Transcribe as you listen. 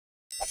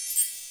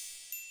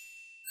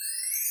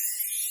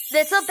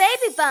Little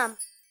baby bump.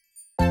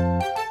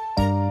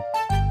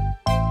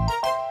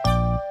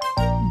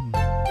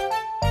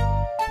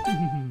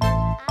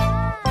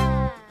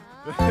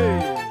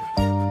 Hey.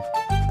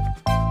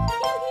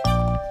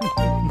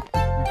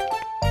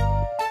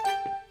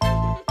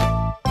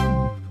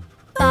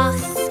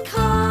 Bus,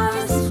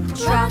 cars,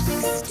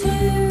 trucks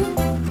too.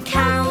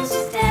 Count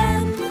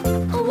them,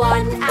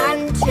 1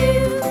 and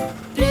 2.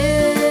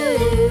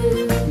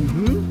 Blue.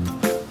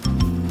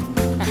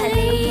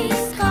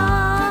 Police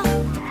car.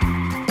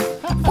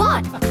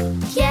 1.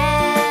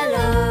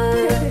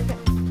 Yellow.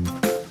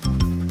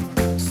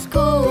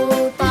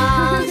 School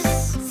bus.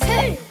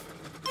 2.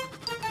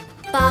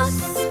 Bus,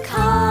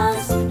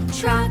 cars,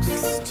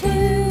 trucks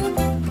too.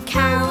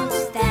 Count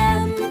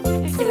them,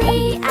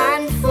 3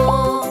 and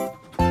 4.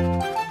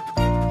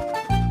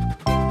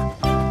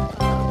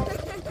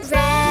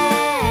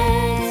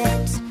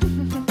 Red.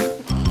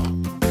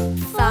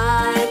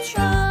 Fire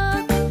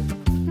truck.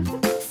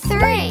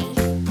 3.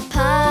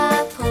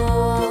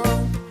 Purple.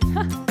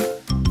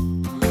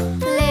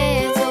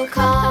 Little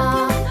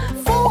car.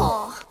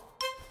 4.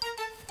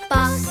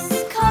 Bus,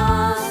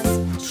 cars,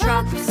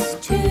 trucks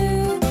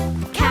too.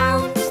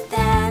 Count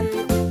them,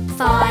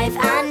 5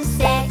 and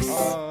 6.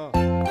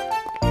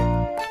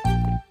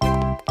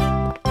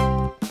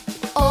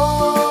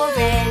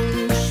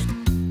 Orange.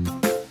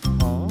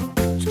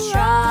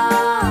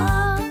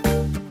 Truck.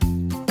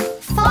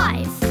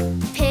 5.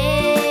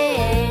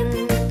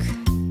 Pink.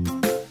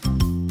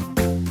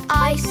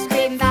 Ice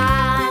cream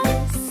van.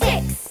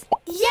 6.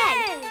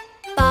 Yay!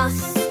 Bus,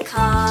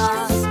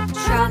 cars,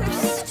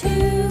 trucks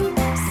too.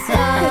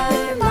 So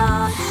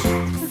much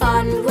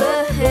fun,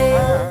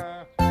 woohoo!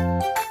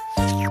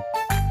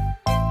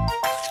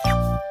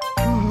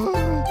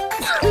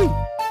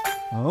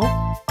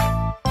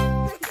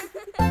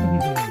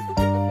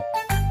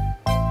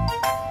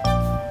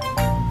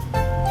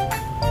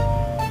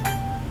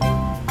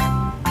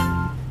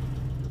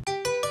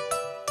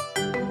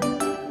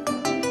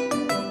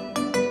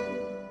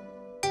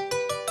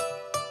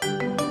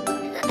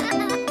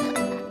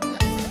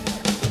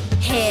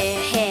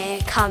 Here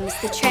comes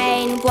the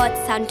train. What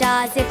sound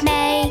does it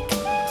make?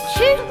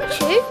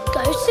 Choo-choo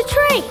goes the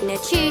train. A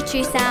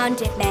choo-choo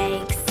sound it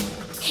makes.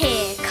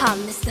 Here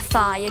comes the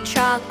fire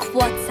truck.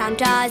 What sound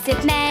does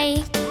it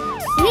make?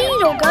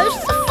 Nino goes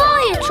the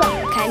fire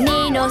truck. A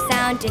Nino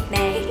sound it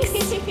makes.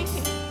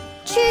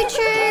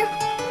 Choo-choo.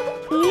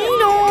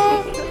 Nino.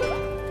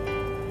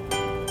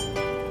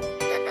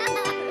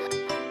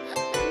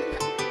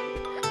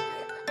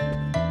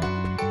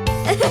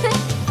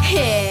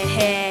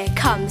 Here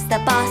comes the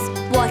bus.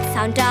 What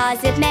sound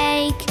does it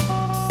make?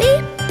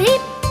 Beep,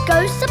 beep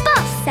goes the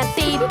bus. A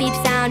beep, beep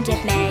sound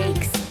it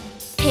makes.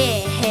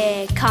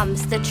 Here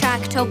comes the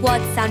tractor.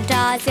 What sound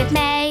does it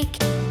make?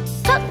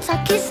 Tuk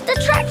tuk is the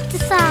tractor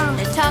sound.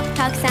 The tuk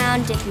tuk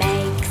sound it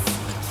makes.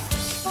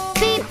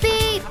 Beep,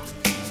 beep.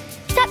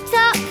 Tuk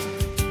tuk.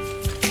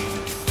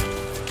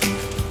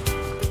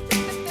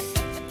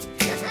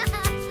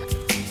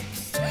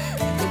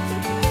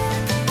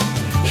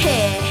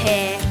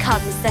 Here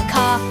comes the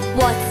car.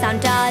 What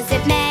sound does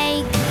it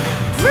make?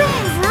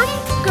 Vroom, vroom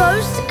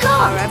goes the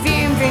car. A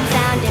vroom, vroom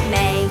sound it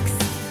makes.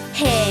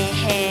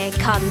 Here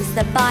comes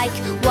the bike.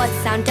 What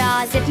sound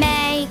does it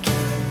make?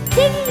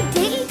 Ding,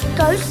 ding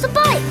goes the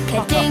bike.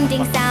 A ding,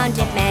 ding sound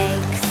it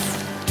makes.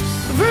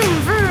 Vroom,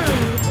 vroom.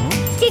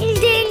 Ding,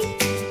 ding.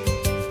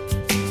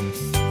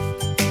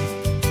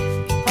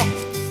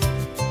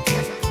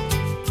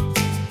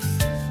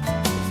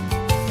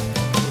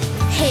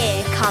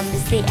 Here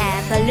comes the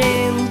air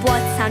balloon.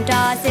 What sound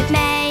does it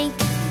make?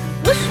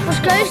 Whoosh, whoosh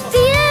goes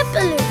the air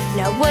balloon.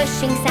 No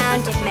whooshing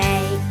sound it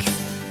makes.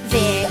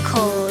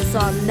 Vehicles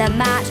on the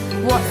mat.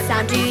 What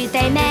sound do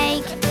they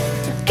make?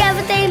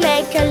 Together they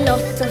make a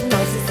lot of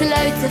noise. It's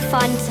loads of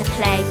fun to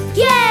play.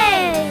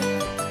 Yay!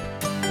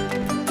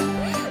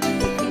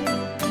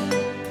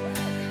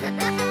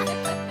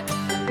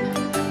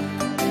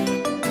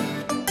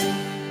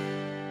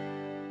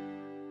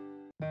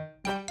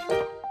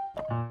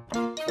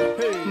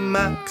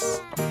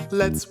 Max,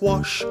 let's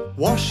wash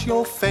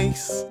your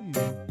face.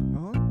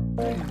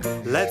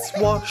 Let's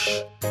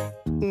wash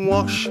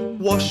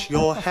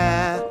your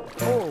hair.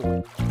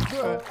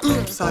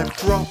 Oops, I've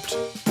dropped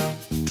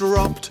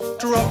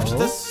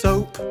the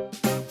soap.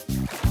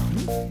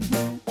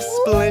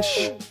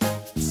 Splish,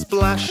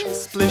 splash,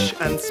 splish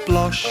and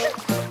splosh.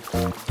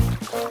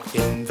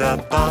 In the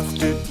bath,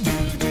 do do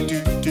do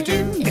do do do.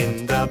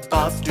 In the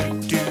bath, do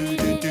do do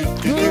do do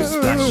do.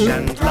 Splash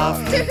and laugh,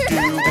 do do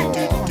do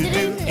do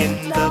do.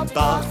 In the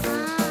bath,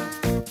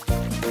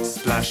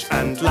 splash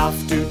and laugh,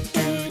 do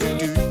do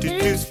do do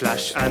do.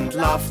 Splash and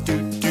laugh, do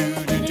do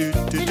do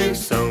do do.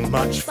 So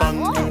much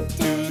fun,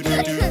 do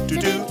do do do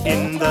do.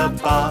 In the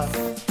bath.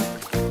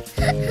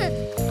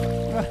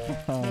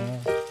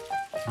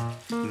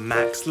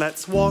 Max,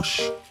 let's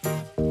wash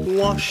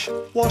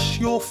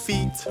your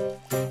feet.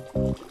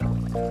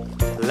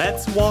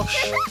 Let's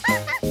wash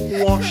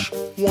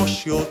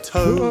your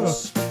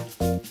toes.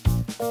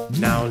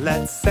 Now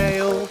let's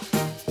sail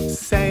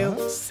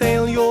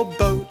your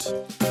boat.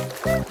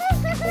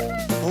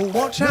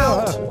 watch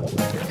out!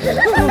 Oops,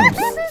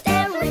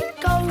 there it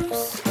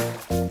goes.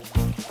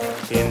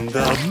 In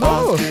the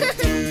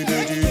bath,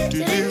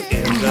 do-do-do-do-do.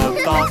 In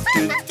the bath,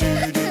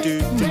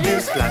 do-do-do-do-do.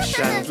 Splash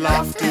and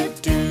laugh,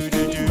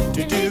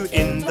 do-do-do-do-do.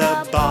 In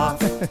the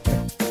bath.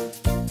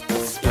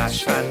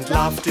 Splash and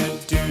laugh,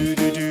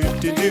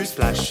 do-do-do-do-do.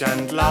 Splash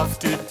and laugh,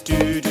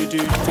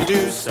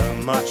 do-do-do-do-do. So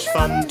much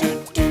fun,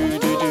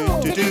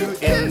 do-do-do-do-do.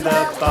 In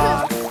the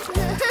bath.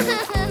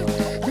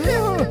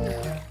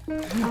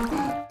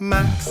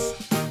 Max,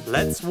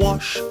 let's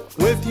wash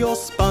with your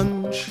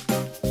sponge.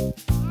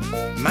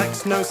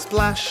 Max, no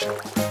splash.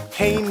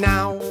 Hey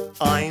now,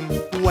 I'm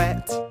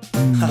wet.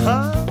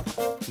 Haha.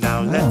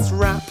 Now let's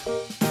wrap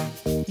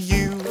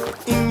you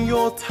in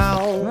your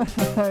towel.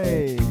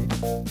 Hey.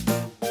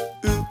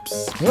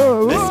 Oops,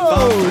 Whoa, this whoa.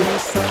 bathroom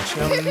is such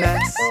a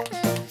mess.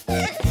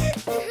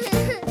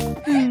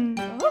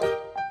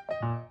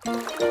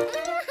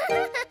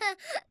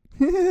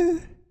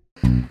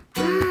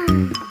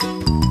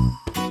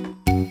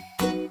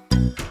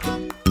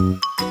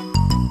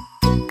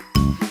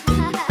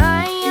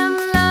 I am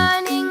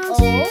learning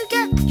to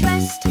get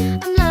dressed.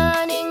 I'm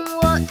learning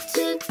what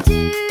to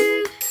do.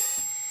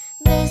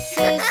 This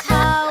is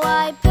how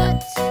I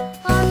put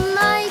on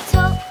my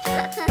top.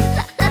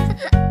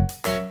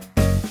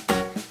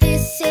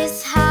 This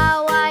is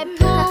how I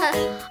put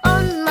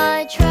on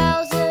my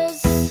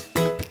trousers.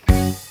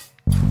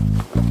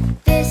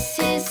 This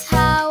is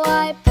how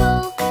I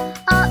pull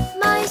up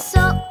my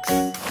socks.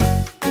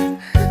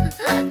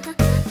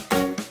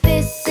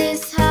 This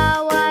is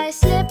how I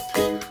slip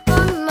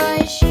on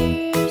my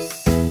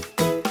shoes.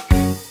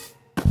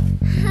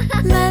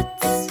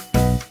 Let's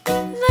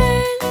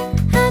learn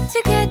how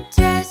to get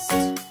dressed.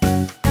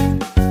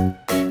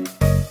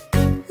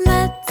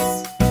 Let's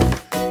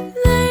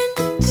learn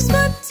just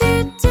what to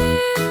do.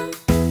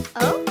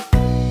 Oh?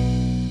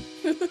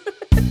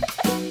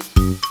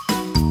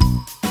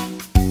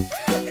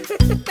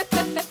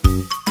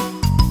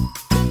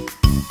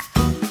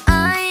 I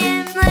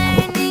am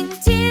learning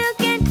to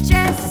get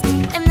dressed.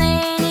 I'm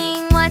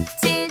learning what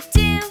to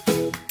do.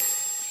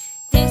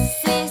 This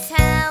is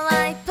how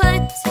I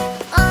put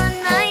on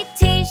my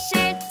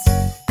t-shirt.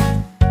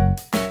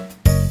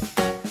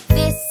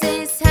 This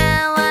is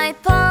how I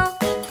pull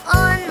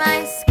on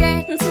my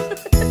skirt.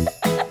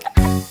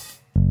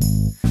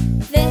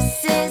 This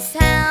is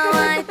how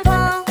I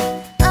pull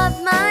up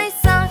my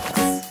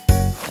socks.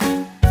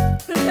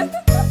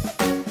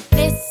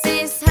 This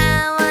is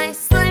how I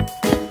slip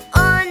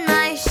on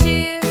my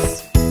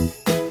shoes.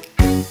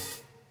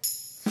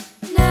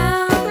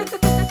 Now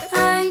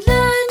I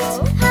learned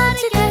how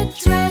to get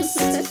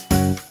dressed.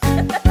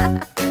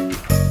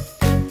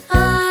 I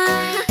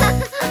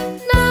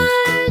know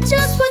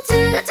just what to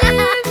do.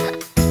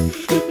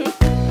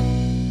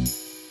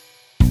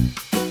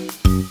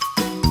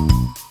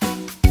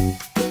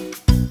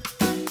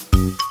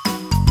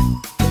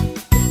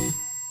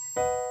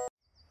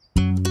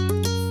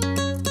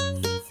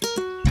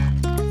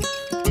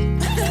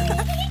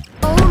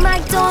 Old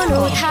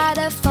MacDonald had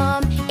a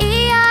farm,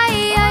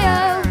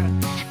 E-I-E-I-O.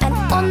 And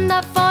on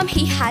that farm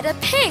he had a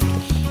pig,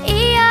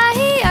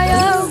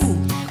 E-I-E-I-O.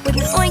 With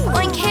an oink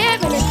oink here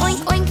and an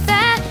oink oink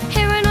there.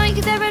 Here an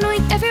oink, there an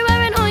oink,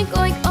 everywhere an oink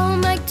oink. Old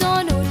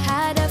MacDonald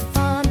had a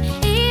farm,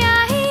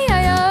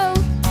 E-I-E-I-O.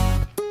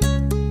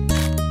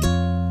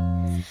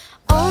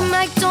 Old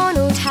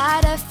MacDonald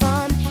had a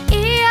farm,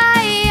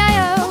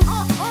 E-I-E-I-O.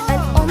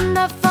 And on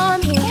that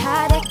farm he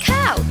had a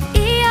cow,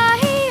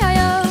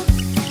 E-I-E-I-O.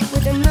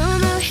 With a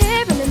moo-moo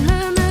here and a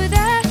moo-moo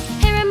there.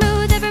 Here a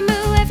moo, there a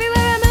moo,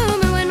 everywhere a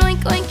moo-moo. An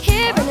oink oink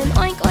here and an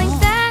oink oink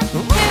there.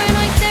 Here an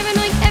oink, there an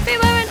oink,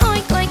 everywhere an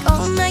oink oink.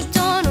 Old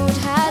MacDonald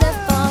had a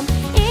farm,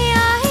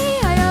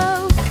 E-I-E-I-O.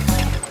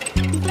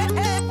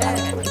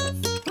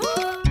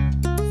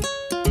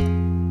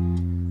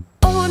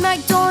 Old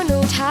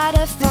MacDonald had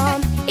a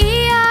farm,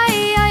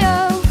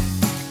 E-I-E-I-O.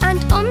 And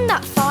on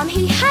that farm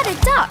he had a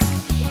duck,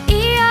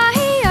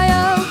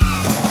 E-I-E-I-O.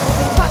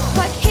 With a quack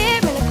quack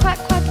here and a quack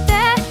quack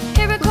there.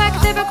 Here a quack,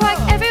 there a quack,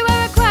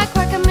 everywhere a quack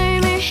quack. A moo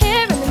moo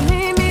here and a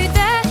moo moo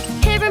there.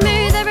 Here a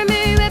moo, there a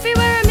moo,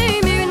 everywhere a moo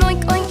moo. An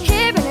oink oink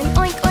here and an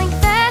oink oink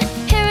there.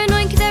 Here an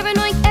oink, there an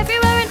oink,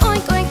 everywhere an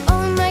oink oink.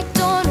 Old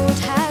MacDonald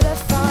had a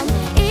farm,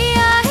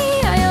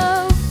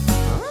 E-I-E-I-O.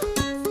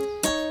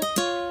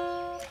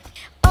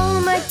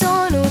 Old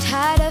MacDonald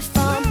had a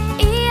farm,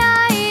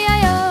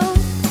 E-I-E-I-O.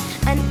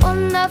 And on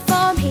the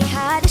farm he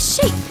had a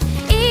sheep,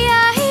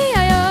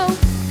 E-I-E-I-O.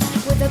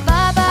 With a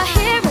ba-ba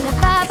here and a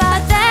ba-ba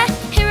there.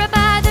 Here a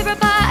ba, there a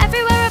ba,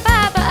 everywhere a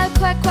ba-ba. A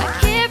quack quack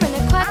here and a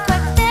quack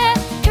quack there.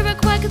 Here a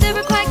quack, there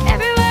a quack,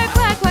 everywhere a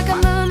quack quack. A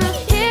moo-moo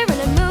here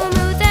and a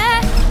moo-moo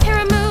there. Here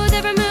a moo,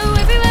 there a moo,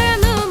 everywhere a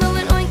moo-moo.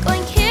 An oink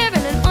oink here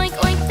and an oink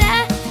oink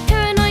there.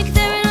 Here an oink,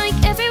 there an oink,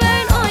 everywhere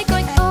an oink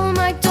oink. Old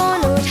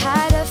MacDonald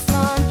had a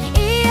farm,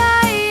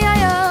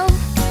 E-I-E-I-O.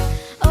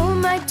 Old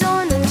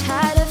MacDonald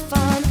had a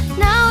farm.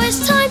 Now it's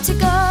time to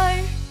go.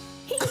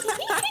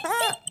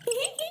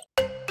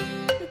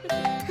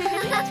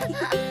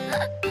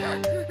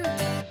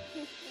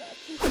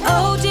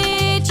 Oh,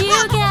 did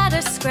you get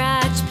a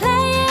scratch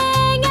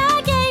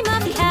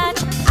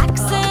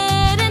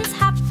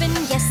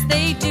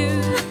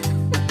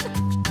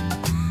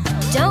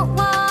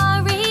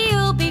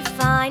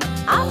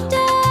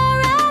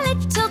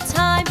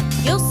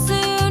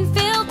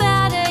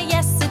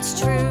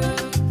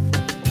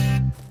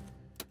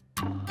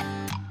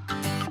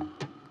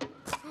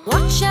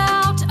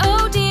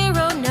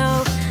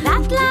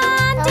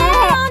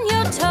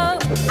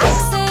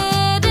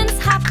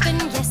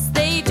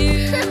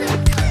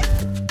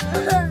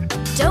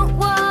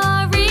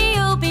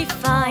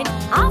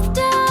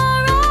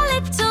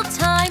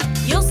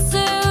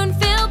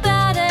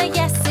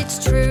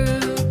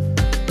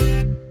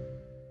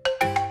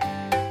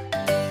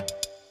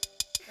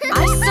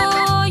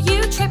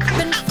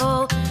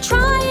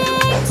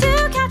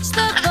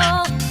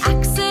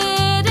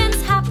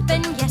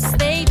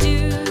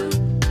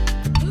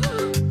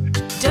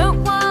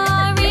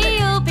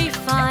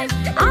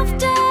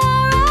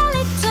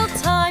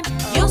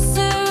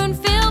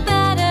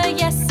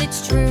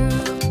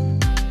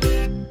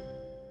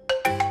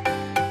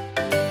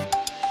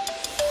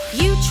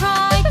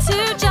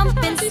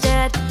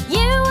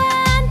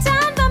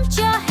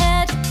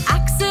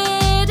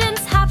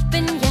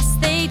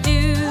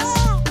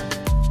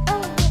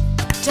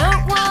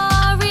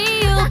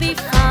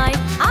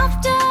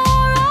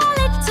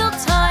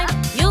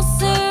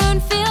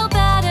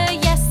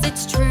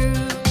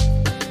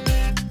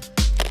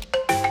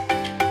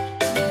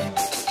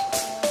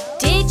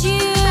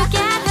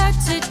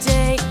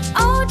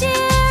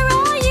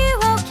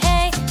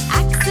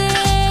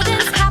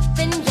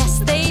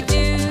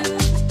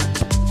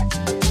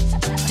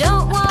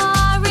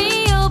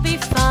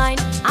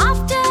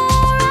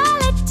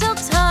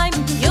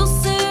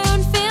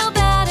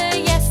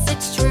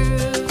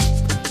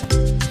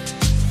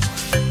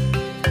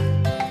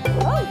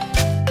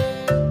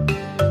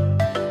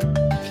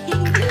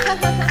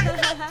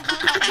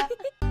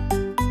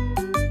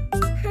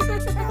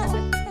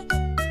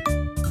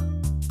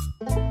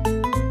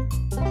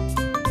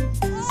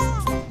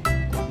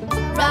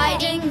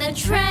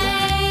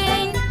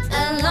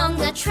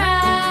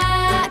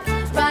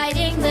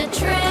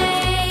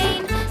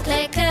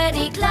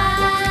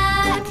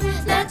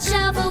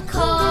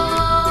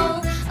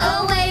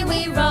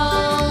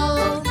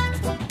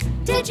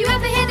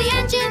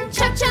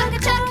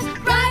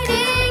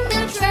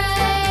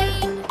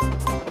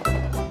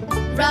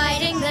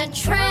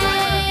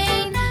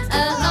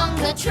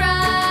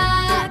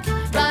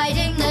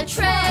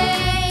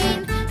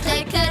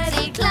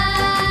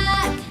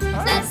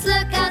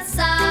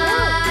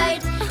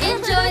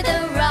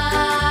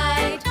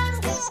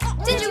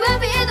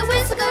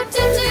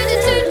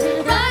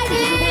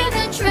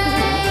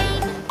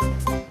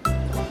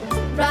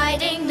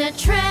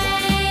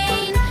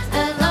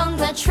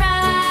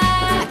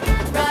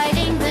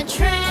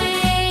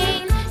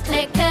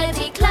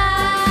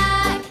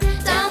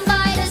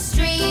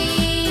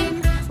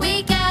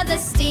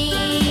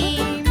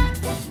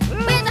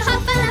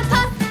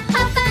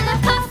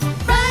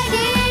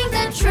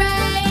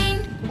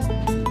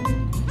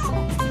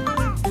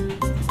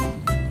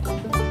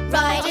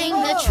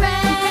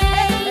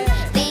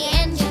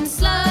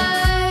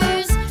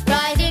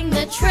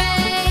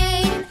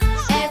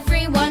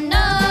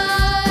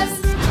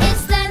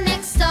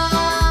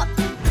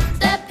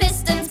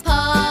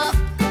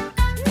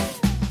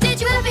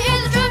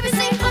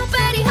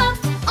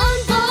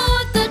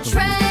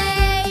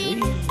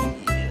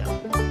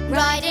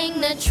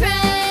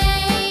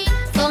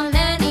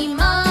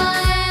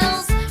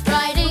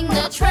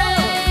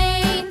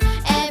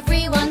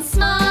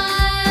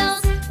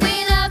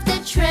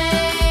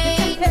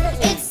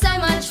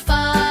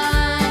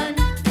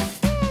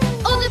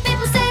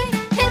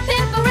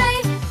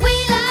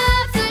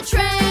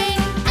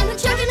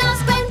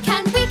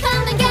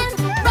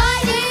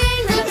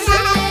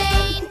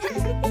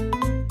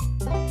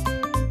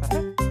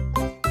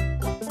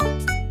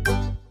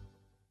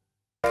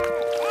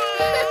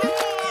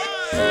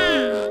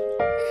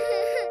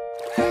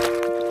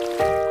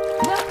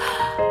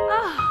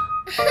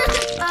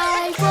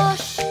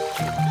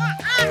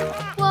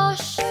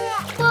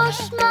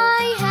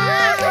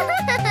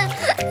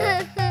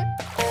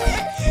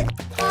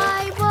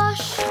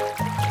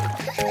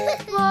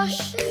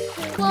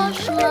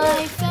wash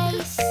my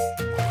face.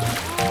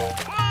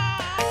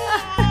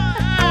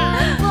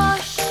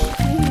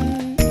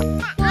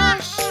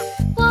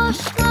 Wash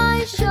my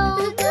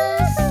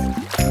shoulders.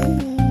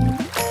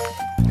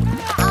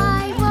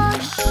 I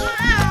wash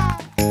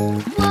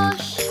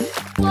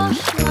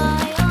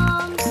my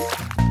arms.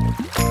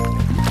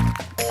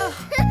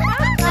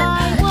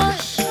 I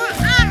wash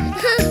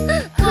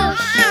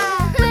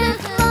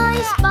with my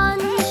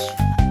sponge.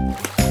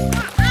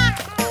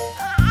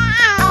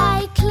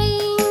 I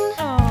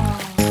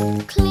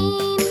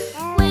clean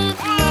with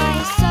my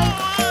soap.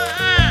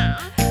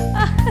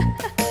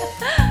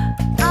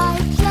 I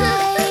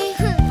play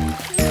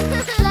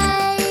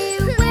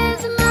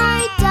with my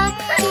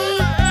ducky.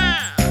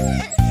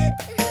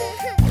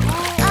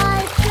 I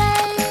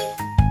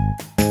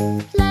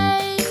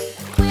play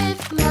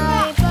with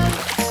my boat.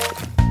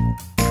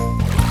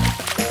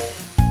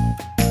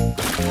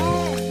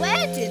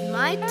 Where did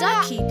my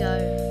ducky go?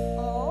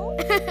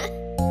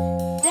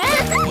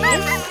 There it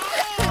is.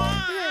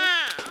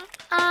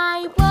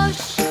 I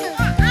wash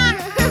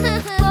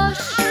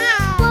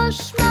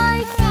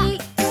my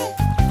feet.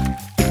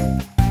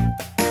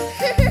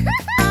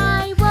 I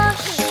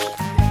wash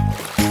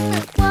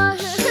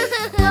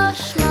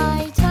my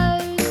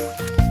toes.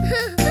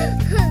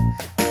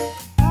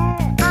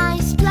 I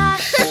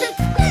splash,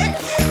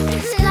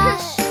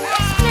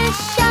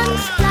 splish and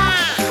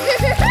splash.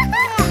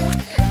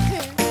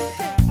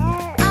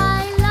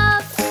 I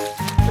love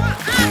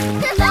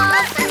to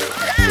bath.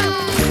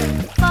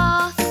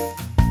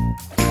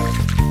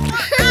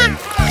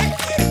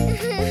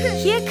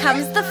 Here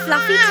comes the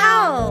fluffy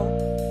towel.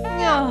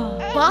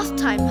 Bath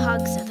time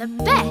hugs are the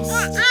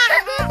best.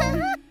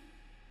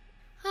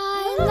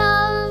 I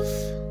love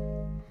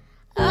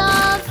to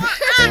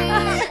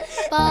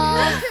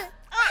bath.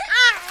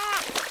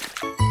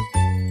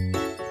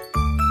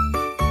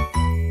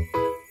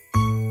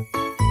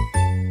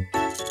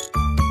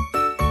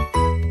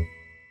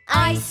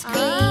 Ice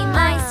cream,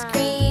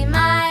 I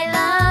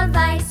love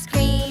ice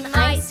cream.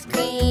 Ice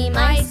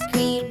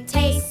cream,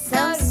 tastes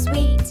so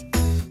sweet.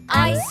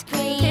 Ice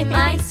cream,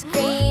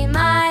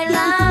 I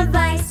love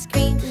ice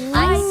cream.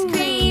 Ice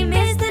cream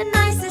is the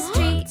nicest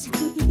treat.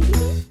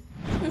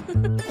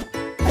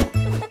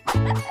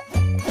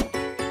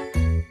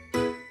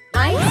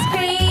 Ice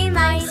cream,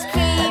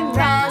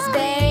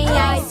 raspberry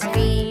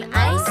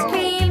ice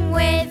cream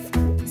with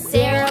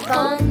syrup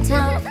on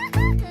top.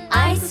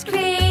 Ice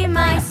cream,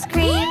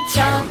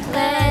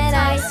 chocolate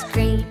ice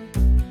cream.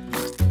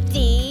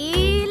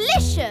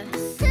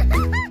 Delicious!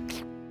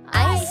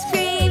 Ice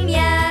cream,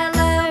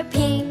 yellow,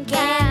 pink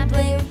and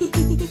blue.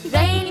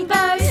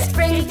 Rainbow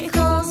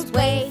sprinkles,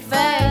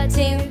 wafer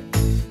too.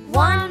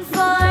 One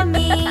for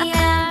me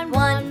and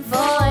one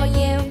for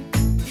you.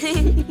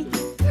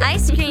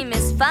 Ice cream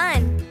is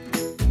fun.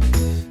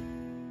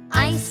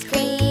 Ice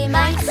cream,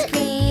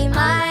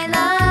 I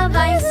love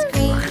ice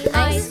cream.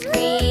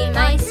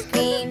 Ice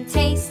cream,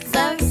 tastes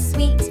so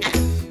sweet.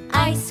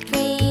 Ice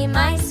cream,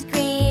 I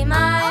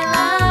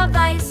love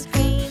ice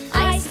cream.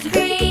 Ice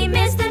cream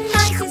is the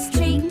nicest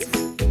treat.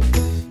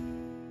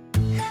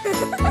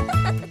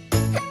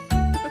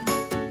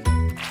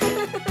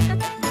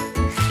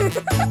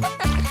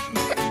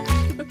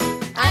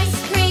 Ice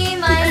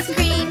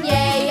cream,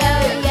 yay,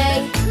 oh yay.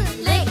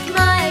 Lick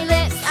my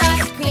lips,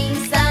 ice cream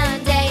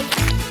sundae.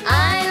 I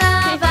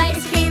love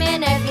ice cream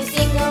in every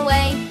single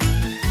way.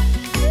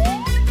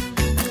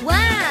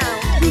 Wow!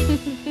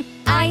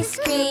 Ice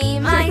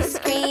cream, I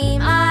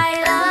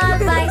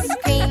love ice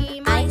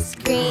cream. Ice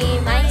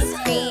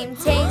cream,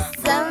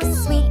 tastes so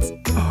sweet.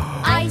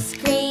 Ice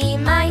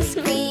cream,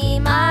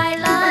 I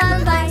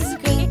love ice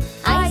cream.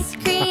 Ice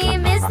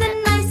cream is the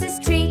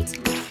nicest treat.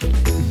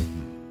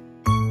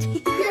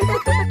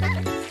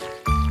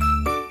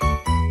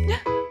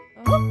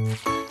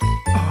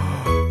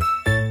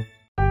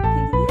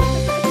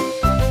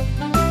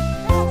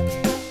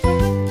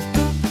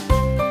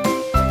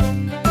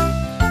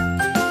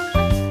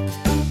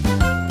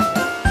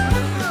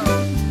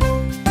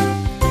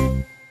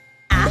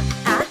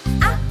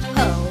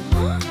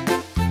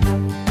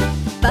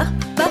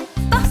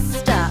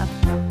 Buster.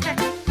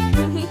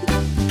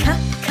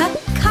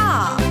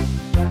 Car.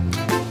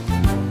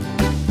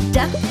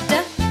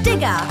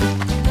 Digger.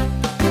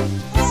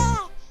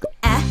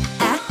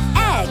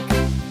 Egg.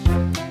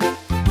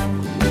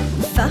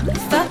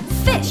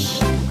 Fish.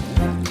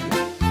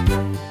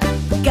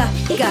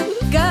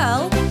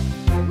 Girl.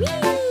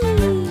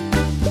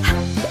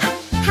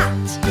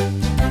 Hat.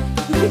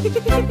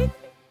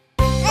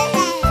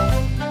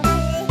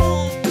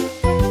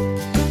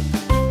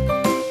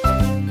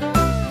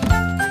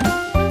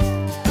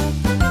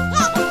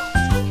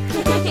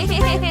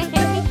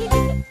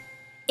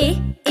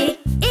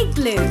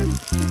 Igloo.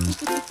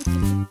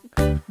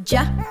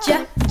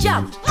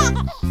 Jump.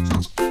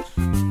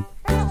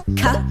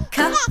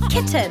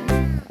 Kitten.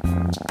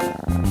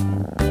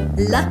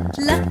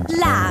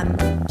 Lamb.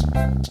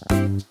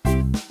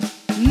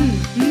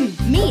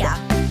 Mia.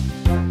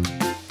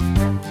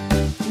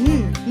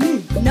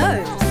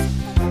 Nose.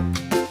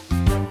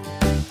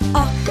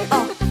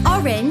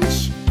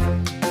 orange.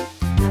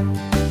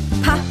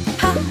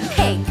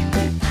 Pig.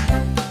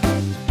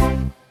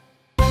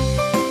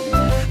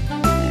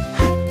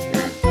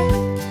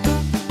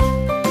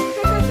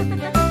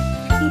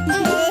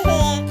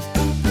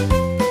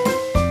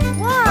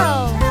 Whoa!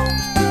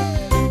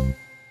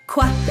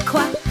 Quack,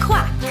 quack,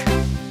 quack.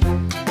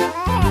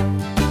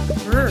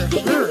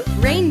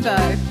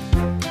 Rainbow.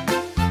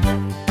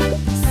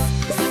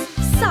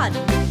 Sun.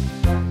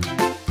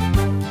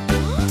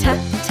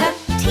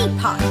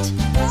 Teapot.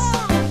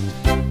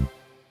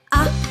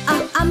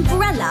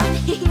 Umbrella.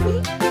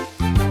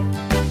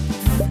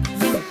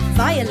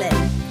 Violin.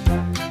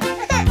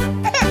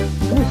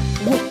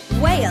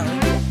 Whale.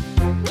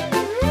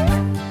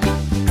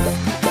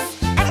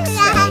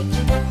 X-ray.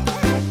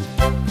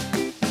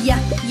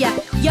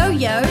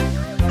 Yo-yo.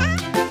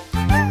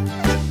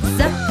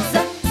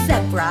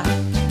 Zebra.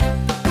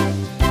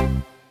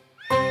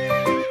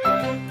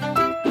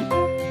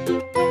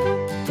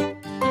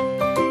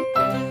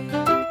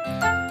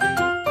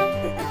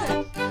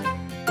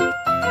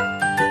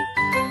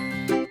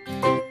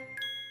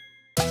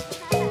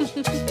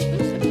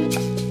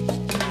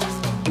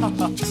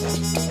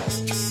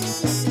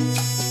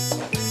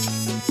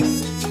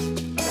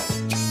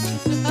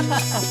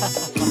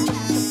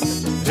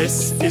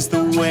 This is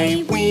the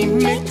way we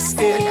mix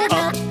it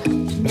up.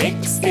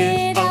 Mix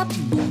it up.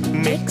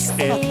 Mix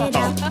it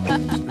up.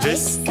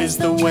 This is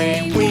the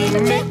way we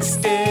mix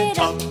it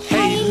up.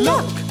 Hey,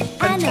 look!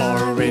 An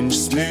orange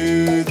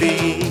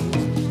smoothie.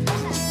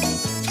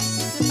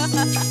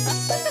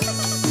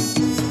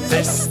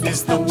 This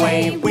is the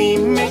way we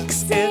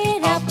mix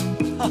it up.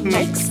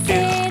 Mix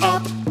it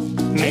up.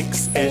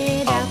 Mix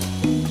it up.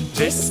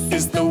 This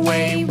is the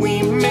way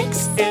we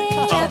mix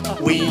it up.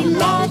 We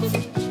love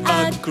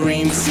a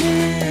green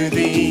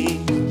smoothie.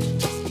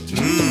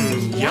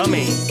 Mmm,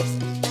 yummy.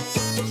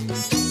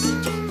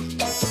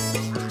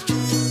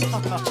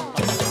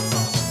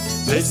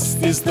 This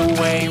is the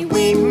way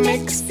we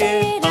mix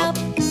it up.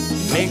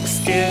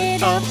 Mix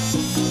it up.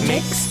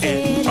 Mix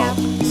it up.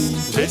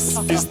 This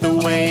is the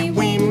way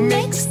we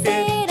mix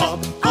it up.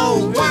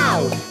 Oh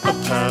wow, a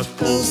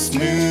purple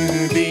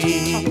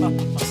smoothie.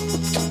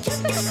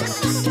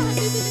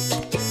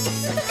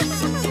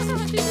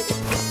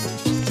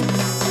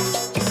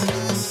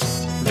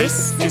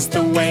 This is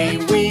the way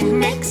we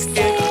mix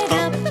it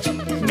up.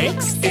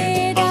 Mix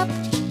it up.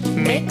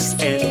 Mix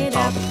it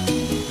up.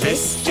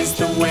 This is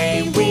the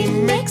way we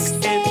mix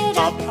it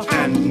up.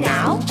 And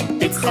now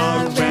it's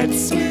a red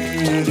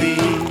smoothie.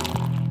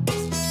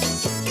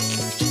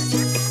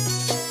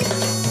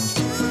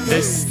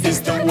 This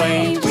is the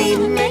way we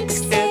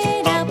mix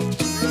it up.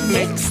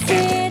 Mix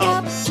it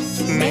up.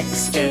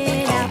 Mix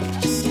it up.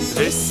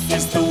 This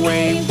is the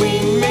way we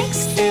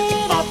mix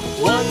it up.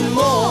 One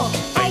more.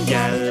 A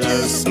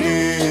yellow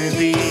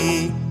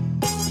smoothie.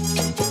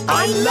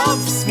 I love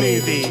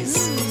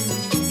smoothies.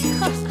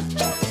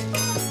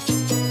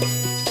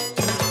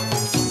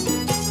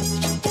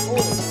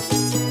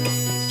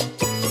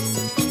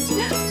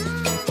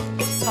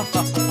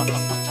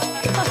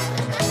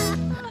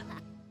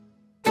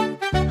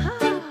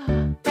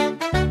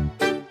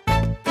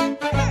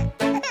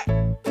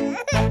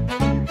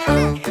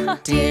 Oh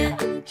dear,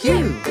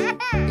 Hugh,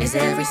 is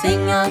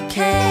everything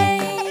okay?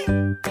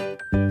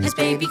 Has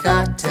baby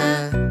got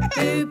a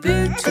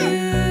boo-boo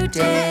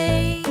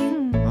today?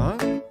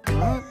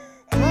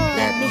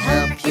 Let me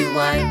help you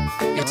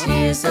wipe your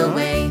tears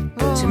away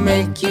to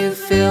make you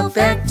feel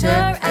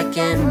better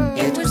again.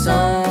 It was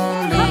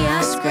only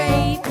a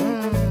scrape,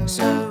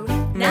 so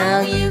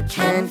now you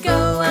can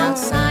go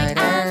outside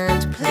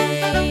and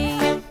play.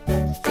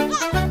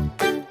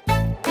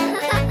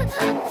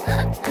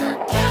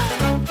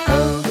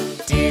 Oh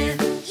dear,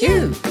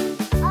 Hugh,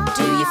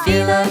 do you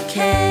feel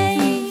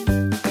okay?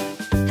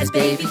 Has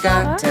baby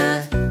got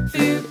a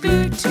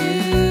boo-boo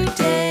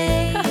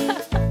today?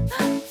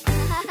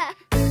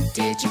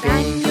 Did you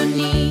bend your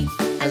knee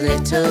a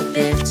little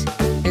bit?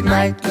 It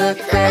might look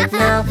red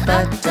now,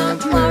 but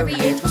don't worry,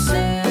 it will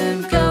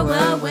soon go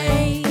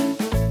away.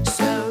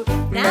 So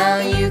now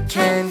you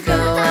can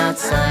go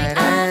outside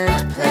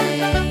and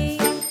play.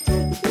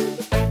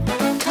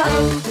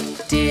 Oh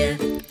dear,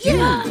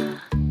 Hugh,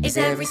 is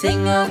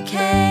everything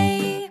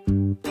okay?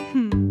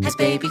 Has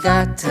baby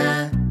got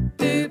a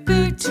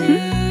boo-boo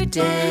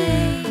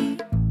today?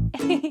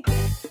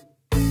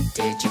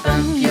 Did you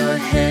bump your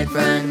head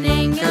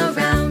running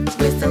around?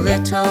 With a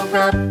little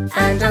rub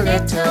and a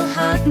little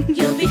hug,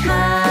 you'll be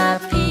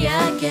happy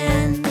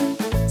again.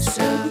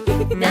 So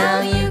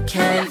now you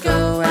can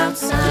go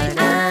outside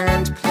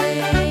and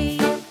play.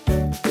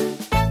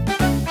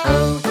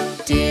 Oh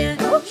dear,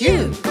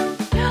 Hugh,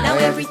 now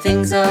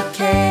everything's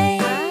okay.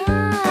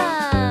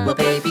 Well,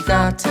 baby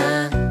got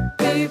a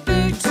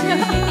boo-boo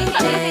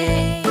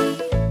today.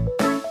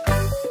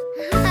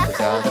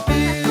 With all the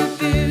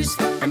boo-boos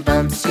and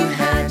bumps you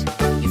had,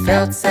 you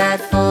felt sad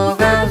for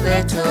a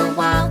little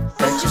while,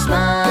 but you're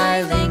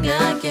smiling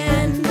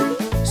again.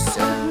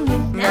 So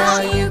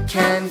now you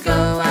can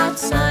go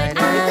outside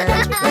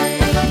and play.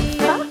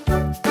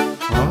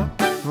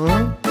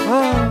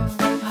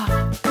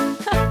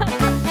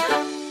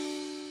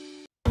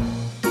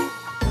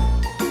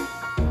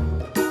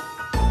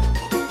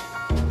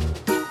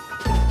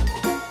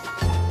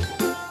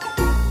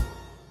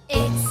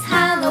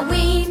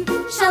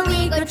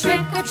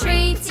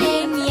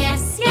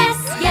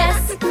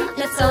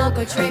 Let's all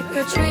go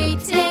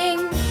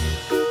trick-or-treating.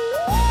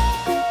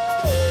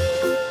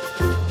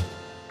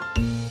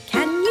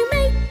 Can you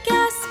make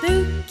a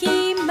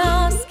spooky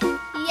mask?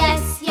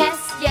 Yes,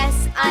 yes,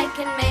 yes, I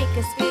can make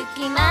a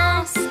spooky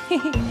mask.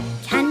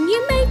 Can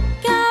you make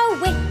a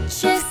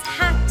witch's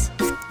hat?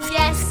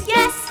 Yes,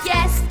 yes,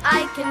 yes,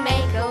 I can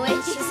make a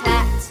witch's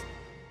hat.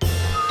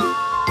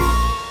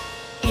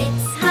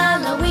 It's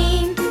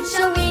Halloween,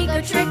 shall we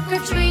go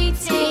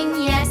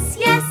trick-or-treating? Yes,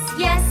 yes,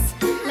 yes,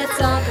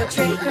 let's all go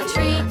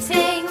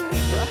trick-or-treating.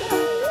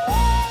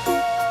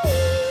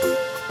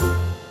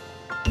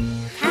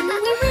 Can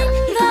we ring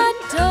the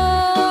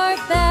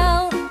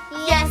doorbell?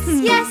 Yes,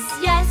 yes,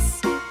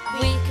 yes,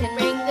 we can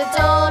ring the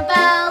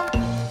doorbell.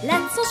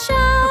 Let's all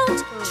shout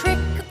trick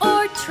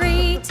or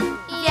treat.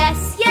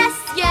 Yes, yes,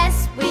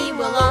 yes, we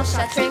will all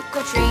shout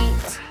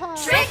trick-or-treat.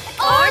 Trick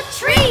or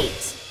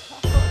treat!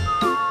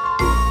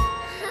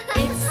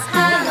 It's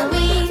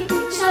Halloween,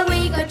 shall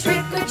we go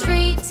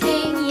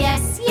trick-or-treating?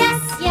 Yes,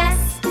 yes,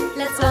 yes,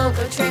 let's all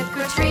go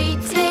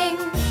trick-or-treating.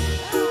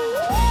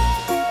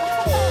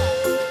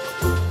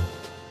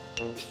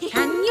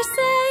 Can you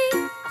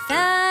say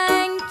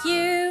thank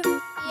you?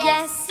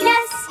 Yes,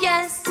 yes,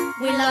 yes,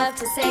 we love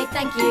to say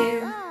thank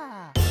you.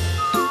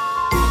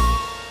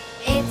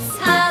 It's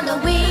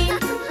Halloween,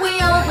 we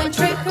all went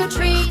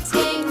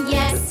trick-or-treating.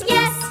 Yes,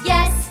 yes,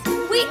 yes,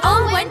 we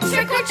all went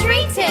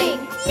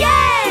trick-or-treating.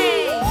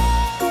 Yay!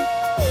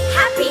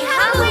 Happy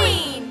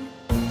Halloween!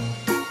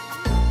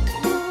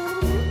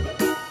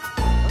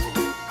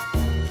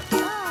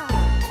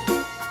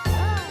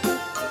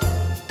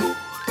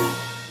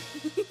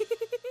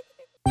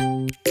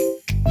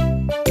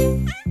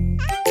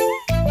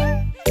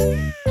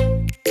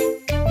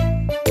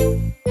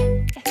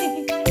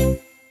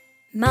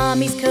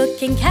 Mommy's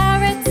cooking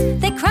carrots,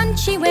 they're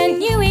crunchy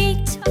when you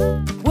eat.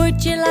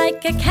 Would you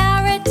like a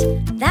carrot?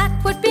 That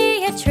would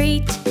be a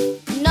treat.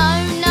 No,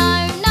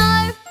 no,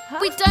 no,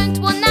 we don't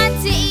want that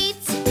to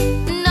eat.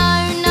 No,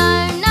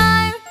 no,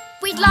 no,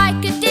 we'd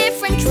like a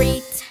different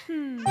treat.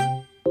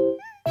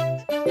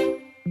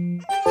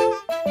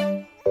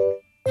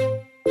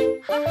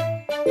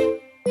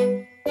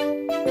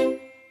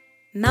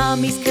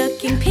 Mommy's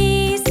cooking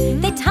peas,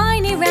 they're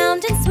tiny,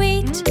 round and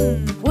sweet.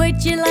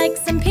 Would you like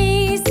some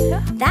peas?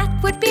 That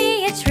would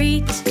be a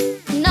treat.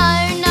 No,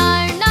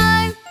 no,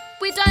 no,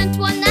 we don't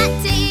want that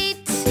to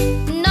eat.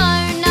 No,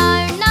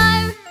 no,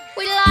 no,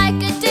 we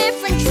like a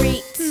different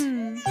treat.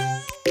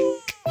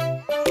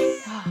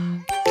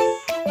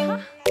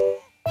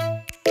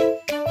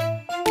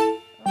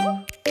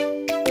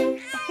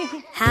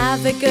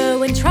 Have a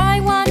go and try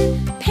one.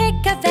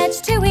 Pick a veg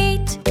to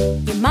eat.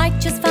 You might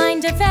just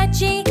find a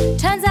veggie,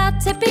 turns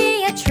out to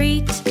be a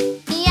treat.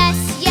 Yes,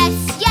 yes,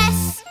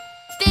 yes,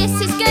 this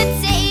is good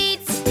to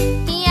eat.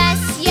 Yes,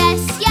 yes,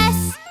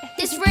 yes,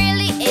 this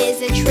really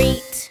is a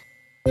treat.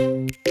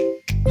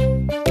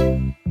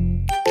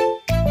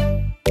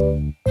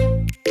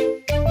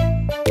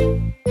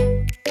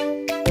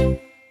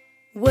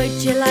 Would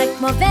you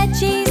like more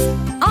veggies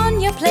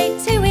on your plate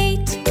to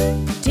eat?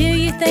 Do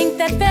you think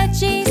that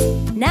veggies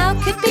now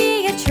could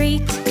be a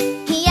treat?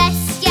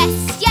 Yes, yes,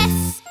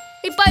 yes,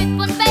 we both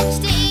want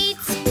veg to eat.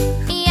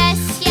 Yes,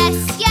 yes,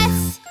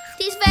 yes,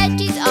 these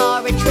veggies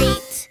are a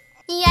treat.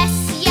 Yes,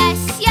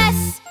 yes,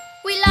 yes,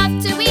 we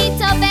love to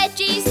eat our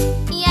veggies.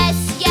 Yes,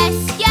 yes,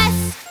 yes,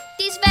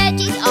 these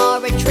veggies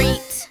are a treat.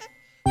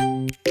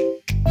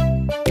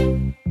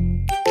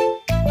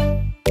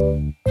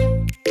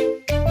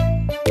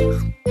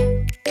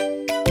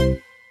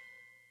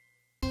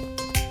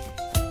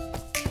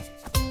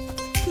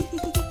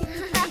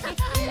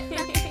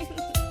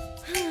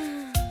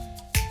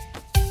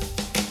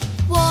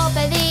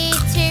 Wobbly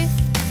tooth,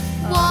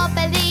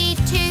 wobbly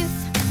tooth,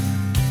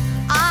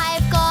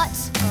 I've got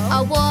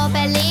a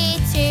wobbly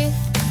tooth.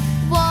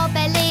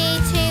 Wobbly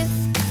tooth,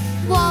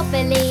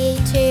 wobbly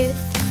tooth,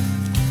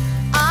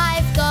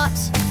 I've got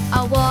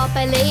a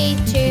wobbly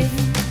tooth.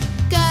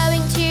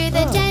 Going to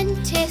the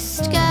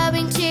dentist,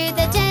 going to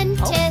the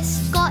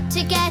dentist. Got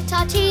to get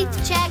our teeth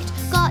checked,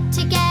 got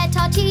to get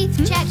our teeth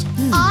checked.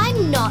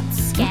 I'm not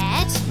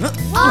scared,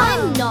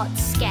 I'm not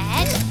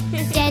scared.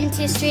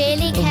 Dentists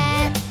really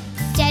care,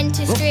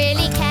 dentists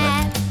really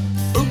care.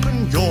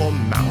 Open your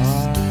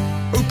mouth.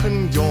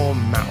 Open your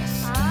mouth.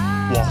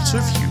 What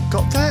have you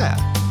got there?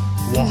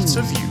 What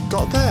have you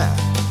got there?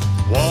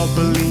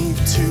 Wobbly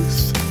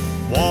tooth,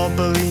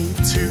 wobbly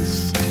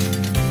tooth.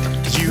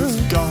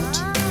 You've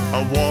got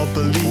a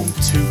wobbly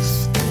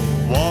tooth.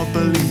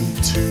 Wobbly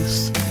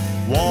tooth,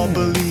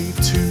 wobbly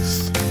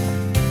tooth.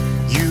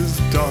 You've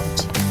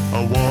got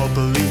a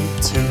wobbly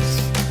tooth.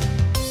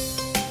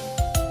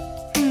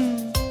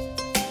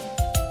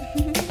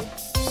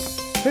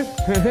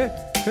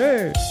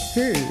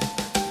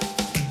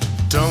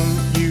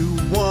 Don't you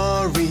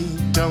worry,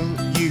 don't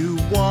you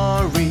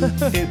worry.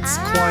 It's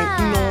quite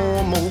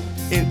normal,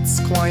 it's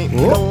quite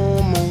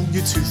normal.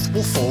 Your tooth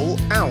will fall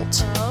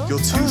out, your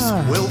tooth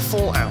will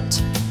fall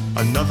out.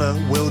 Another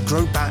will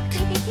grow back,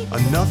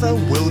 another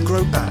will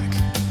grow back.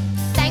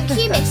 Thank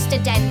you,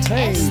 Mr.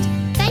 Dentist.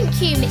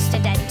 Thank you,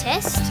 Mr.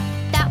 Dentist.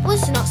 That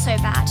was not so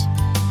bad.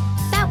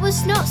 That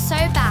was not so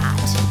bad.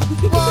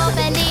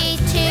 Wobbly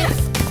tooth,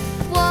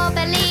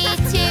 wobbly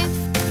tooth.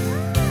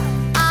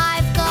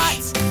 I've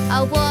got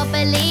a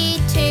wobbly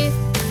tooth,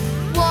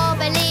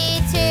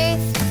 wobbly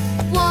tooth,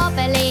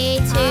 wobbly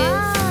tooth.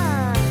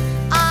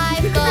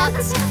 I've got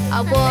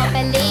a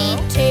wobbly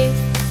tooth.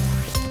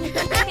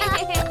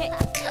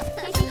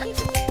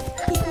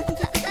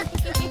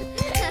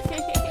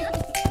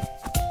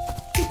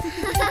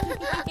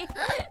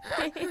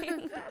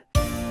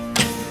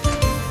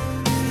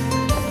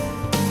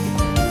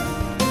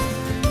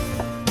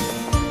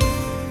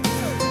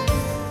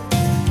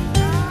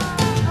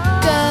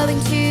 Going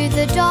to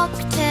the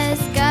doctors,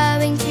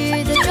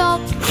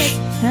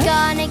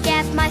 gonna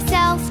get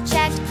myself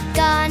checked,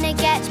 gonna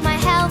get my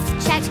health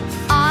checked.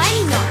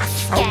 I'm not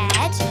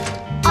scared,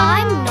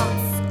 I'm not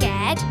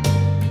scared.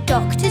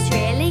 Doctors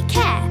really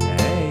care,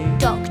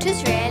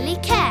 doctors really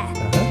care.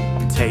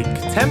 Take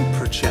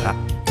temperature,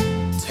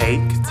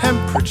 take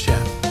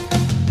temperature.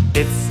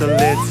 It's a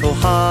little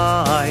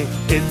high,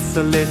 it's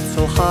a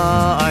little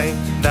high.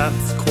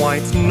 That's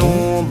quite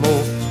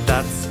normal,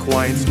 that's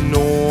quite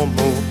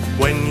normal.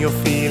 When you're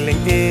feeling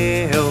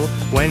ill,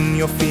 when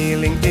you're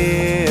feeling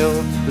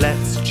ill,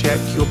 let's check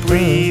your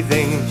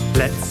breathing,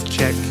 let's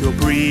check your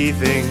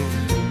breathing.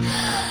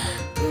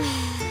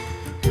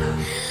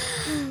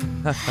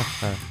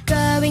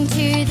 Going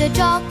to the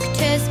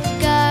doctors,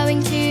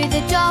 going to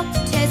the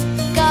doctors,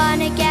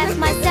 gonna get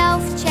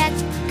myself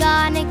checked,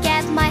 gonna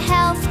get my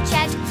health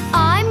checked.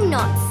 I'm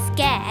not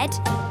scared,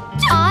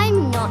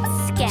 I'm not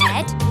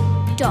scared.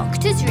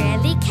 Doctors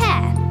really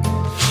care,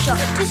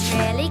 doctors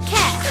really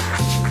care.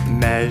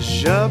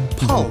 Measure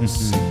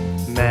pulse,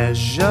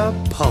 measure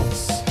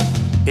pulse.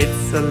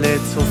 It's a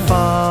little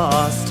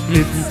fast,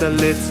 it's a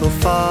little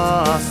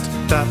fast.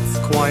 That's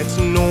quite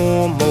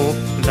normal,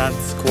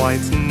 that's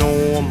quite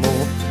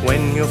normal.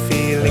 When you're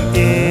feeling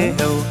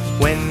ill,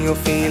 when you're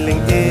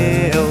feeling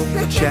ill,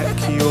 check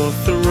your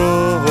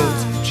throat,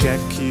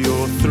 check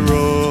your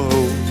throat.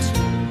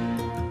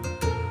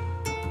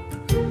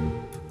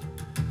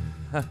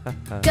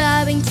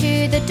 Going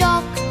to the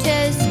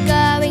doctors,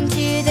 going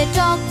to the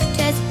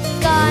doctors,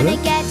 gonna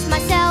get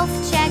myself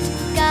checked,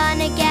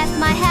 gonna get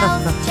my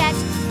health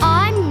checked.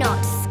 I'm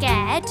not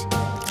scared,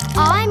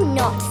 I'm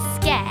not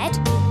scared.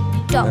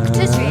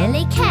 Doctors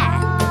really care,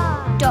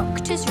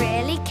 doctors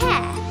really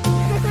care.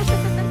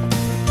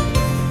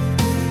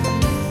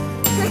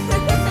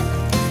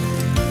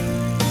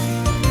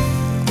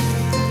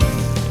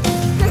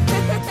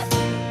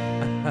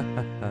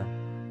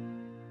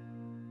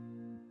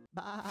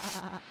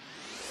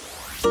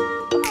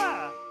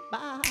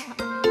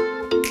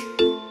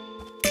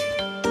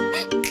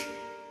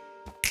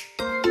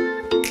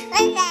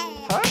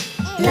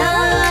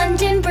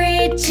 London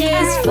Bridge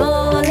is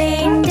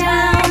falling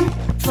down,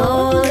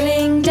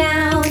 falling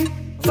down,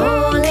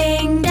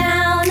 falling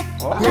down.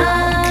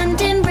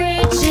 London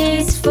Bridge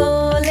is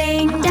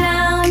falling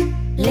down,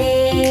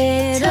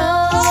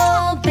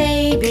 little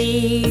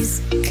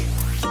babies.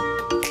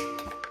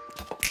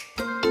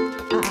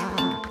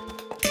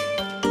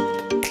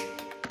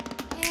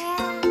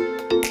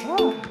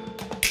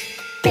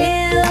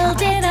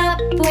 Build it up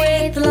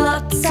with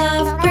lots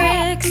of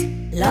bricks,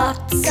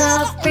 lots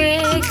of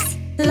bricks,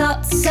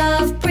 lots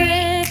of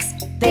bricks.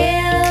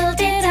 Build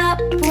it up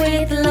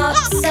with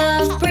lots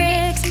of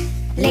bricks,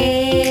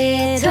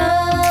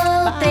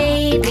 little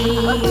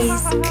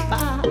babies.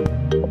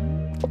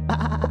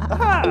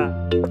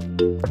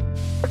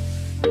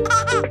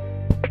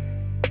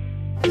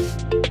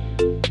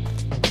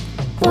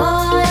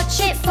 Watch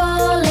it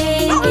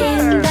falling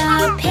in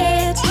the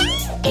pit,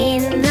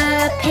 in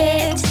the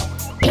pit,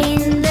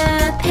 in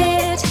the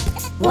pit.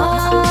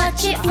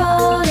 Watch it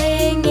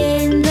falling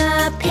in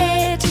the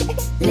pit,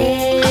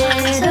 little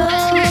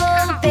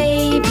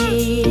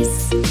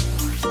babies.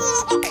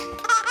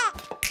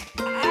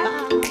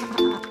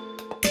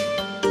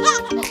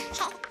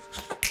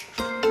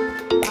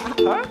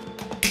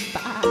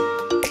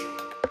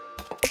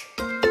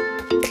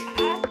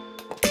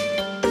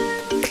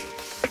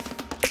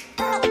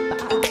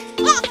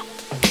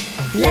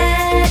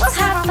 Let's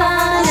have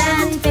fun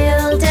and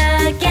build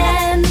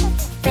again,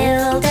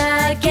 build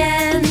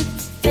again,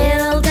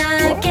 build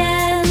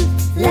again.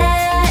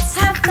 Let's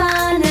have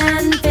fun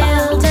and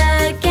build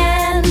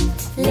again,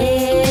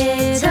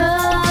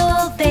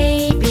 little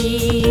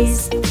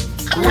babies.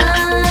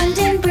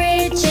 London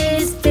Bridge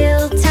is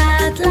built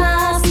at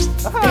last,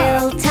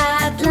 built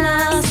at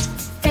last,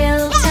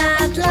 built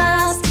at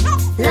last.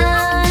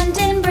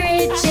 London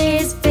Bridge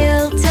is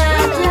built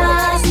at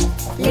last,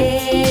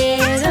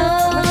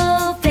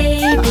 little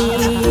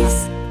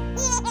babies.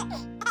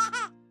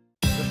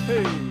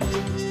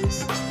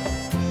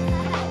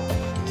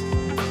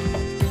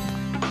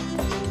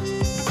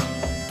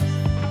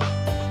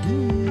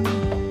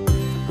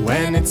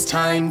 When it's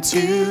time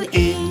to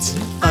eat,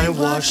 I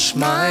wash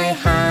my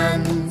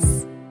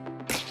hands.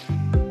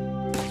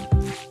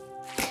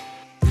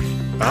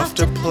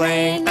 After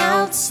playing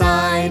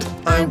outside,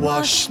 I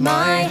wash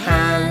my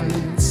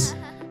hands.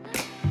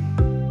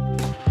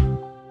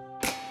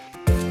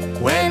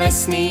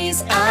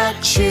 sneeze,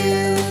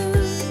 achoo.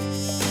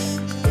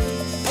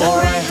 Or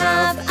I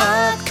have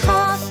a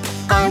cough,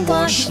 I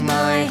wash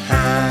my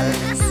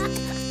hands.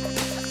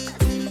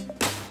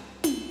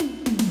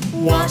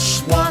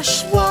 Wash,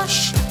 wash,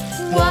 wash,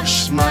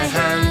 wash my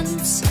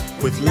hands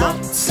with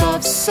lots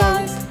of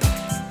soap.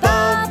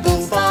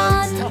 Bubble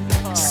fun,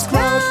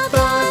 scrub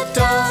a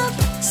dub,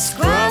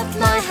 scrub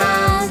my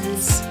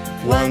hands.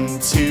 1,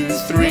 2,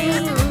 3,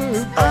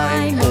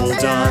 I'm all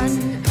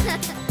done.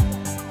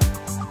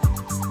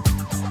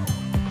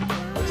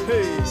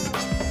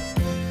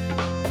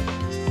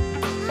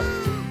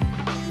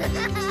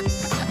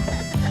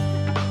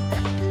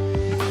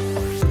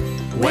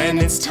 When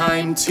it's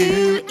time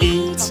to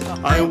eat,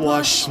 I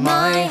wash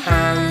my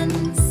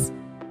hands.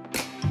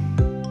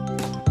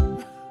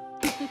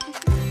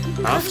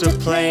 After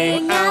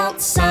playing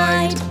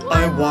outside,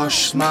 I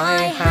wash my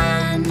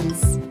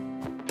hands.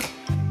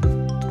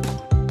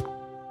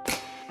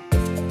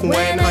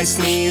 When I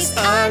sneeze,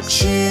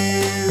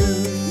 achoo.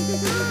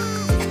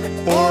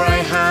 Or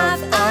I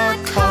have a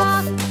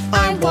cough,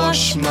 I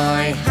wash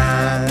my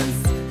hands.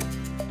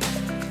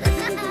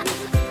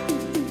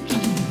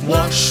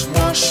 Wash,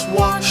 wash,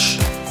 wash,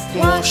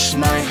 wash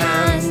my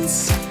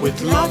hands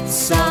with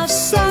lots of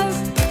soap.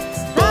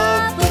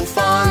 Bubble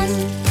fun,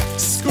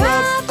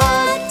 scrub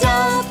a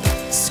dub,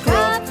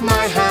 scrub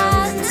my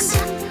hands.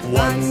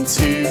 1,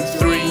 2,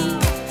 3,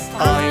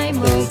 I'm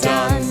all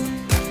done.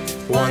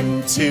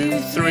 1, 2,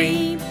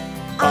 3,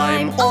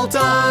 I'm all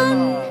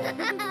done.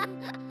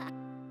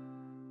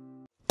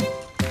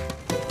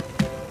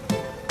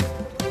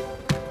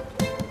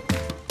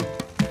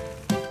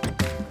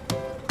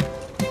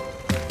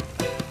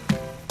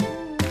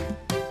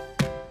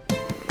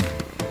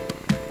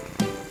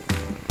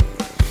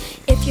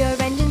 If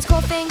your engine's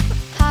coughing,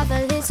 have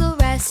a little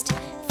rest.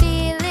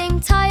 Feeling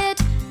tired,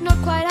 not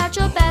quite at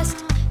your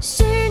best.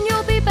 Soon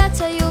you'll be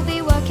better, you'll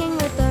be working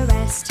with the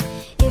rest.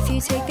 If you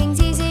take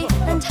things easy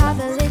and have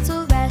a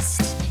little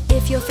rest.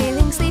 If you're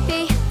feeling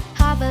sleepy,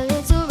 have a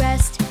little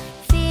rest.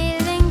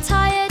 Feeling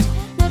tired,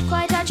 not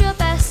quite at your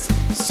best.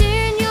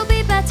 Soon you'll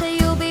be better,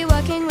 you'll be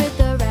working with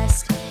the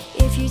rest.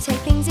 If you take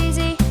things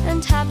easy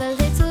and have a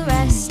little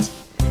rest.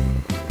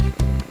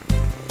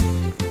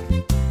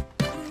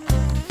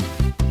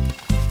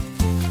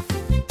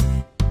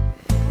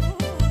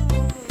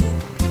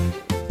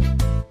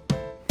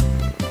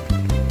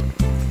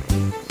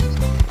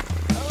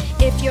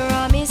 If your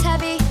arm is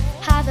heavy,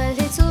 have a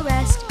little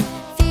rest.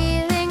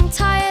 Feeling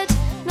tired,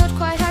 not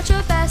quite at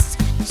your best.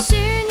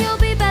 Soon you'll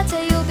be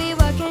better, you'll be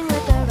working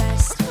with the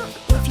rest.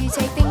 If you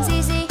take things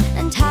easy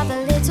and have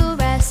a little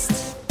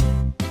rest.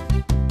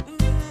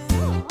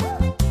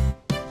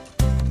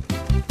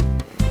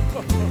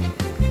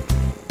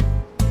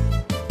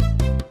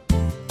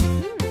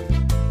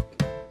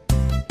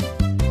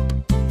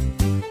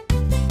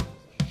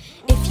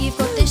 If you've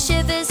got the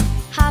shivers,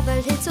 have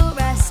a little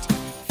rest.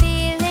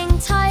 Feeling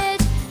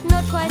tired,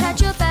 not quite at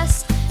your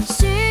best.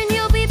 Soon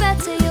you'll be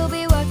better, you'll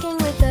be working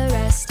with the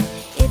rest.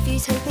 If you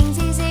take things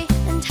easy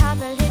and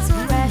have a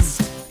little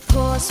rest.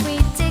 Poor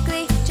sweet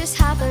Diggly, just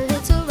have a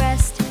little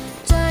rest.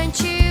 Don't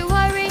you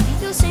worry,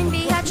 you'll soon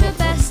be at your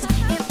best.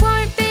 It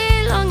won't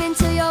be long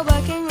until you're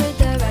working with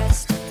the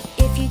rest.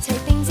 If you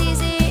take things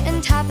easy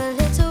and have a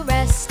little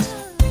rest.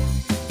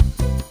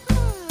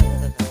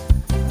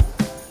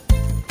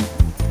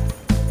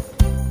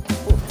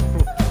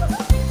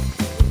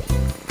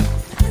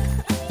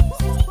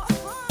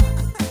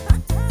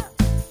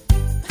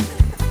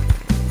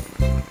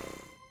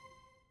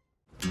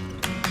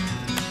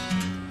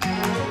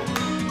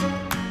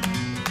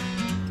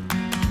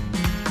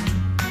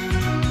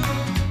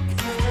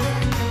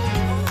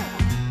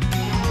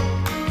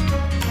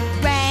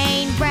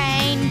 Rain,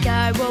 rain,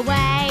 go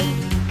away.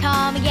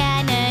 Come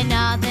again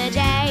another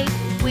day.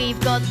 We've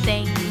got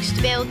things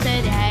to build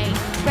today.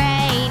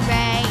 Rain,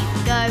 rain,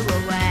 go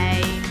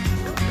away.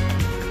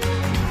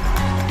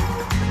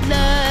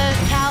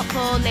 Look out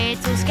for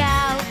little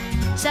Scout.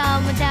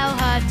 Someone tell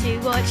her to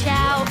watch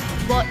out.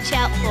 Watch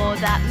out for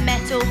that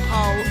metal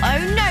pole. Oh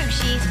no,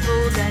 she's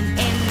fallen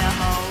in the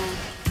hole.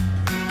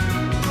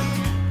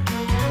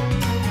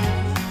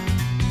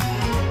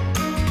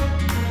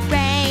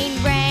 Rain,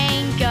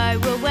 rain, go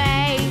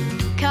away.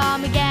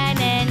 Come again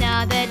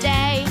another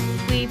day.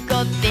 We've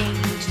got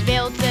things to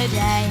build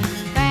today.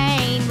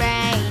 Rain,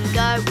 rain,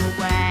 go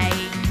away.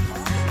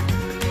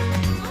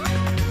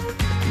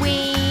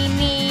 We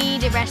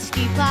need a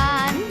rescue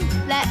plan.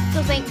 Let's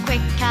all think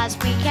quick as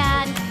we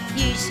can.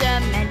 Use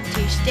cement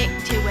to stick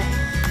to it.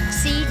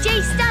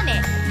 CJ's done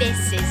it,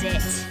 this is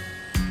it.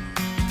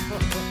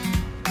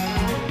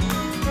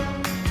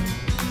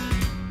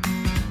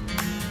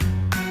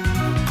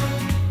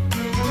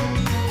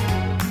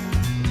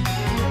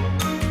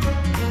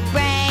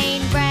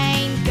 Rain,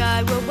 rain,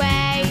 go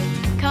away.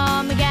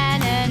 Come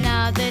again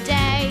another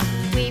day.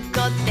 We've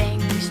got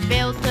things to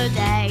build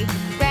today.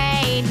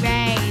 Rain,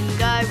 rain,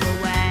 go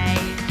away.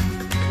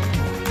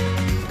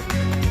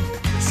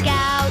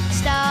 Scout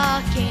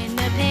stuck in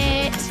the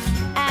pit,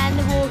 and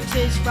the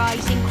water's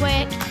rising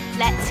quick.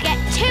 let's get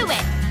to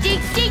it.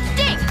 Dig, dig,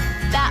 dig.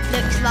 That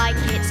looks like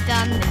it's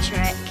done the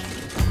trick.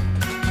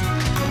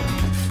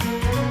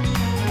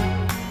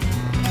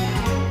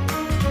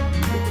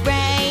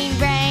 Rain,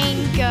 rain,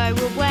 go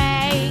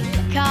away.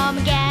 Come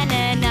again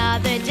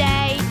another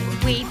day.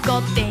 We've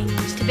got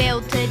things to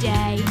build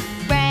today.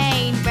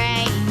 Rain,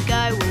 rain,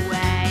 go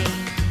away.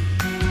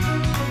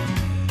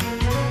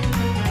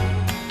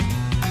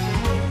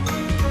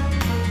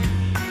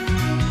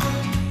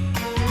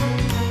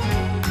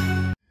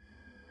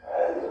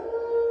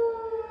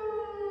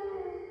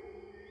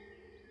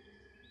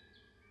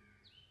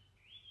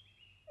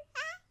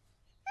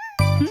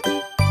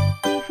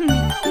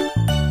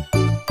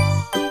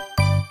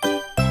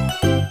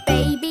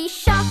 Baby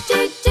shark,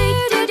 doo doo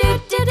doo doo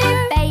doo doo.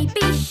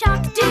 Baby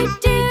shark, doo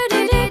doo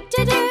doo doo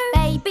doo doo.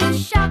 Baby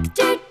shark,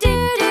 doo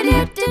doo doo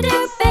doo doo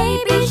doo.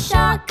 Baby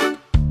shark.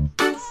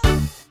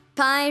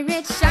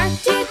 Pirate shark,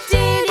 doo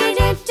doo doo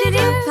doo doo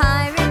doo.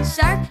 Pirate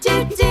shark,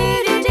 doo doo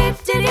doo doo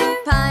doo doo.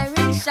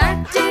 Pirate shark,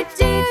 doo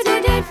doo doo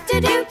doo doo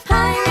doo.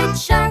 Pirate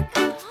shark.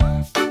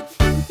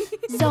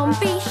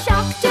 Zombie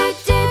shark, doo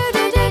doo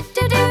doo doo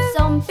doo doo.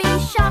 Zombie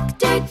shark,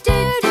 doo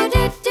doo doo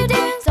doo doo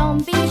doo.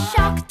 Zombie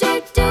shark, doo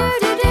doo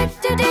doo doo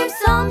doo doo.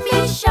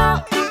 Zombie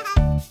shark.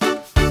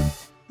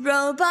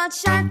 Robot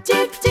shark,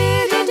 doo doo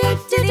doo doo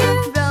doo doo.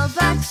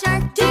 Robot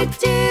shark, doo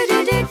doo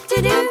doo doo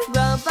doo doo.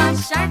 Robot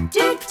shark,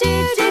 doo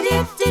doo doo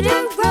doo doo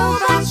doo.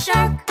 Robot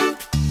shark.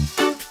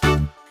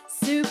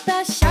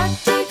 Super shark,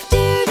 doo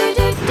doo doo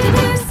doo doo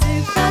doo.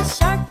 Super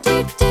shark,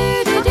 doo doo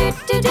doo doo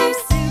doo doo.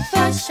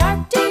 Super shark,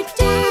 doo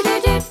doo doo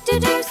doo doo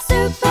doo.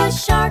 Super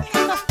shark.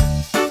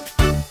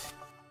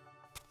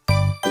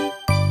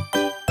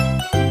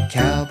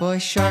 Cowboy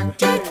shark,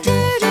 doo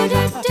doo doo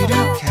doo doo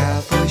doo.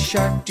 Cowboy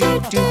shark, doo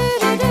doo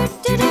doo doo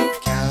doo doo.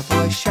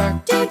 Cowboy shark,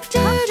 doo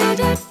doo doo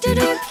doo doo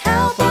doo.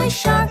 Cowboy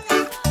shark.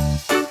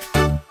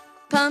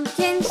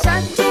 Pumpkin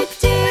shark, doo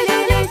doo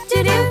doo doo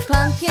doo doo.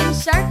 Pumpkin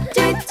shark,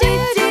 doo doo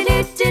doo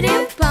doo doo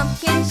doo.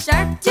 Pumpkin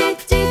shark, doo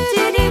doo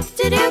doo doo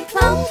doo doo.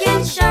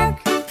 Pumpkin shark.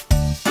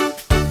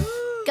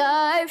 Go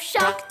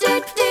shark, doo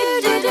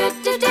doo doo doo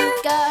doo doo.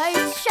 Go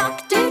shark,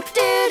 doo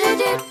doo doo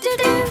doo doo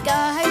doo. Go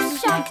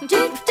shark,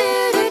 doo doo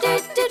doo doo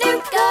doo doo.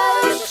 Go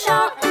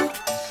shark.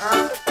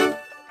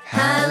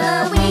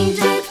 Halloween,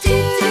 doo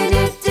doo doo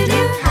doo doo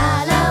doo.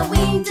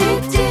 Halloween, doo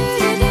doo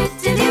doo doo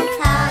doo doo.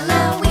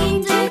 Halloween,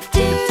 doo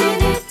doo doo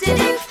doo doo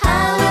doo.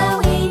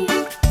 Halloween.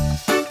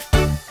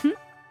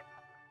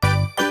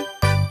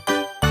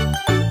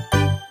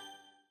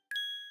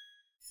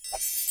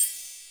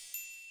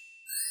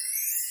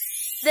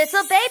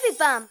 Little baby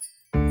bump.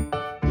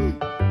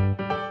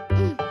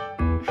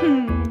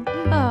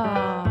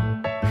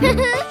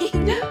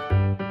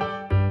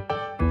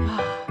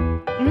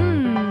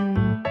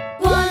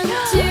 One,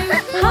 two,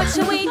 what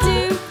shall we do?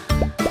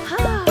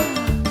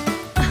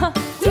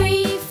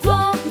 3,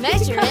 4,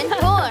 Measure and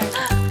pour.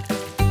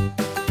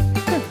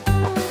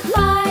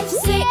 5,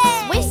 6,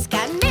 Whisk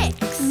and mix.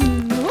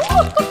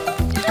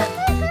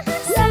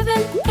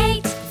 7,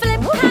 8,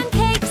 flip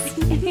pancakes.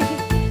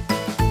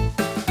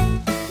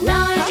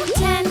 9,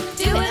 10,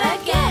 do it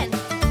again.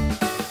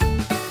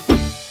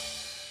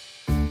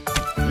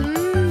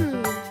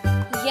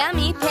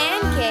 Yummy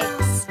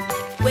pancakes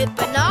with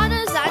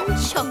bananas and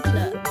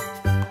chocolate.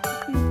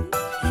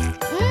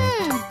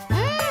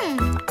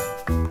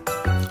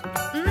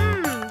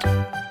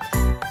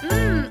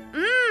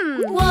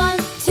 One,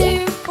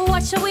 two,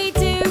 what shall we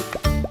do?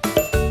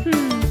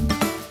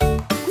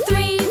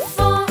 3,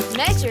 4,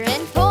 Measure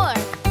and pour.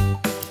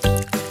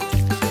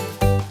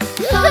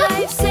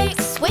 5,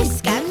 6,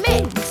 Whisk and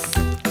mix.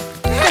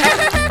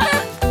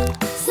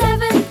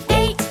 7,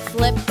 8,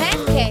 Flip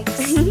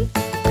pancakes.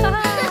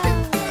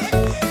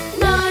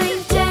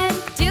 9, 10.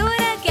 Do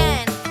it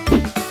again.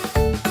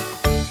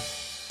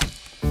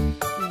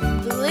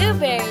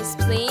 Blueberries,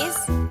 please.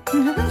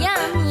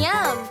 Yum,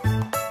 yum.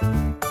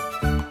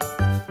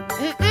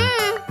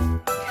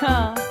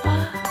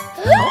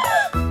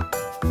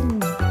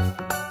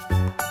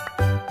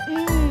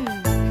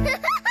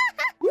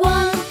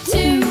 One,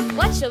 two,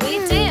 What shall we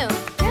do?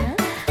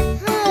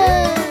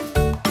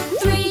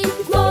 3,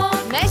 4,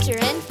 Measure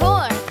and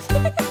pour.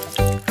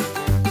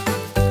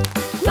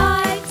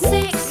 5,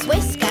 6,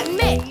 Whisk and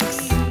mix.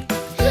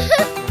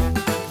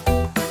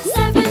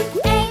 7,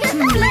 8,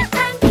 flip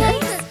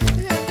pancakes.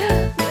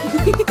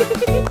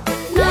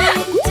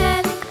 9,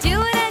 10. Do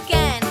it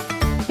again.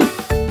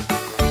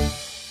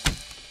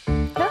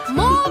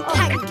 More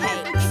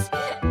pancakes.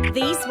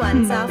 These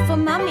ones are for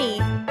Mummy.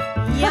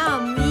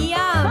 Yum,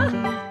 yum.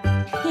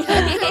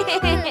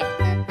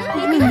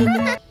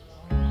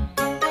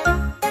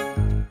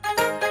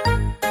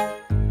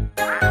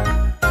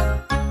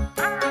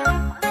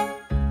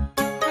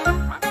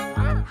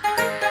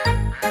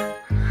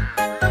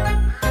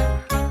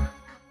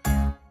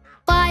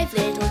 Five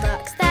little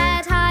ducks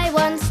that I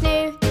once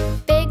knew.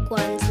 Big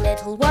ones,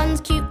 little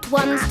ones, cute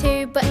ones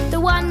too. But the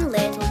one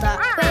little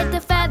duck with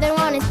the feather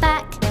on his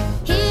back,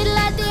 he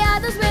led the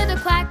others with a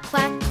quack,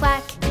 quack,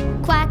 quack.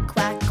 Quack,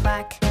 quack,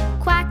 quack.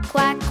 Quack,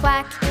 quack,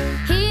 quack.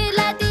 He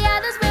led the others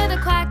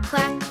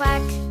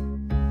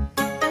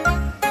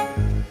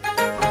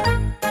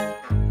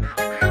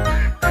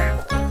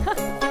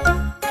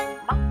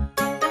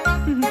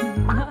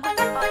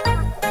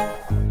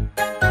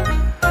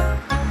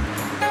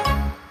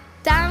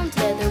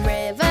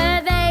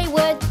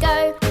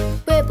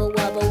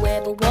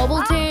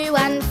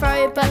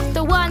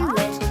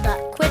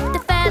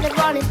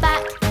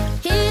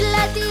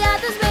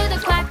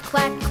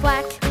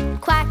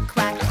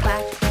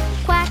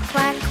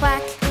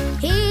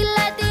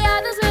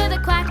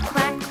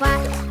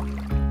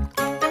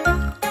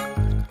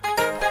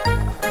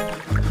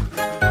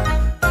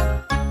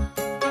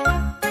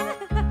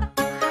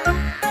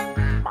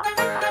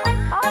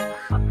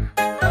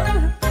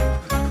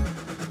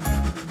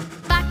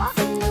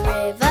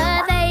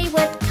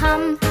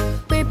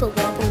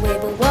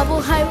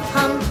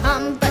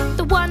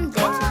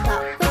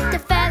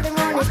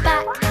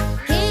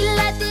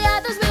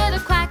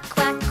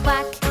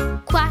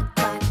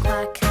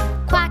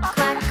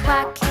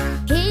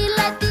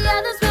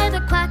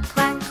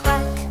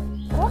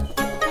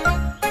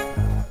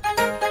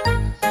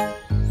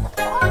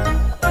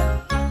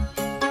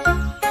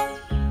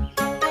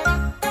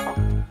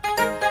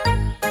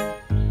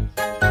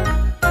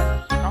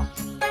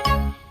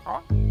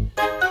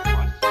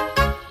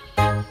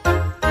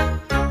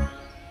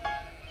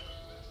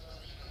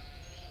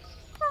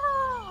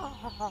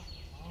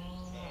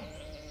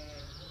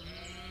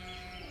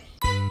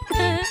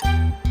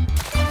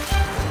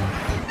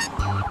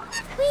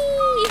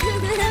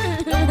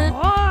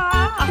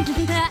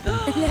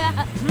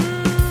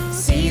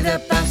See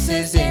the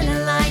buses in a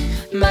line,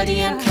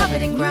 muddy and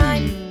covered in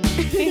grime.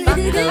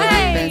 Buckle up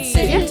and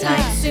sit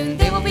tight, soon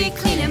they will be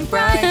clean and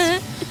bright.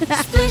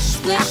 Splish,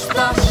 splish,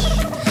 splash,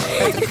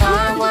 at the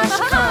car wash,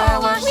 car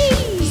wash.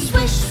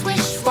 Swish,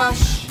 swish,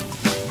 wash,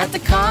 at the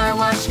car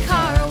wash,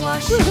 car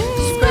wash.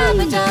 Scrub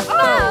it up,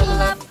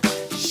 bubble up,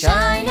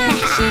 shine and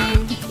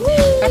sheen.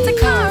 At the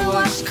car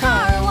wash,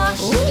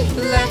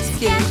 let's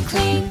get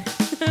clean.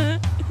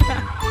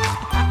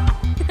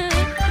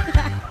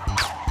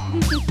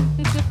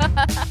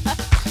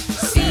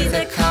 See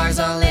the cars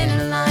all in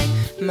a line,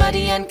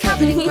 muddy and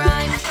covered in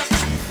grime.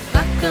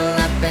 Buckle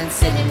up and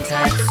sit in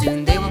tight,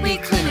 soon they will be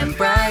clean and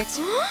bright.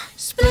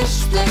 Splish,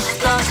 splish,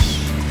 splash,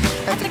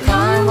 at the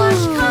car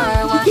wash,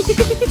 car wash.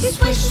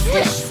 Swish,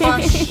 swish,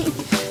 wash,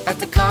 at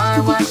the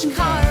car wash,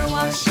 car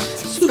wash.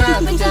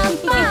 Scrub it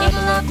up,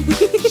 bubble up,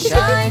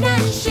 shine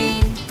and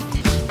sheen.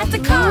 At the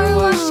car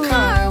wash,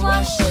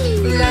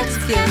 let's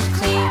get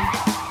clean.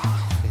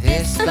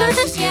 This bus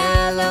is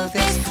yellow,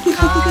 this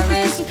car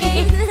is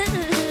pink.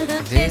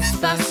 This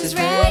bus is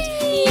red,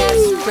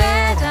 yes,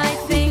 red I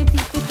think.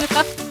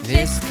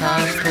 This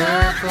car's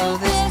purple,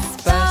 this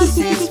bus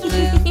is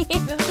blue.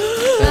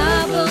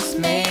 Bubbles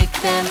make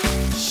them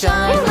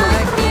shine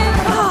like new.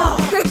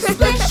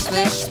 Splish,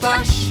 splish,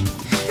 splash,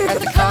 at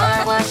the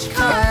car wash,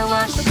 car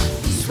wash.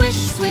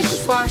 Swish,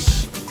 swish,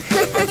 wash,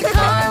 at the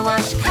car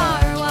wash,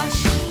 car wash.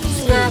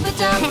 Scrub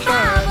it up,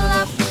 bubble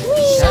up,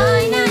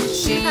 shine and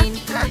sheen.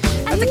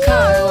 At the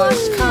car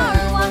wash,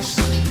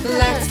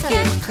 let's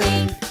get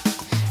clean.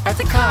 At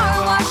the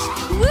car wash,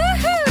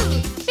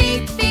 woohoo!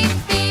 Beep, beep,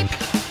 beep,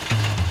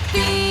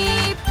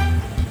 beep.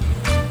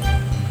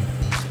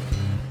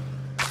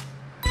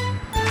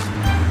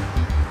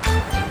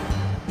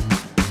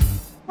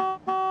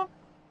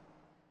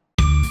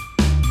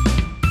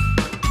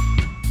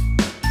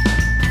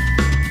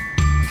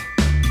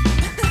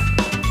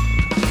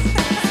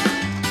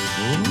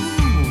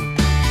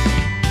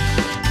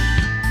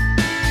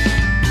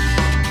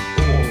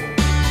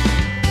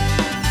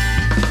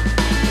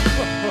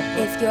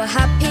 If you're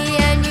happy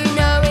and you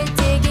know it,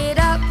 dig it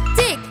up.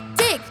 Dig,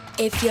 dig.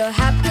 If you're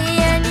happy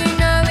and you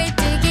know it,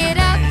 dig it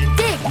up.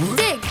 Dig,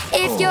 dig.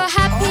 If you're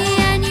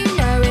happy and you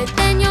know it,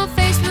 then your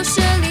face will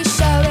surely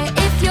show it.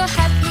 If you're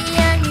happy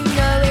and you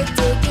know it,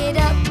 dig it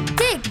up.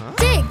 Dig,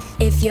 dig.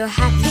 If you're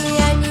happy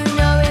and you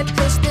know it,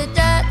 push the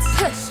dirt.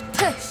 Push,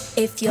 push.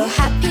 If you're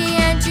happy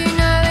and you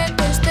know it,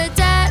 push the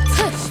dirt.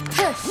 Push,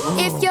 push.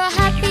 If you're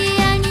happy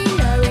and you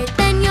know it,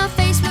 then your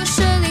face will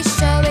surely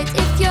show it.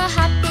 If you're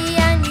happy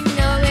and you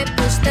know it,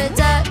 push the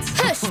dirt.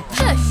 Push,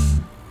 push.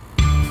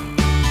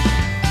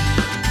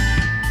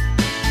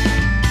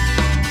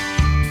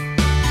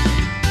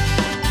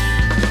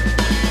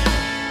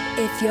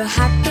 If you're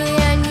happy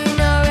and you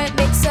know it,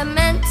 mix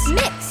cement.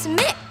 Mix,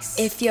 mix.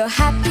 If you're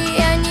happy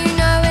and you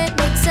know it,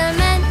 mix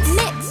cement.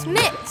 Mix,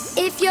 mix.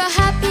 If you're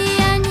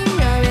happy and you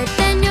know it,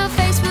 then your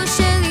face will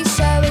surely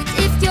show it.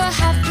 If you're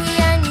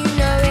happy and you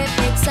know it,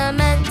 mix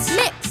cement.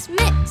 Mix,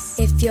 mix.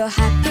 If you're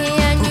happy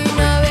and you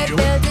know it,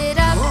 build it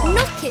up,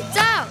 knock it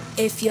down.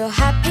 If you're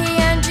happy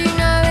and you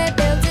know it,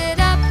 build it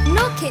up,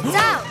 knock it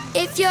down.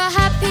 If you're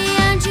happy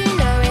and you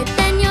know it,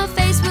 then your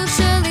face will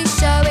surely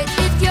show it.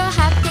 If you're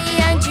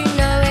happy and you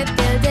know it,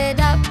 build it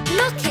up,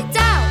 knock it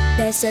down.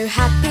 They're so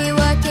happy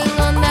working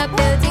on the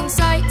building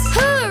site.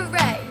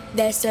 Hooray!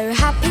 They're so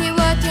happy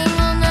working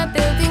on the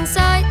building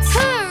site.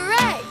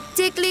 Hooray!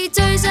 Diggly,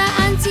 Dozer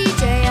and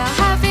TJ are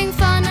having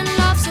fun and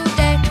laughs all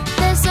day.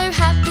 They're so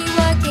happy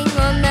working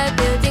on the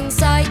building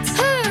site.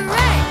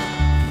 Hooray!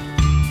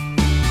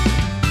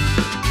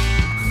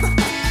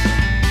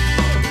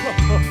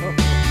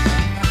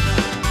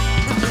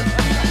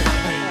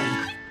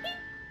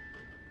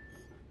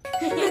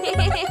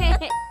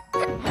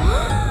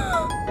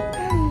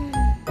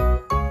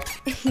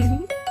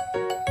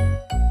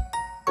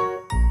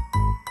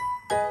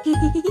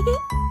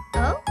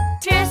 Oh?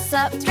 Dress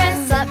up,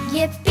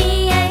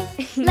 yippee-yay.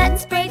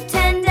 Let's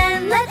pretend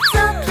and let's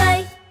all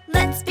play.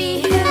 Let's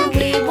be who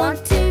we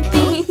want to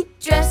be.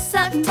 Dress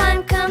up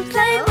time, come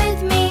play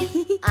with me.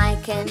 I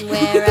can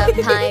wear a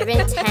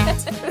pirate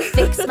hat,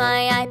 fix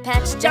my eye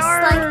patch just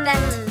like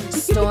that.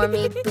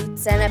 Stormy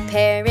boots and a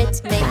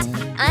parrot mate.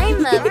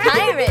 I'm a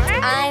pirate,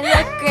 I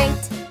look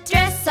great.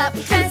 Dress up,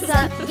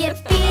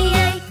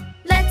 yippee-yay.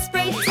 Let's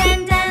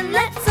pretend and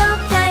let's all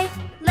play.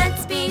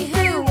 Let's be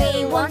who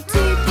we want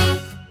to be.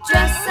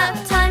 Dress up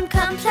time,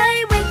 come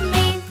play with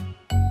me.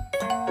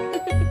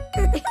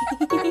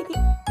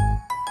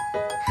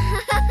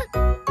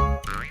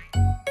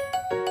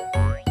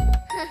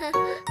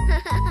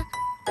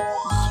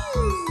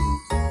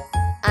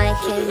 I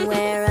can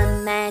wear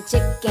a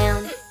magic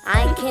gown,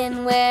 I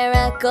can wear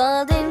a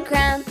golden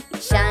crown,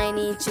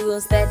 shiny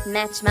jewels that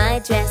match my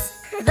dress.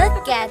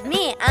 Look at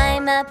me,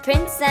 I'm a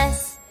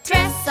princess.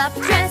 Dress up,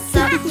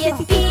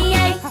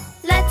 yippee-yay.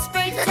 Let's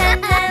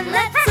pretend and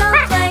let's all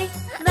play.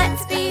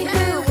 Let's be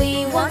who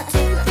we want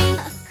to be.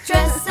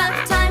 Dress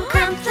up time,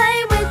 come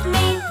play with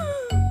me.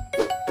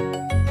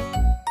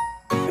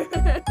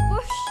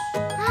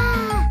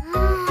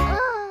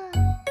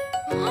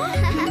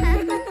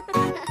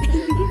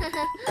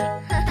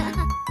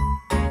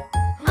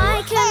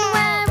 I can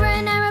wear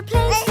an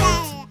aeroplane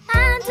suit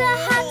and a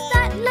hat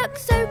that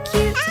looks so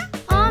cute.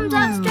 Arms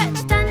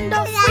outstretched and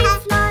off we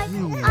fly.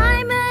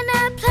 I'm an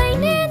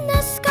airplane in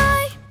the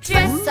sky.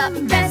 Dress up,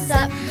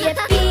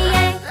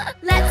 yippee-yay.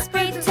 Let's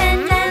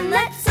pretend and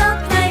let's all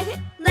play.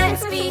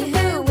 Let's be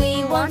who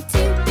we want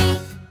to be.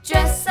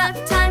 Dress up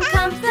time,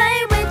 come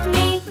play with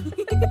me.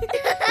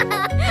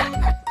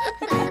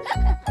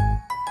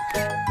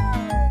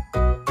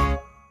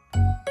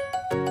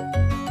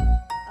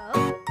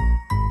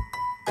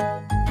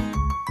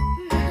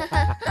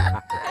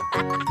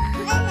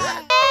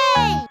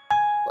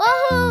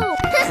 Woohoo!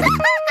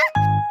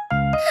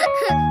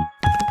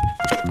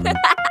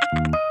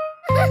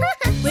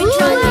 We're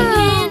driving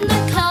in the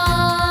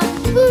car.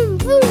 Boom,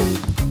 boom.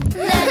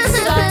 Let's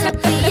start up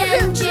the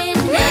engine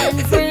and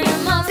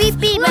vroom off. Beep,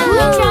 beep, when we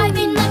drive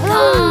in the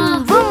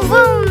car. Boom,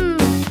 boom.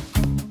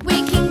 We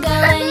can go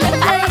any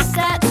place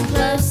that's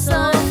close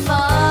or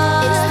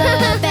far. It's the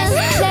best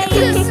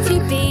place to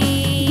be.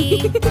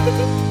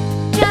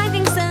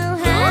 Driving so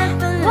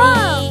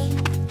happily.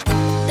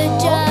 The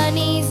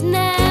journey's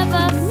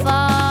never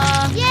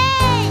far.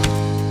 Yay!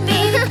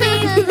 Beep,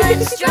 beep,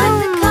 let's drive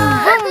the car.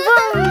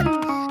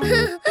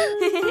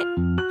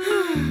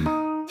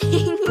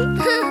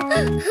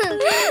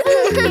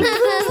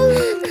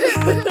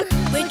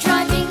 We're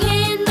driving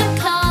in the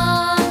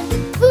car.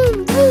 Boom,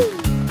 boom.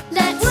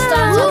 Let's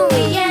start up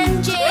the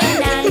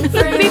engine and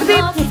vroom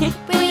off.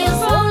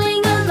 Wheels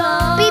rolling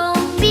along. Beep,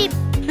 beep.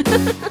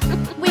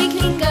 We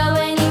can go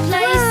any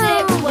place,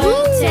 it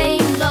won't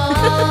take long.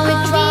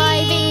 We're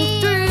driving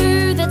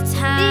through the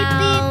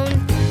town.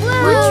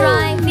 We're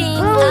driving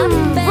up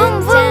and down.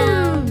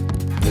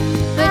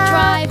 We're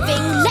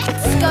driving,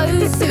 let's go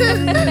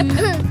zoom.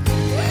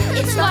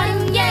 It's fun,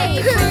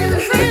 yay, vroom,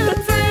 vroom,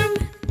 vroom.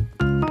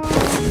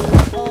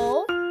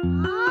 Oh,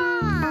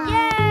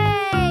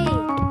 yay!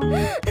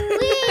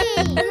 Whee!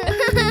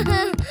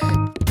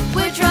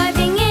 We're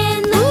driving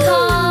in the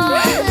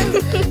car.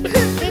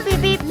 Beep,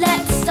 beep, beep.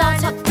 Let's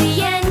start up the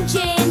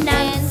engine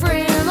and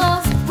vroom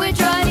off. We're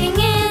driving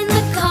in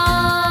the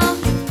car.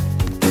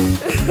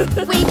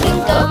 We can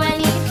go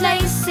any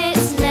place,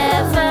 it's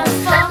never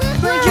far.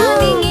 We're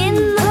driving in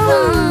the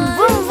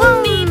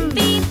car. Beep,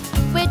 beep.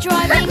 We're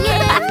driving in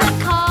the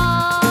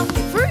car.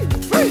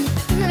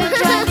 We're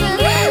driving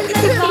in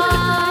the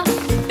car.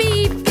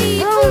 Beep,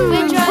 beep.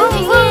 We're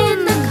driving in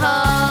the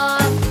car.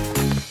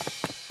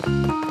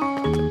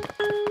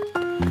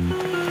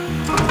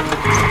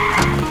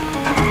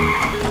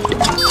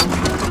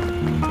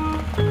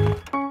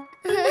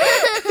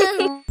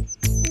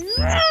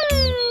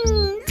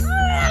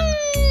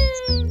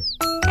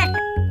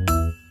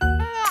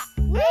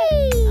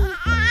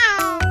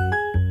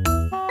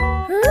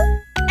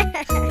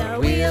 The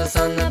wheels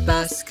on the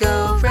bus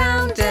go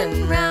round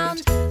and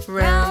round,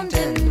 round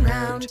and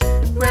round,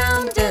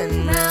 round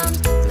and round.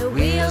 The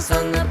wheels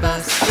on the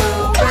bus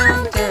go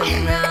round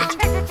and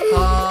round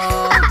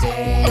all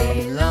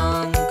day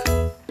long.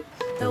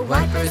 The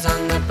wipers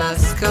on the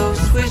bus go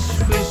swish,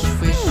 swish,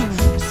 swish,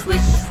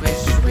 swish,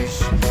 swish, swish,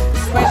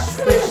 swish,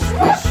 swish,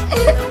 swish.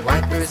 The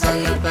wipers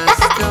on the bus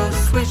go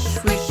swish,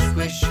 swish,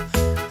 swish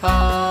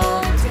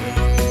all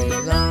day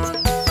long.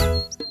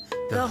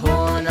 The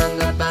horn on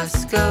the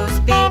bus goes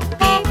beep,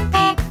 beep,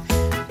 beep,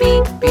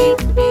 beep, beep,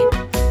 beep,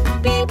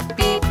 beep,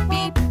 beep,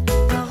 beep.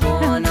 The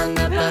horn on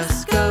the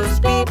bus goes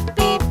beep,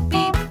 beep,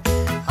 beep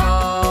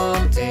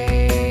all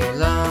day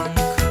long.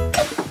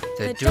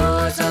 The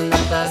doors on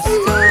the bus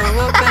go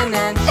open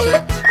and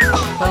shut,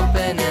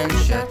 open and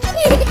shut,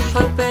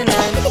 open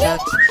and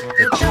shut.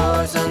 The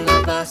doors on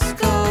the bus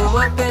go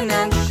open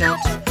and shut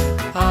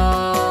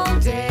all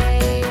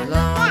day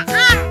long.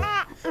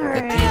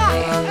 The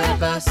people on the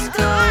bus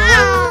go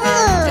up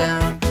and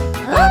down,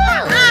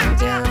 up and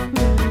down,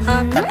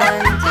 up and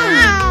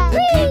down. The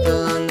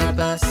people on the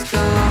bus go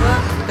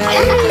up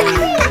and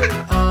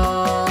down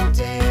all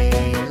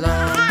day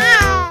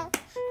long.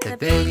 The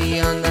baby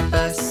on the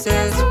bus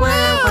says wah,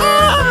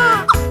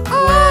 wah,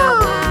 wah,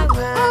 wah,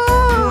 wah,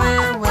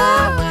 wah,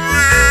 wah,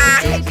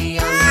 wah. The baby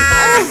on the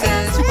bus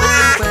says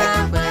wah,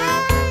 wah,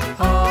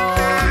 wah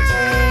all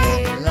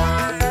day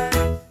long.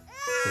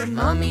 The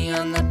mommy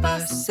on the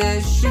bus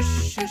says shush,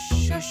 shush,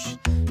 shush,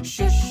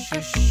 shush,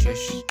 shush,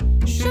 shush,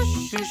 shush,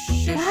 shush,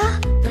 shush.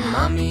 The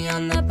mommy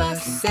on the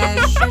bus says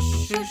shush,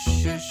 shush,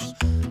 shush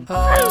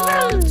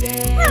all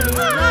day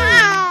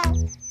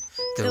long.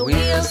 The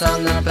wheels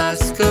on the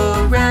bus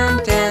go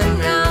round and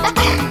round,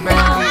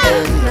 round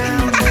and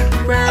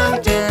round,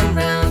 round and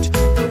round.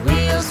 The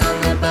wheels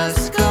on the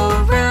bus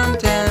go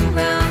round and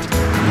round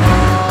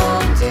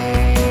all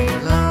day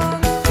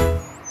long.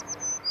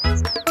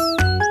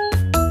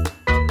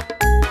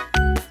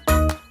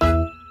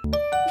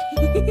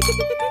 5.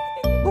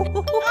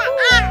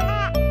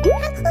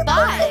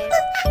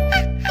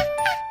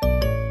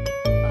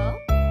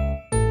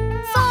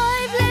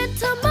 Five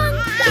little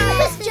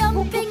monkeys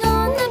jumping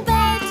on the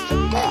bed.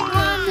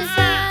 One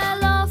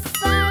fell off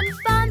and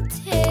bumped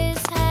his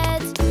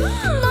head.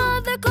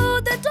 Mother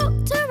called the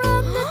doctor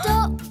and the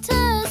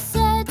doctor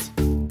said,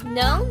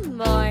 no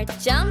more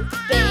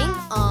jumping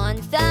on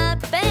the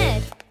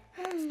bed.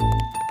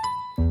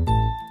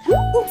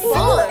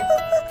 4.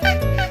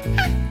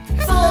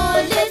 Four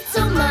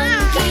little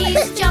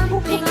monkeys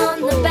jumping on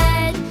the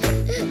bed.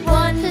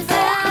 One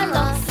fell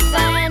off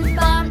and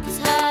bumped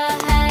her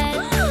head.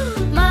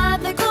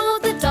 Mother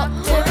called the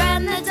doctor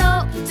and the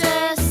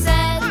doctor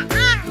said,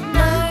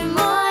 no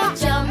more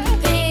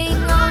jumping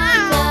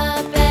on the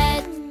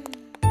bed.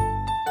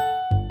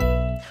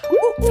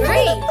 3.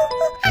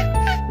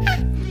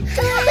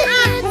 Two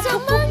little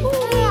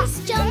monkeys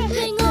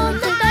jumping on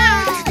the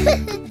bed.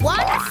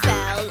 One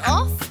fell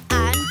off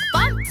and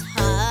bumped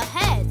her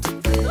head.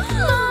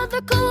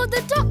 Mother called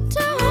the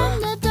doctor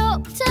and the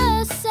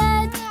doctor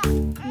said,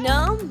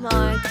 no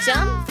more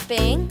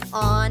jumping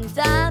on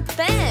the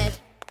bed.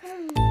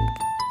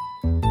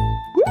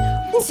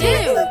 2.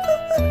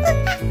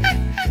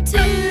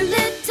 Two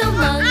little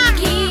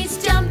monkeys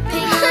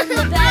jumping on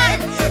the bed.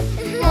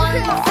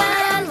 One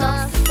fell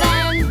off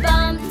and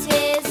bumped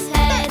his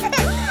head.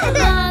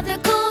 Mother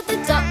called the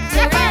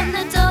doctor and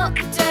the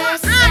doctor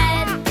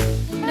said,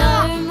 no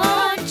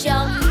more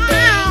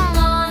jumping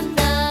on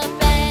the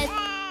bed.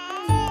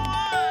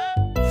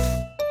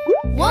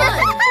 1.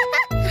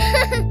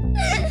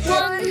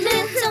 One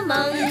little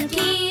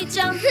monkey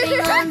jumping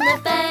on the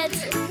bed.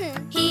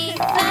 He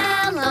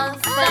fell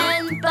off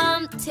and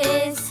bumped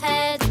his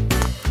head.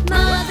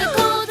 Mother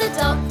called the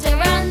doctor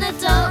and the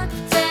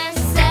doctor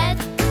said,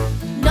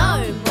 no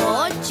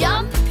more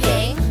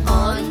jumping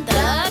on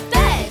the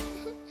bed.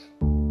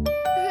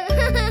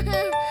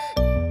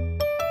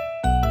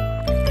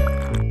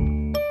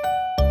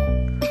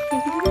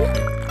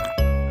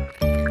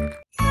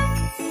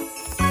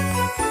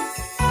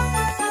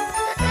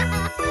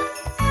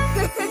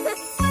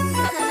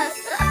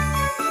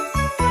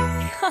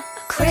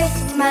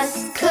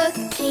 Christmas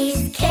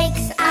cookies,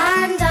 cakes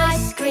and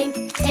ice cream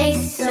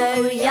taste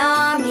so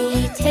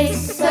yummy,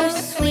 taste so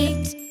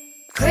sweet.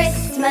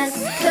 Christmas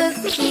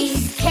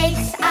cookies,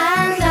 cakes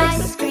and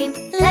ice cream.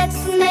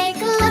 Let's make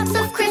lots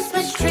of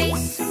Christmas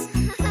treats.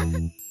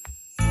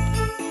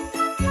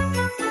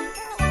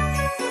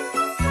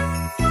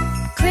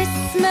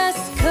 Christmas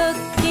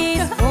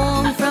cookies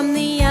warm from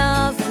the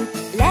oven.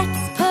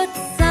 Let's put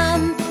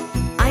some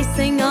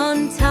icing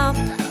on top.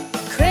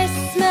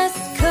 Christmas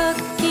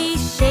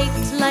cookies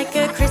shaped like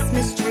a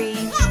Christmas tree.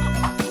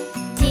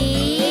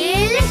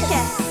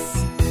 Delicious!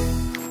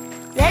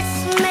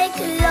 Let's make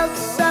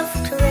lots of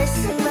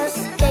Christmas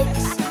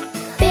cakes.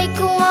 Big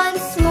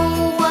ones,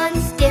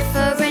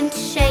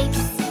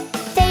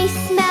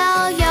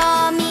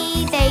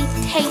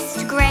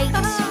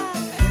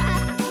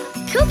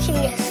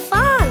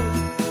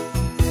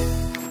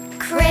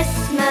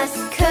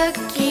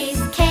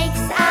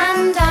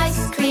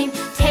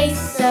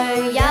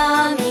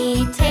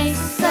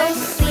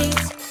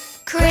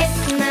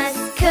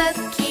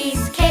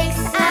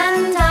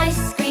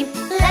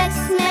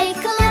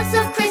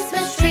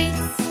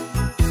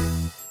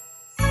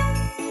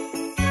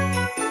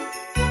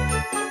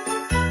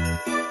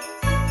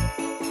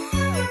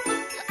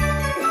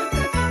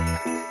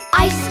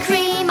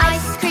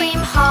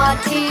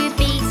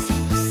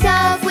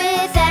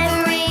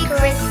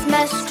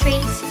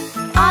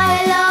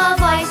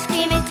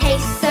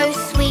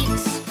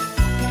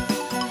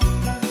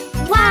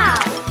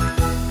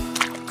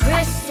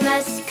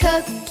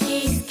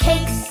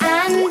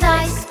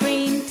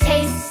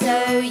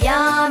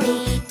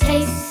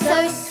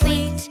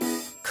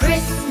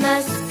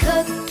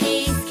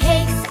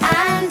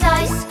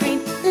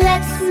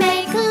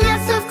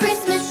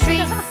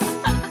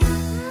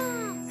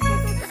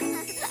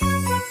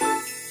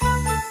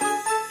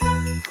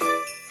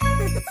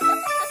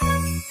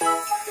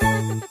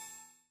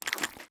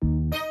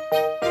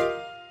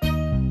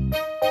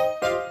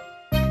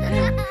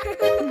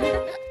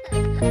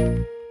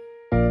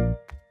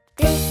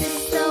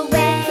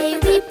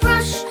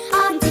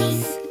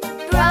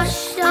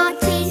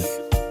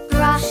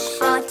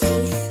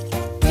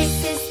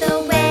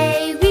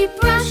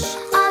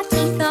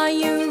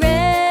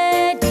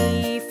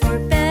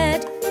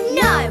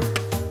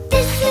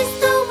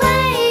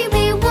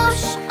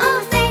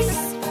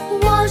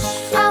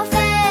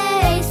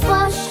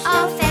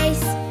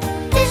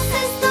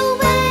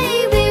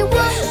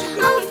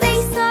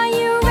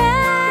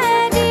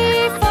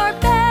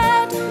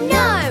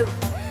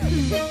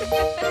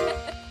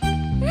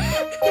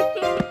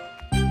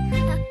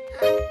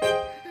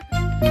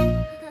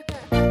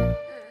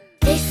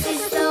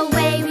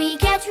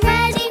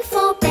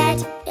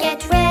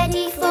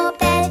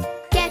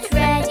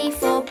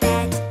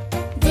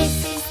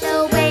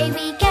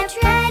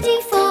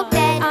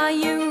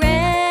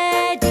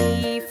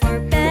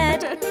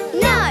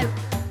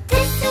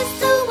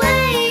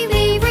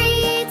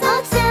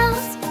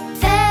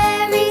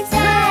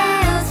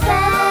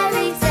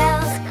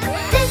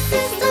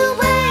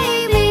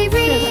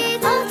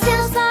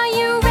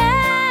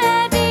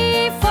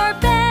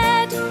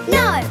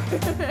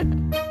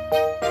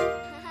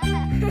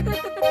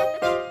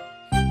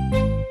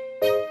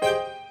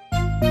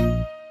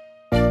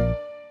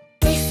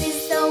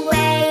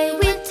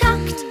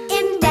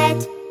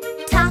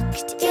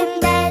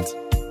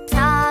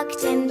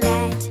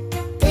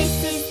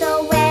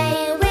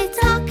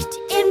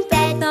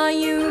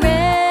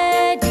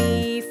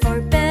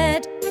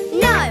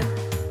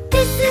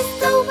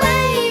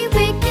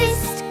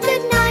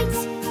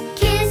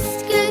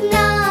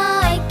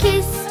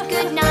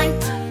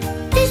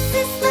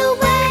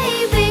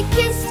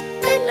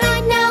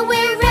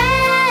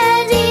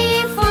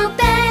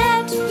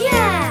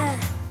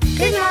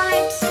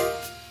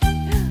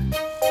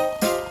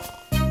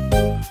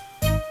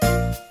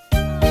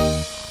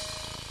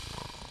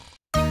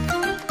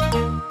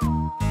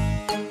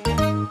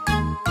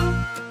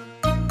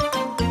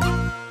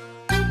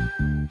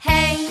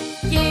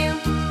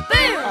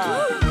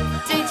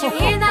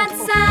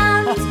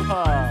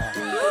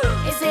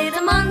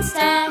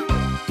 monster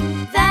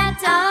that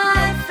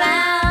I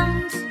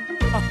found.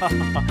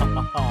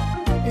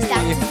 Is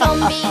that a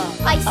zombie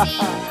I see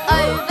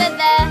over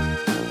there?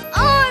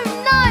 Oh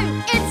no,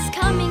 it's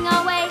coming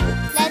our way.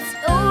 Let's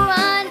all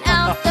run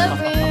out the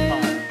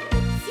room.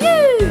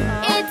 Phew,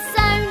 it's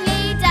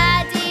only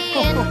Daddy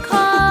in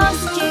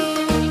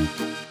costume.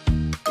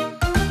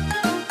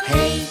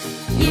 Hey,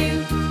 you,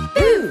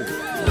 boo!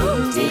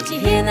 Did you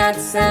hear that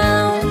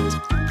sound?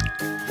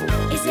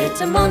 Is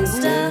it a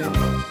monster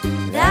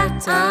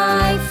that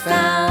I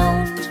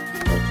found?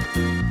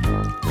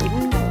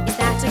 Is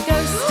that a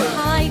ghost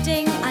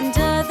hiding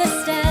under the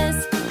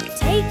stairs?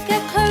 Take a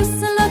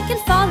closer look and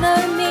follow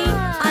me.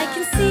 I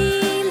can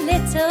see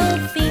little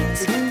feet.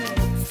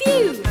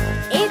 Phew!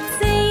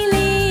 It's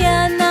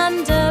alien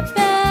under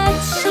bed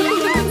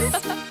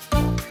sheets.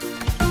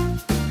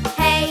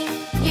 Hey,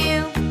 you,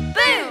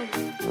 boo!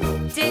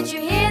 Did you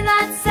hear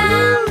that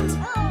sound?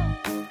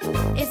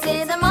 Is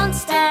it a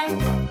monster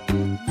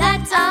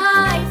that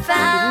I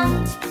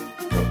found?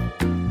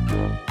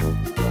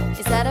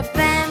 Is that a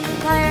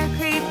vampire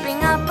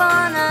creeping up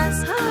on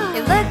us?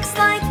 It looks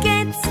like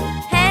it's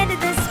headed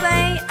this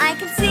way. I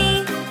can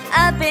see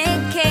a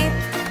big cape.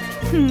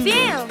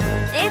 Phew!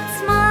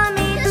 It's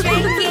Mommy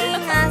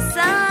tricking us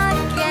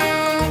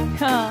again.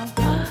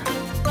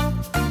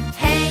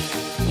 Hey,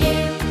 you,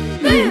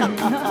 boo!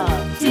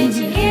 Did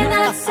you hear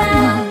that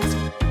sound?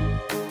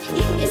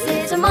 Is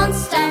it a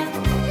monster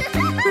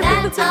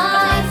that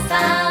I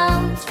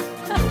found?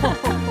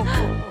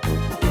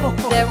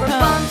 There were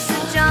bumps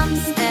and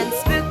jumps and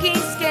spooky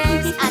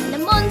scares, And the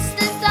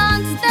monsters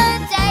danced the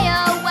day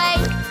away,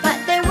 but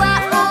they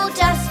were all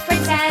just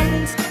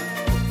pretend.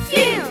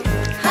 Phew!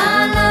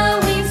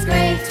 Halloween's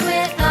great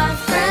with our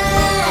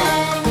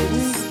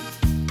friends.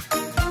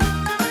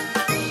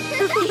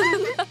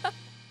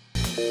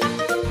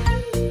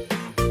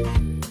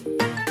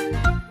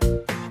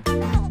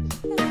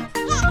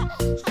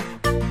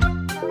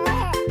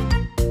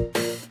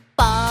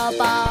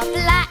 Baba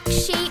Black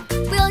Sheep,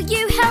 will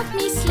you help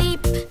me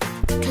sleep?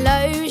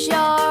 Close your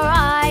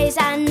eyes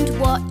and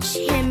watch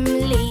him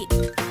leap.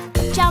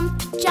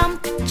 Jump,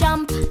 jump,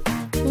 jump,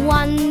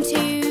 1,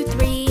 2,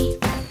 3.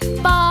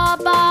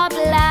 Baba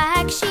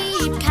Black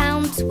Sheep,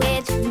 count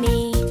with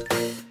me.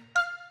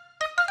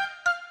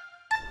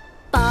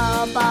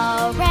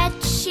 Baba Red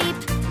Sheep,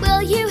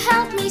 will you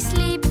help me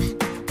sleep?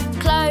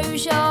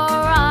 Close your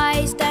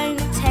eyes, don't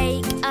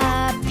take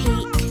a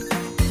peek.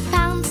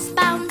 Bounce,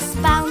 bounce,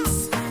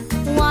 bounce,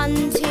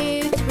 1,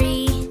 2,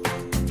 3.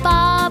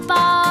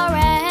 Baba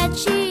Red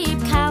Sheep,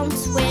 count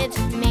with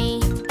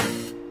me.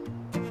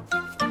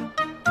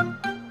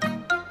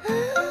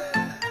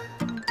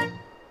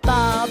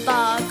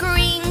 Baba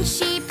Green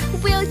Sheep,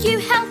 will you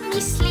help me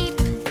sleep?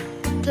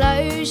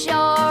 Close your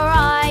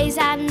eyes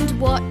and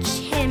watch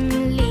him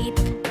leap.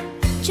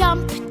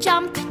 Jump,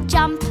 jump,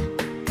 jump,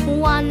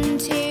 1,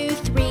 2,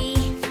 3.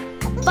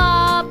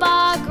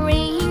 Baba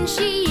Green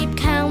Sheep,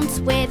 count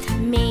with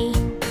me.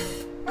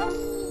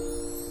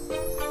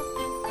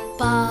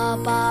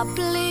 Baba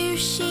Blue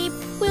Sheep,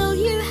 will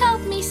you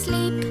help me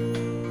sleep?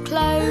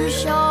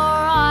 Close your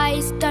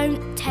eyes, don't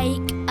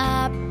take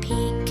a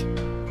peek.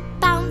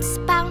 Bounce,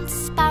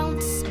 bounce,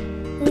 bounce,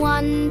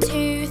 1,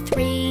 2,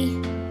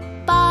 3.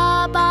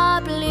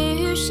 Baba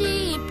Blue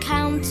Sheep,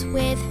 count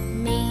with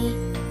me.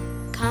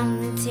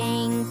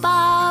 Counting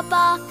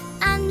Baba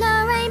and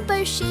the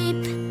rainbow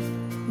sheep.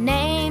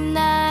 Name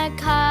the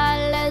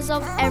colours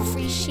of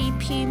every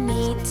sheep you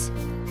meet.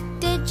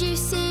 Did you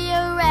see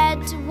a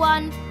red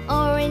one,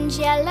 orange,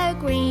 yellow,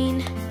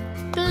 green,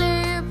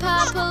 blue,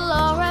 purple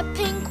or a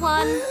pink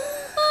one?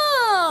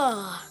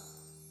 Oh,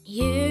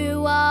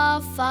 you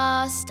are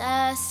fast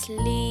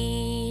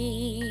asleep.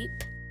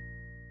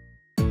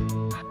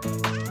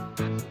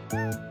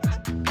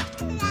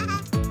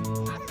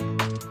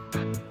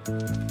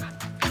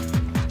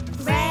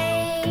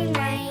 Rain,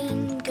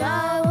 rain, go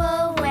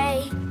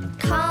away.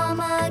 Come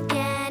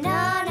again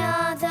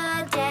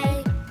another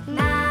day.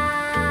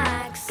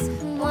 Max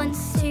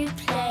wants to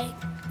play.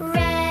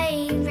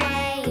 Rain,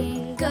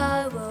 rain,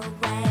 go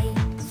away.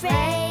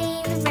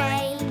 Rain,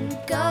 rain,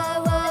 go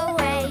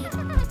away.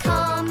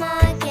 Come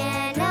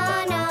again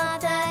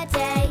another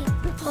day.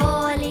 Pour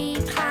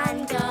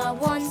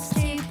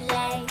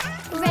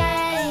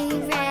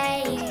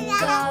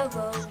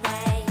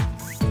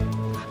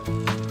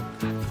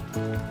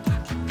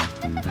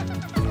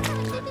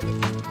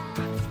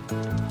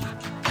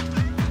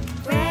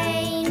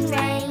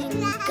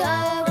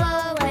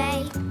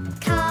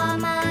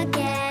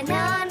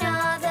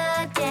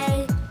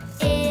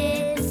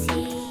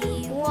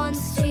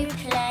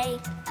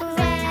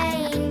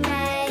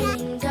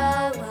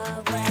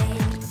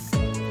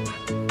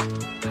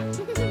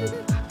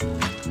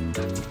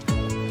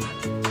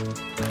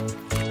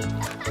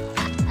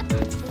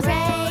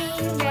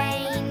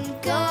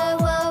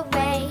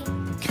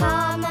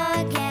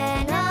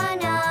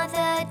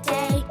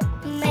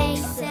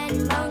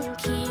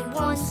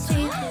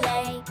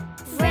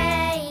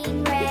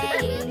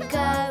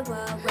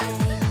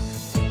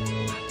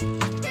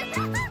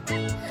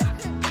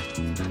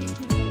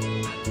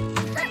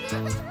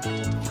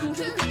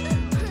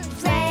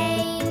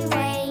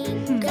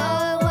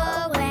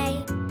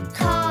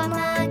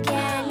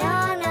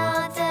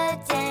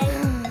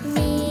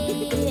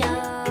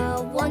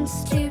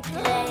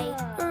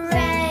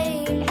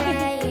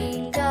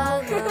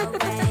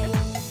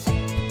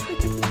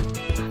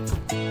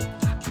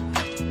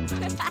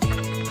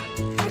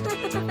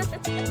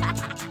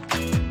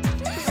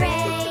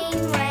Rain,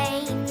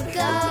 rain,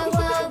 go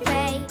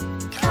away.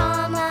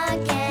 Come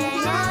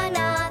again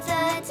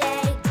another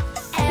day.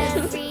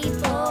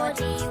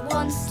 Everybody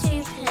wants to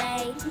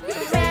play.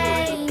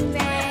 Rain,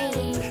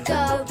 rain,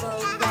 go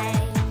away.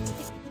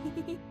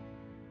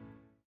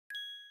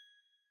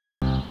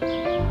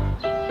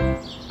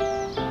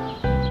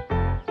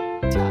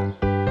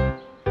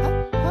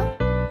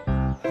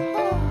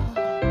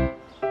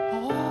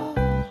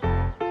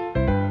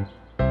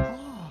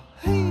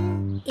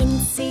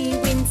 Incy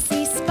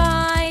Wincy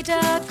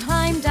Spider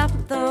climbed up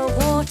the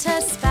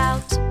water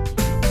spout.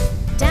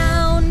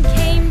 Down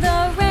came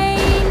the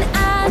rain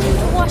and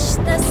washed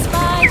the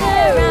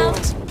spider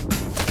out.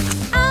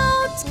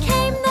 Out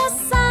came the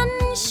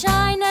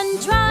sunshine and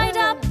dried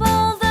up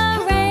all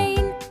the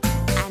rain.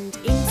 And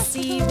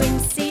Incy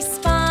Wincy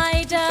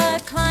Spider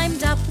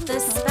climbed up the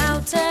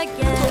spout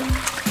again.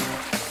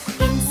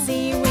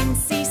 Incy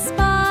Wincy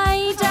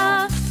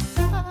Spider,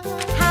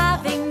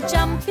 having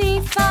jumpy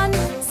fun.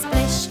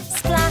 Splish,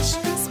 splash,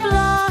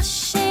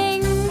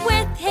 sploshing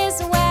with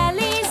his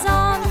wellies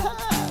on.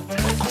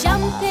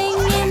 Jumping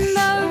in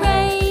the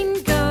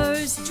rain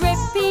goes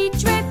drippy,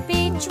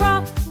 drippy,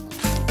 drop.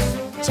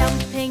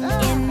 Jumping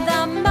in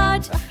the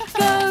mud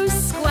goes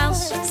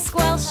squelch,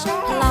 squelch,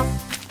 plop.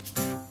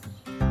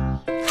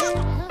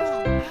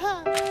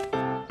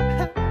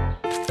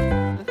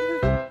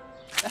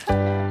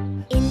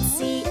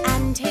 Incy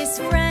and his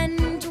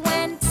friend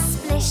went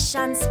splish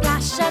and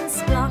splash and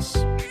splosh.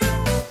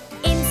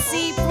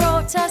 Incy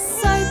brought a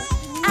soap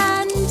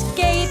and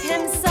gave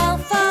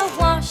himself a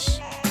wash.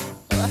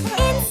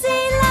 Incy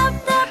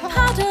loved the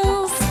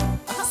puddles,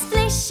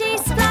 splishy,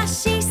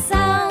 splashy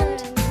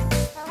sound.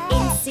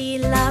 Incy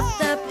loved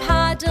the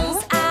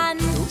puddles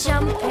and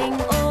jumping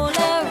all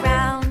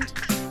around.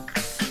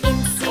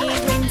 Incy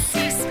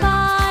Wincy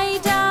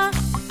Spider,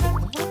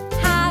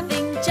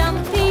 having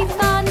jumpy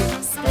fun.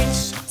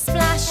 Splish,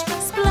 splash,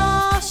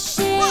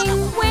 sploshing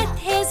with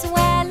his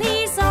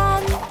wellies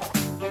on.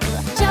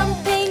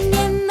 Jumping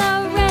in the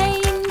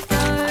rain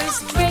goes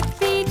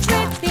drippy,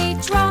 drippy,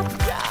 drop.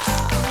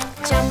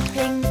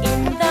 Jumping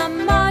in the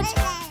mud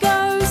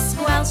goes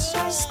squelch,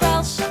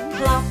 squelch,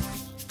 plop.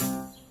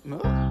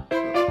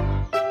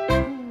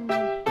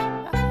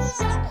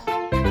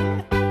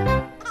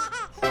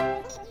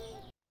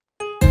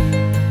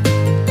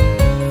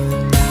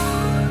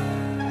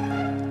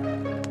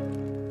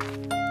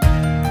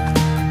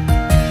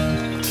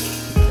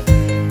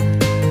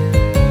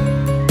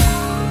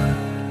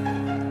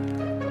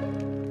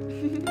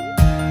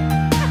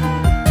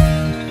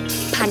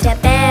 Panda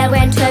Bear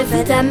went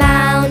over the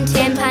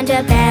mountain.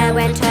 Panda Bear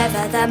went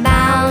over the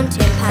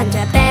mountain.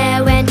 Panda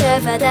Bear went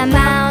over the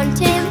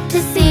mountain to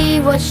see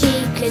what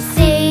she could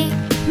see.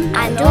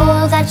 And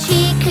all that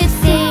she could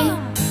see,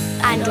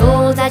 and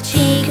all that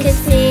she could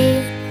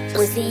see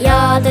was the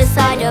other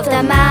side of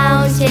the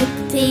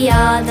mountain. The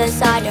other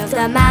side of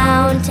the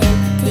mountain.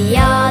 The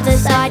other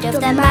side of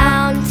the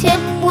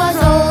mountain was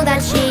all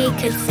that she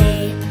could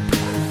see.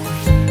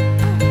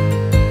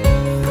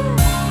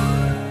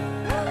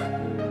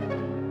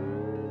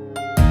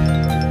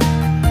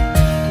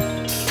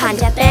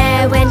 Panda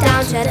Bear went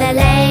down to the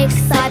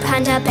lakeside.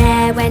 Panda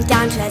Bear went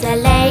down to the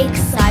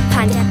lakeside.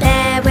 Panda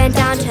Bear went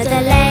down to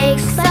the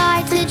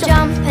lakeside to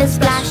jump and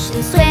splash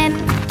and swim.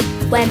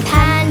 When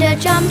Panda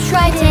jumped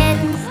right in,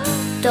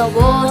 the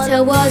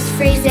water was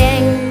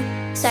freezing.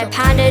 So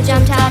Panda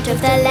jumped out of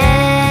the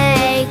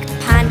lake.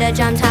 Panda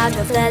jumped out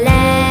of the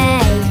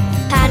lake.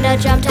 Panda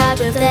jumped out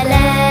of the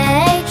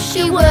lake.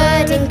 She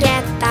wouldn't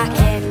get back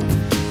in.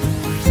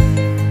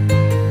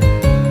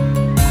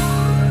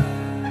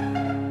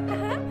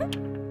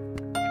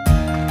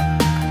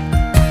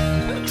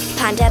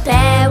 Panda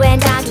Bear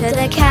went down to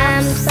the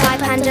campsite.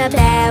 Panda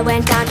Bear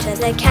went down to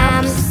the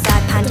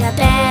campsite. Panda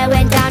Bear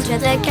went down to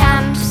the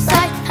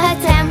campsite. Her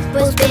tent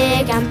was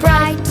big and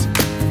bright.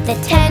 The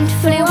tent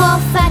flew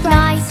off at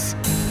night.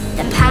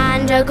 The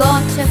panda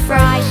got a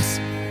fright.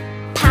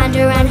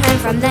 Panda ran home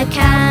from the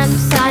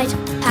campsite.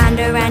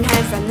 Panda ran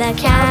home from the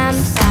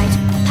campsite.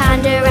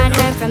 Panda ran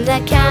home from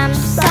the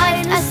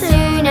campsite as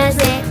soon as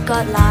it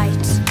got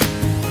light.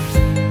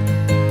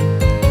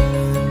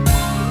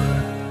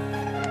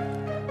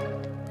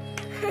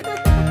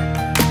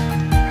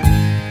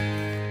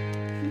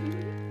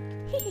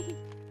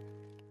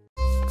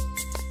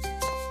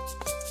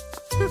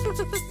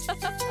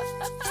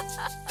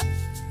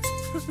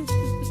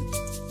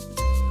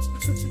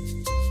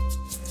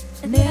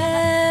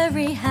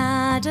 Mary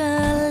had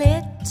a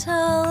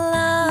little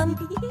lamb,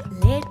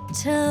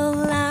 little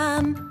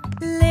lamb,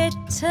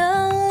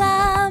 little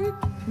lamb.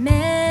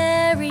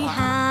 Mary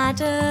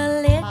had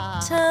a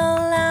little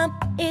lamb,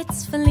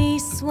 its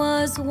fleece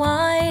was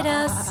white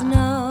as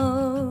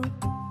snow.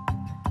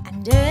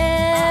 And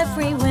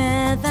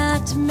everywhere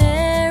that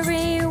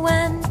Mary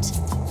went,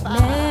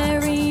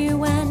 Mary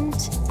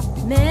went,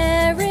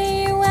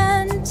 Mary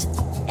went.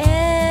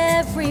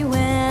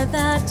 Everywhere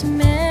that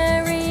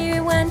Mary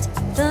went,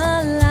 the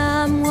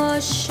lamb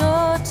was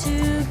sure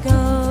to go.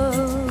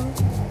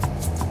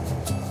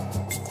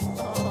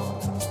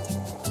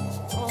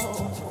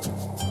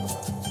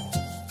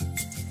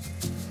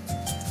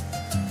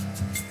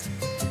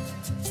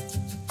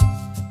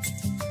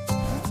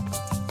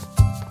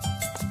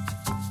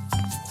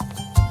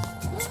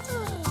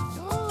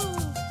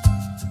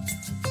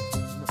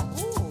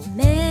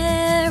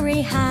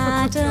 Mary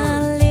had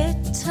a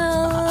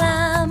little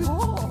lamb,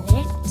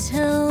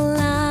 little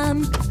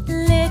lamb,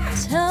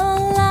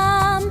 little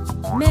lamb.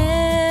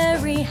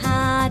 Mary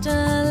had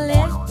a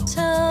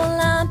little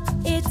lamb,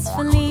 its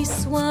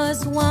fleece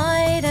was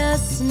white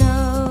as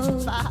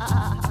snow.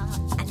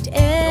 And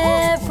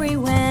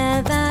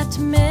everywhere that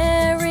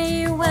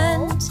Mary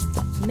went,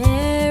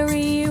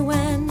 Mary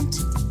went,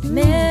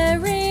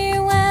 Mary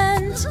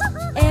went.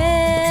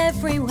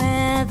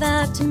 Everywhere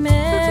that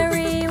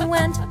Mary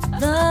went,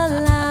 the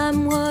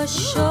lamb was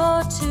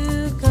sure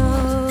to go.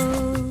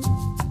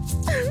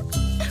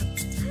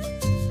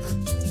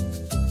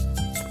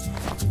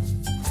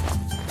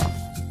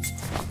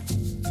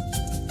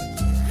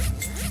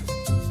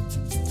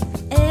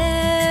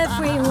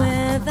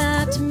 Everywhere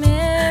that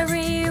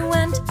Mary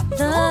went,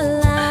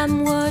 the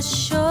lamb was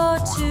sure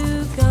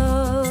to go.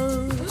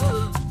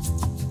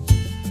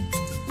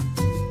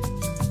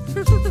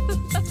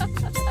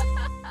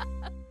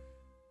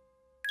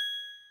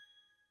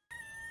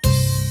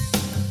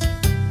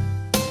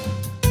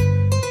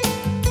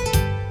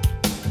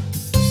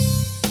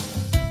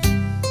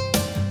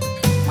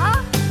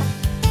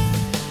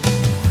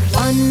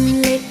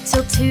 One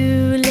little,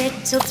 two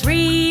little,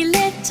 three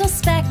little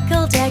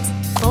speckled eggs,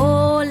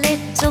 4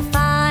 little,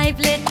 5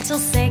 little,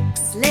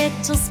 6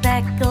 little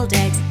speckled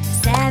eggs,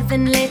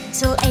 7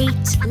 little,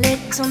 8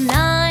 little,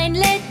 9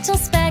 little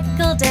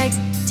speckled eggs,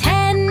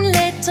 10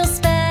 little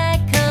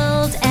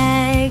speckled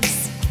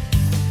eggs.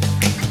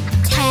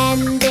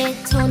 10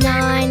 little,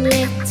 9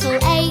 little,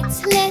 8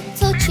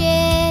 little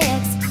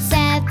chicks,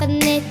 7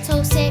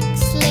 little,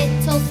 6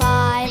 little,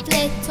 5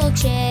 little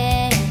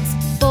chicks,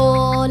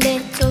 4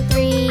 little,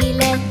 3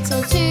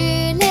 little, 2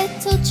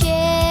 little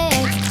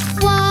chicks,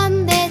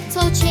 1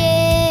 little chick.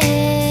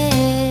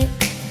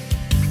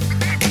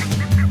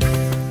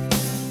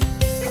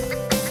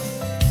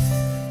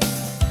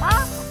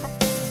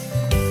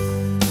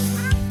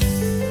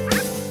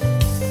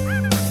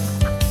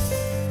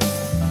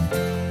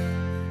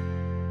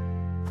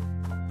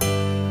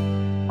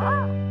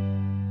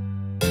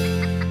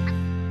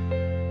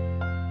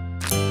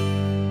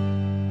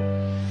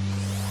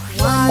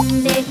 One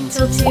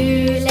little, 2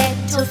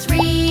 little,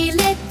 3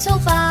 little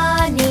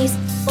bunnies,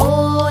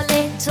 4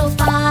 little,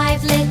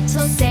 5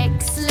 little,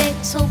 6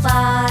 little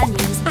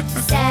bunnies,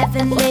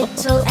 7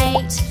 little,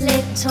 8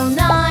 little,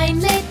 9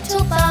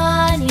 little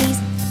bunnies,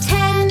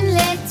 10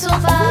 little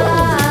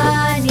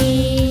bunnies.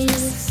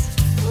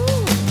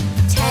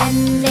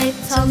 10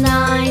 little,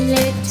 9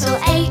 little,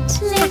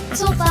 8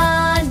 little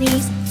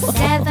bunnies,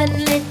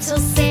 7 little,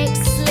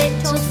 6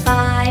 little,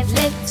 5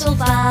 little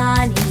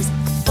bunnies,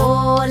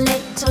 4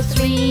 little,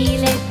 3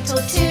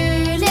 little,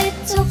 2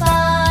 little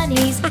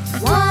bunnies,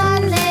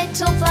 1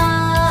 little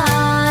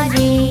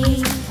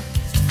bunny.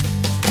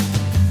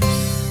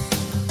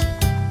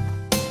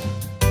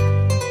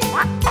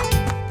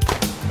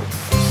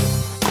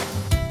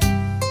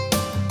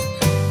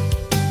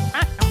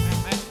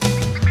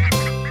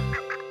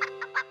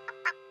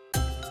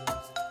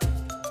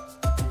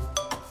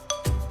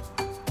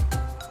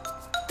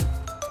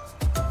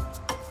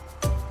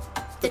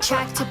 The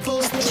tractor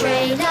pulls the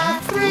trailer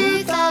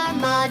through the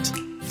mud,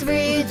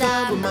 through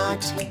the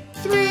mud,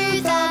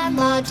 through the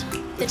mud.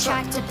 The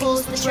tractor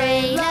pulls the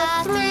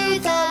trailer through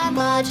the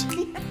mud,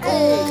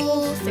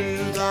 all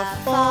through the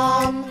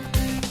farm.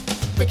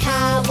 The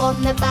cow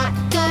on the back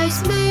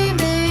goes moo,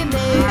 moo,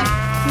 moo,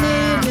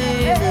 moo,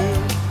 moo, moo,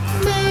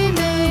 moo,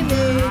 moo,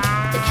 moo.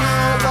 The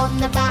cow on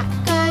the back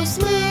goes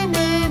moo,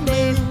 moo,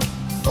 moo,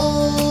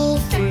 all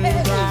through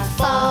the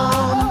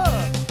farm.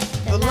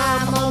 The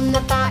lamb on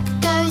the back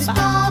goes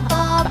ba,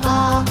 ba,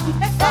 ba,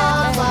 ba,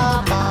 ba,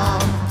 ba,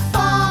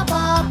 ba,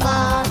 ba, ba.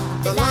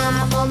 The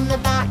lamb on the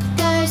back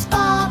goes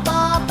ba, ba,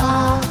 ba,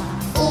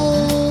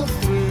 all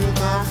through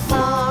the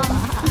farm.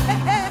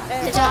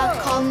 The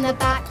duck on the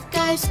back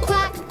goes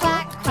quack,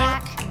 quack,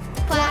 quack,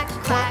 quack,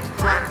 quack,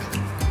 quack,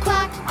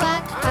 quack,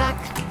 quack, quack.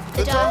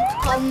 The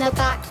duck on the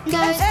back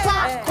goes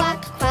quack,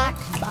 quack, quack,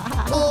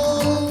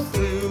 all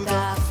through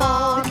the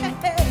farm.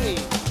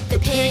 The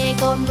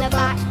pig on the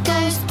back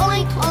goes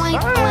oink,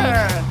 oink, oink,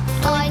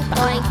 oink,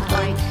 oink,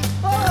 oink,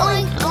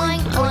 oink,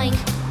 oink, oink.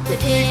 The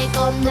pig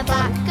on the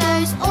back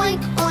goes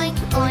oink, oink,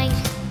 oink,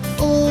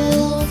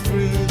 all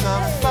through the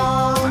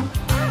farm.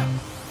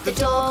 The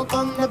dog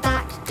on the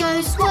back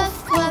goes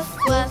woof, woof,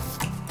 woof,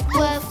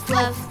 woof,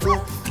 woof,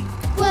 woof,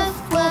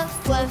 woof,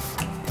 woof, woof.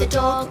 The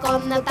dog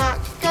on the back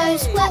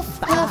goes woof,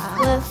 woof,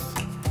 woof,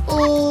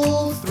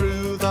 all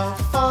through the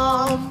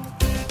farm.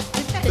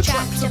 The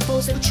tractor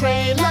pulls the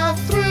trailer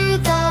through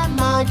the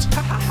mud,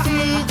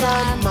 through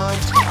the mud,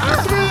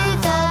 through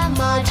the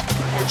mud.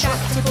 The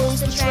tractor pulls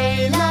the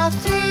trailer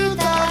through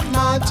the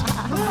mud,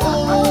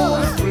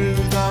 all through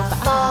the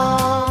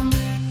farm.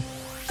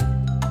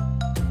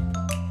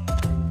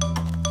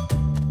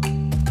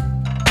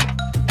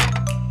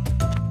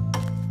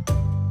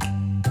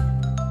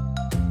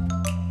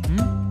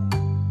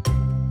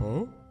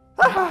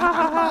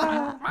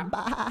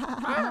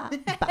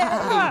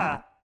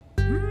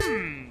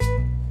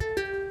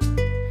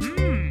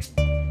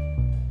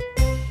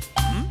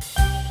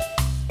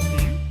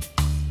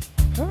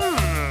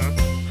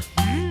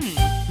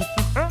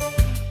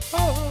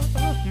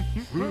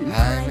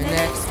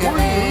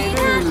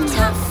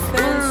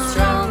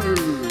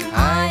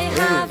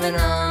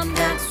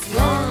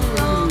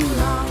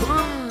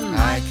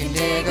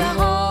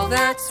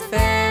 that's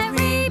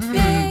very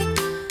big.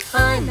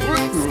 I'm an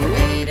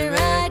excavator,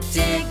 a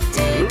dig,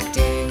 dig,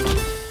 dig.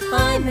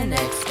 I'm an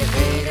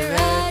excavator,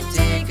 a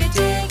dig,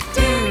 dig,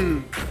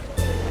 dig.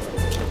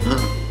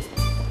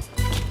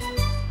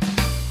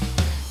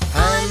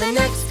 I'm an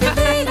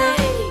excavator,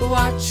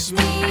 watch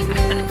me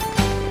move.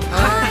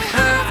 I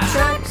have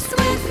trucks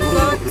with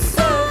lots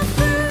of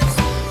roofs.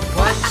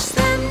 Watch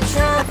them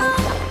travel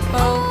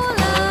all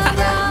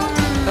around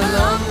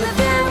along the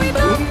very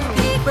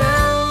bumpy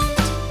ground.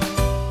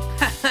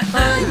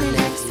 I'm an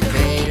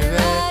excavator,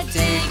 a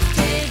dig,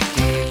 dig,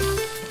 dig.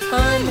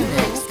 I'm an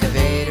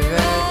excavator,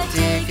 a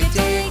dig,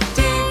 dig,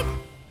 dig.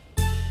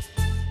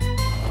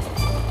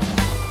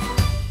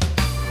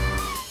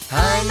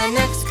 I'm an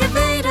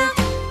excavator,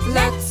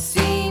 let's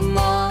see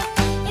more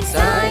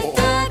inside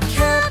the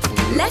cab.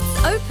 Let's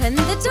open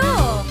the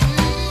door.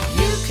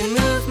 You can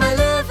move my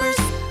levers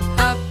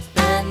up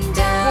and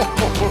down.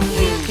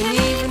 You can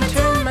even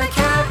turn my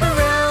cab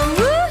around.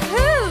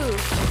 Woohoo!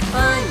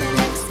 I'm an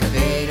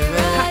excavator,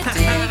 a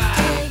dig,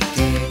 dig,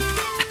 dig.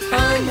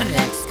 I'm an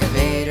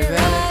excavator, a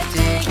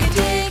dig,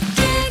 dig,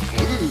 dig.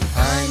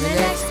 I'm an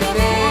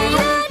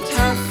excavator,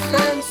 tough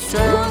and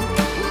strong.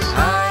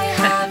 I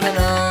have an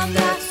arm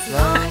that's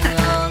long,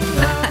 long,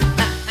 long.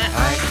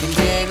 I can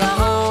dig a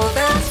hole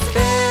that's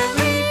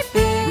very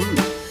big.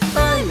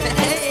 I'm an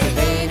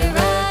excavator,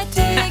 a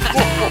dig,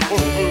 dig,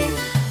 dig.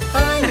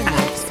 I'm an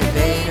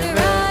excavator,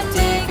 a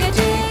dig,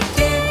 dig,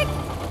 dig.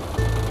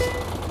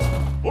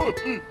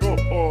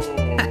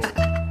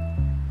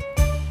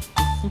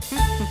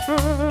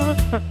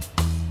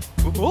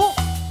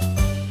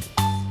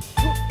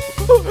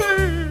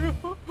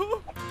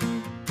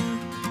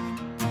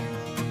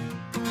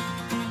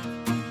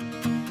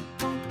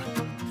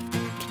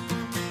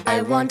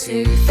 I want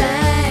to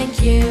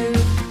thank you,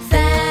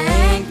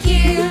 thank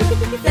you,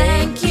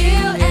 thank you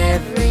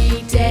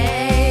every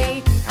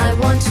day. I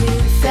want to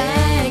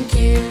thank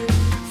you,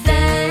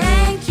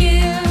 thank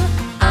you.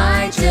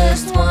 I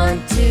just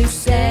want to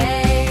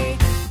say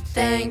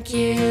thank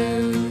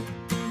you.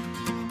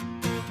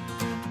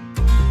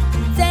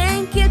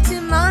 Thank you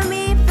to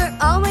Mommy for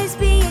always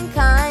being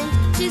kind.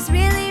 She's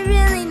really,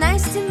 really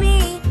nice to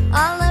me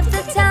all of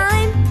the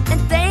time. And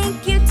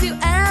thank you to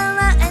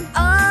Ella and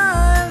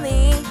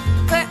Ollie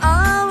for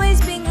always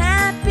being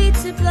happy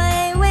to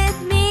play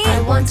with me.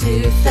 I want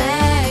to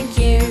thank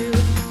you,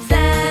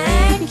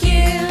 thank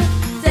you,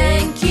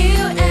 thank you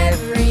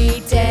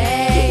every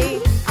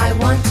day. I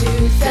want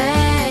to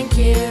thank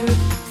you,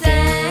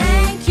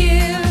 thank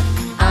you.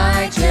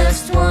 I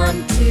just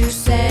want to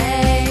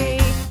say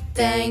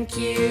thank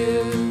you.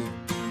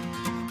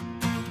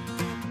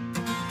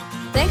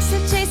 Thanks to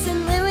Chase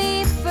and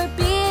Louie for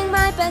being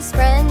my best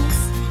friends.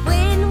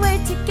 When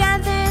we're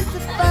together, the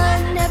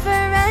fun never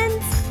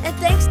ends. And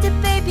thanks to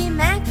Baby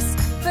Max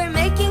for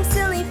making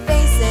silly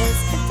faces.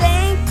 And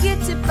thank you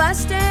to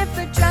Buster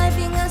for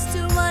driving us to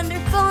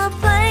wonderful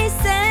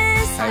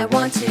places. I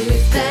want to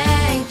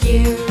thank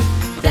you,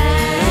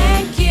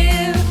 thank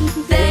you,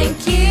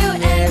 thank you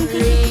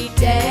every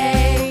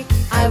day.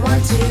 I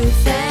want to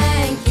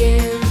thank you,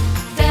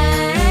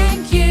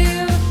 thank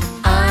you.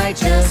 I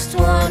just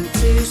want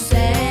to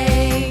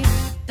say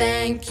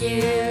thank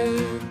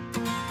you.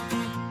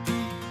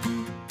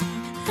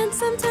 And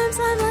sometimes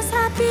I'm less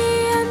happy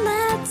and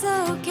that's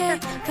okay,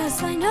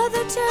 'cause I know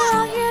that you're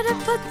all here to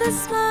put the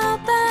smile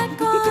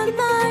back on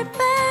my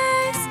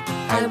face.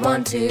 I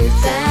want to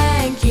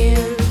thank you,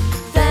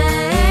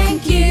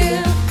 thank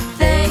you,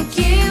 thank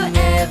you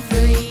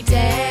every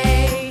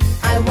day.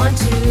 I want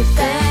to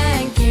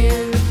thank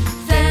you,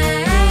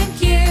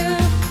 thank you.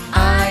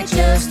 I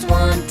just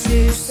want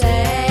to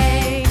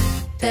say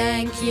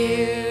thank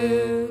you.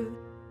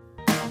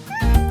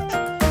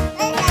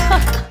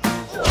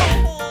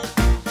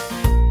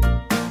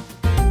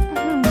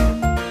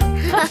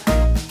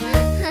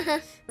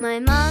 My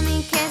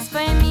mommy cares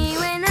for me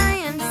when I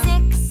am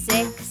sick,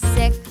 sick,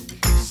 sick.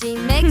 She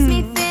makes me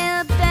feel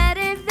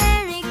better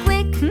very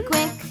quick,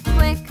 quick,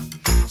 quick.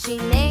 She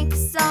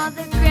makes all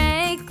the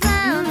gray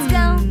clouds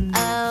go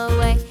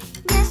away.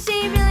 Yes, she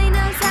really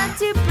knows how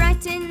to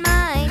brighten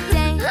my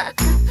day.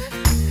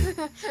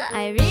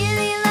 I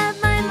really love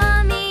my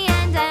mommy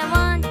and I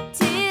want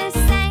to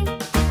say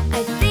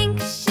I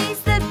think she's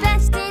the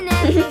best in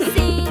every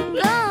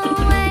single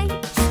way.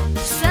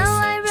 So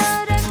I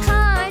wrote a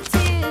card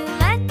to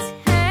let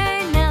her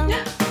know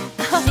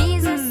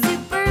she's a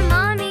super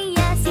mommy,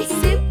 yes, a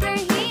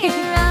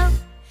superhero.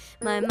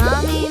 My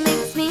mommy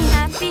makes me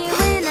happy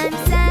when I'm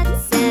sad,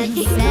 sad,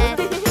 sad.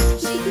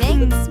 She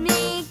makes me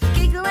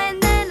giggle and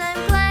then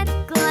I'm glad,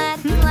 glad,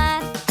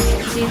 glad.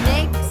 She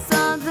makes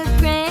all the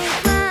gray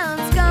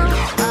clouds go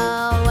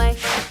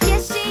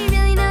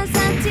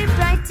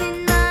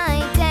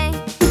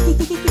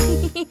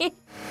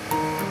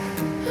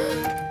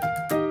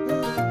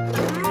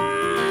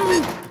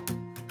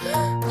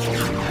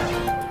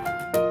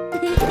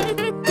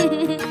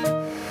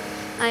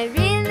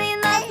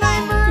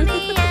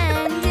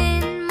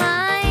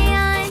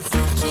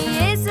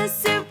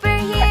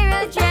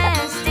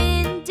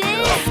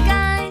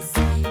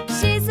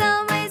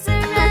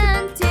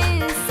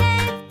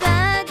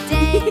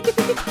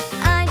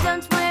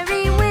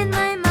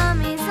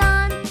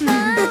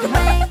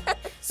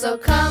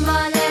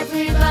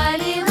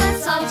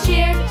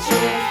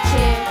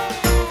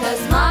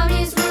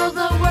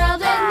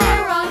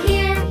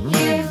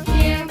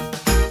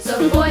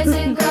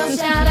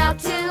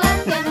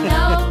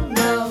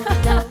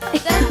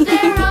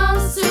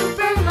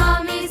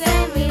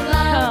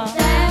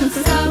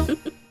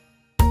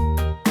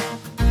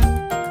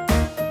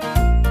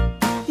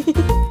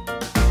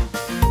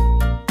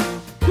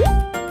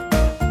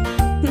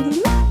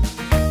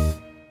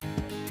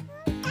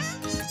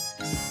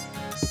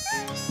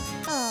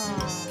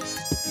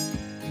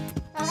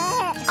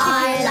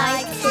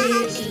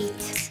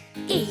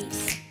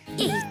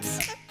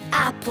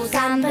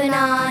apples and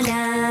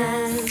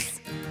bananas.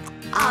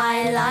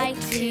 I like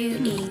to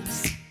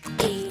eat,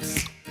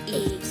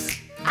 eat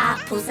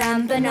apples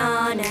and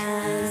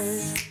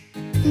bananas.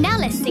 Now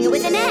let's sing it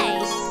with an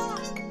A.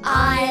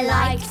 I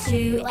like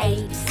to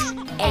eat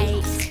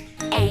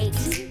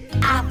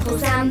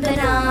apples and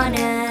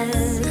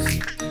bananas.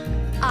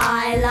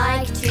 I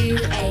like to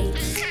eat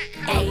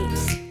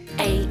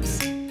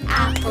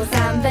apples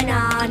and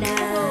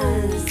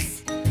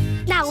bananas.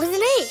 Now with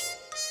an E.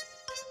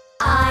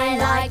 I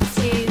like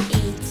to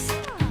eat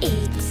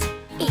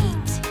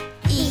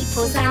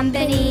apples and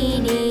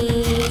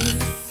bananas.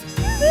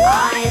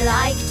 I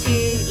like to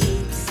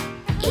eat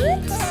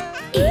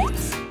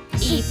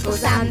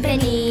apples and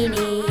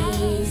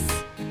bananas.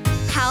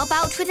 How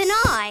about with an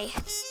I?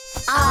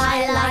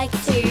 I like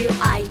to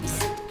eat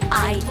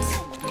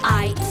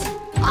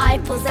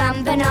apples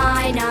and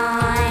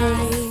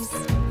bananas.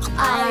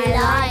 I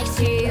like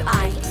to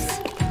eat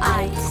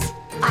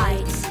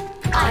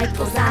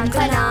apples and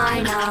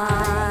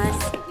bananas.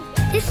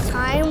 This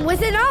time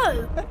with an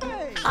O.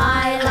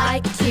 I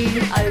like to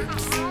oat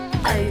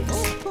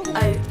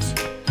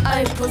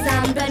apples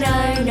and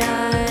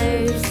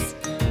bananas.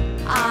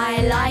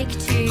 I like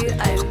to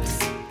oat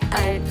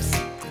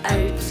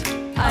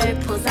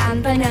apples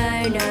and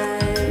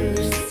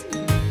bananas.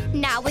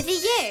 Now with a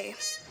U.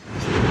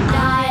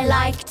 I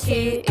like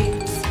to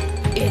oot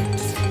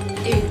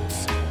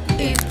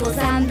apples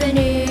and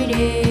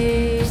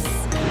bananas.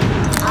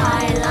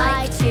 I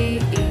like to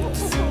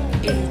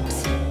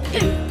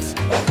oot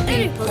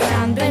apples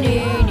and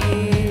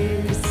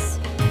bananas.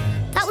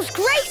 That was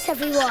great,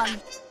 everyone.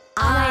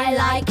 I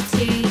like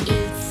to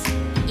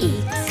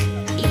eat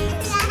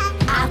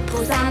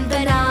apples and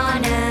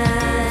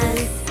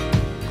bananas.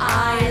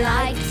 I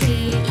like to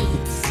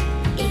eat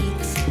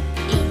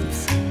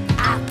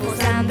apples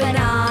and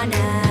bananas.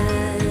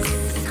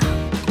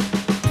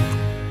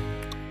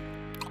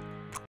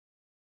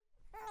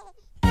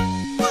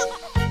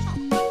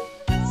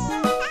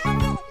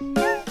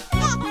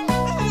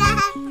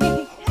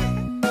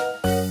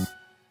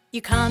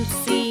 You can't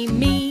see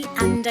me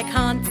and I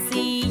can't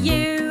see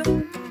you.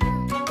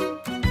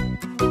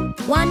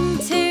 1,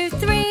 2,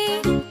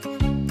 3.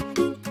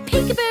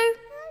 Peekaboo.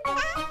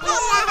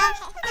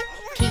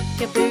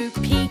 Peekaboo,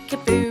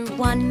 peekaboo.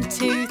 1,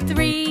 2,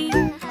 3.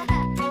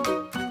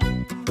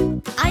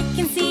 I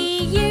can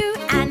see you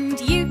and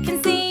you can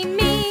see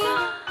me.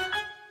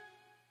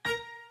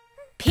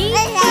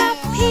 Peeka,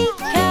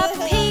 peeka,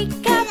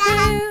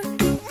 peekaboo.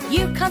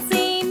 You can't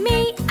see me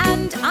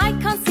and I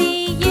can't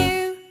see you.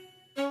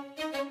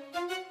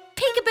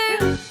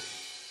 Peekaboo.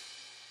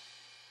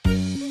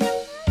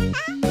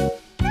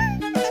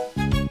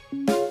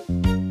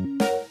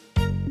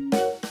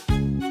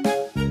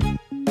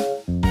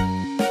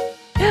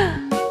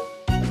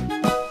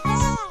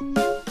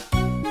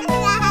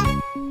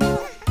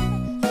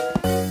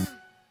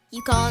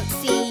 You can't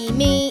see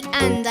me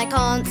and I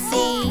can't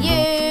see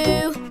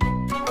you.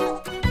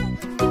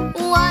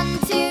 1,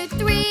 2,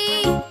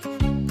 3.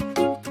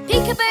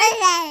 Peekaboo.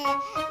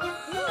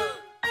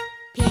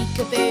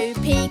 Peekaboo,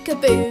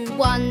 peekaboo.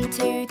 1,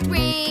 2,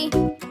 3.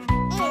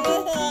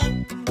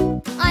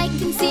 I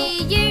can see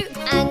you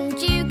and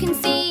you can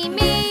see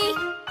me.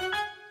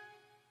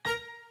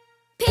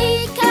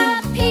 Peeka,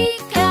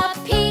 peeka,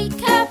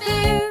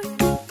 peekaboo.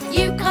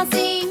 You can't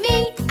see me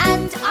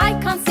and I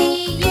can't see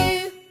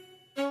you.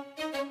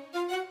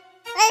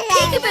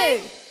 Peekaboo.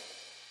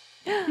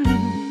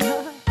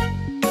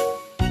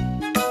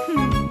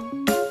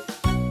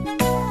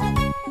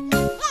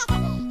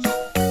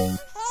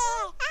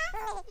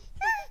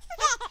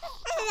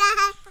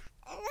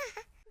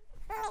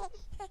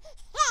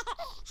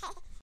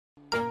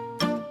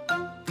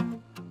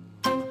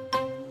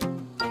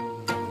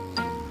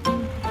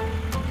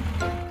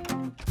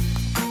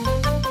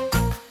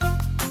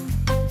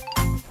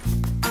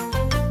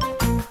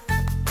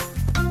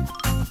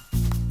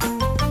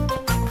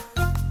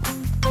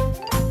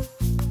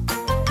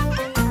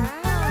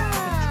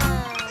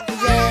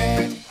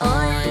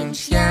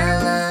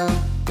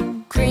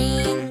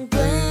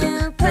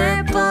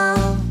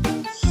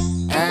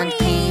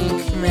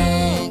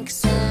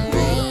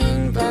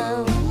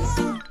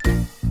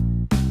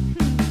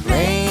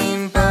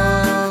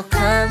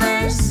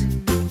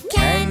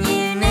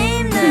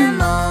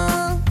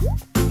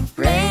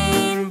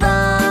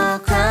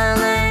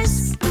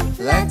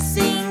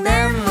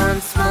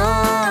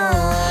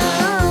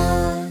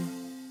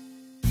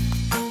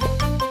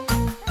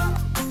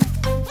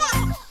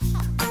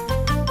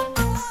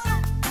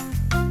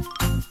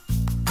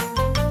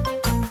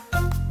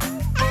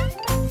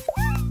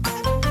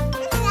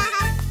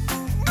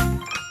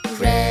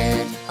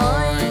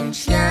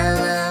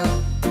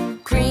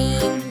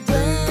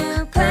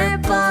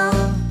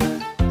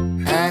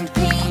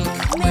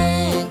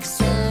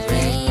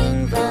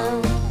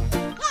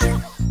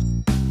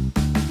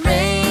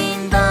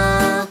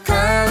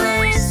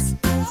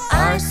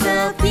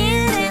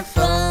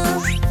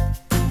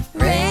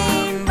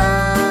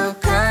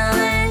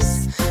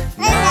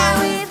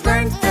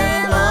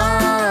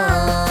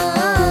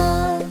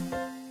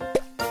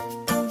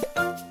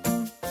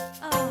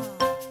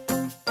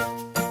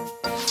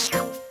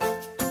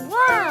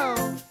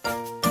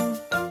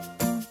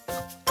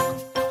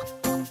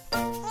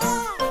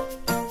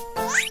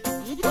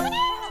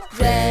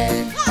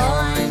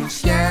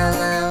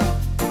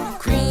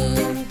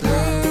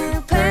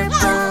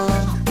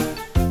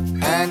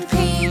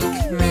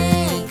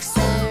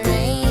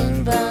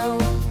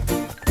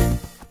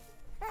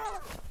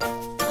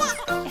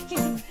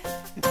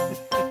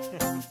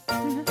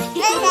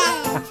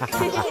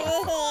 Humpty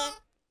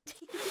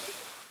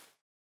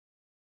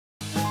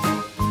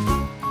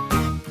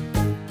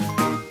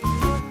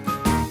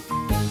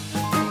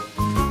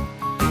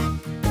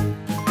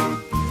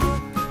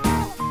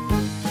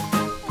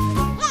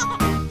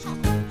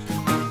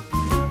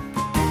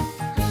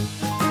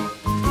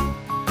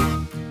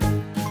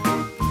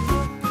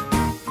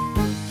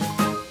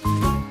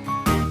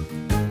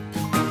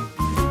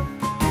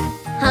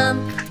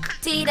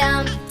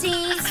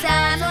Dumpty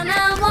sat on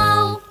a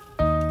wall.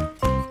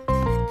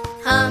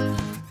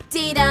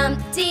 Humpty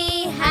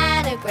Dumpty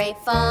had a great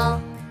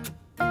fall.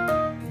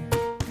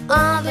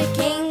 All the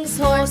king's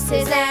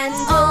horses and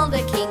all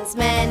the king's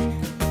men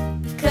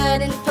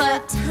couldn't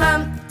put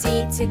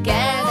Humpty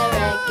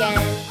together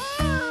again.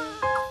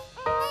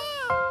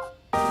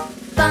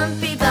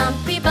 Bumpy,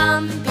 bumpy,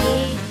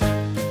 bumpy,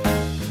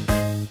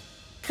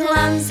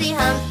 clumsy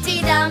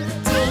Humpty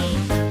Dumpty.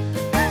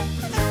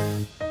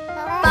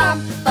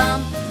 Bump,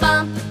 bump,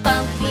 bump,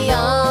 bump, we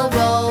all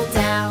roll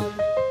down.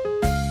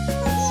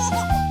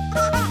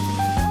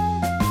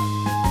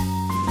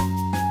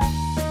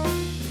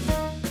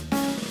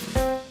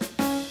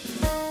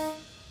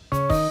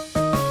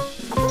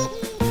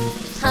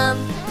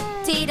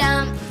 Humpty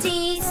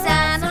Dumpty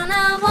sat on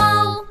a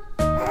wall.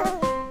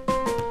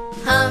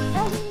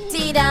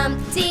 Humpty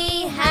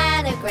Dumpty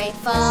had a great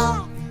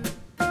fall.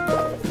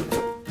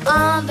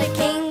 All the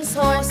king's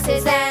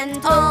horses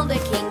and all the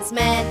king's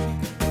men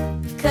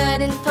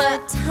couldn't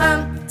put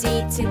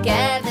Humpty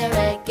together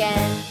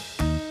again.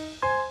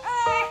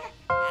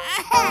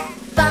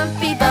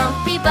 Bumpy,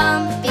 bumpy,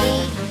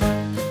 bumpy,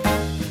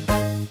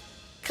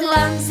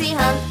 clumsy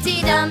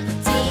Humpty Dumpty.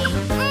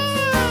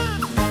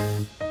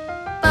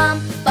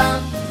 Bump,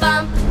 bump,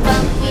 bump,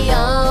 bump, we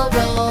all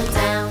roll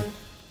down.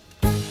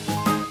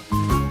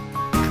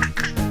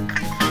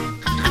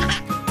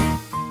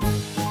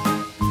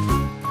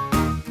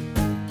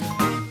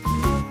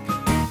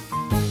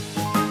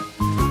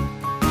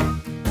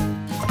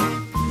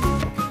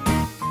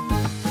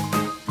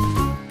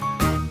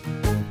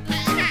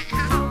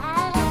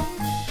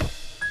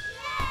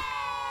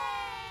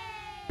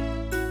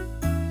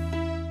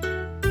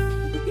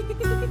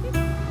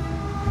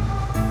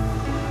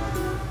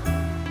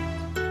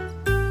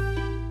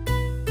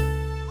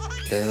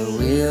 The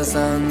wheels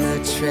on the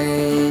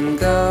train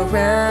go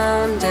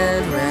round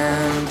and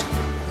round,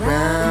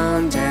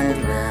 round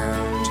and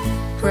round,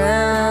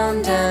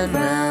 round and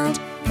round.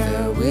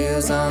 The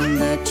wheels on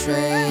the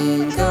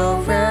train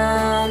go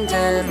round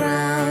and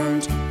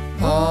round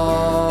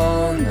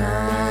all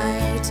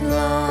night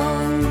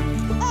long.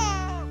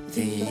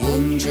 The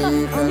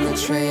engine on the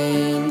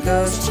train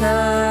goes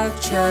chug,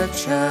 chug,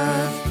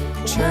 chug,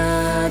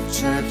 chug,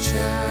 chug,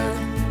 chug,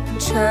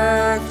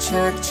 chug,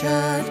 chug,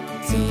 chug.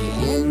 The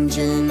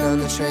engine on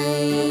the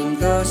train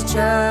goes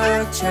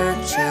chug, chug,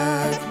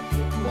 chug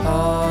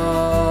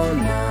all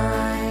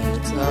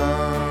night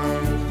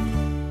long.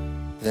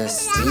 The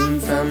steam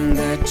from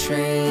the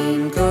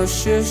train goes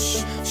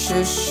shush,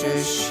 shush,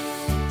 shush,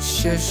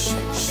 shush,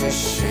 shush,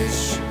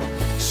 shush,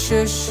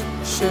 shush,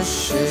 shush,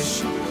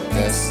 shush.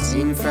 The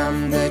steam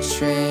from the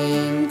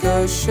train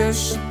goes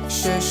shush,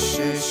 shush,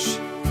 shush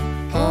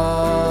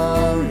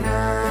all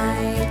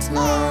night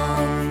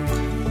long.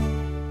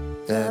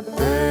 The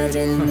bird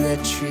in the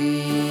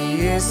tree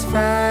is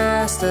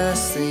fast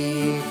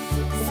asleep,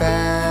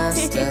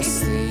 fast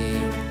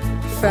asleep,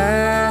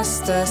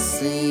 fast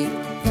asleep.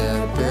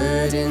 The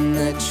bird in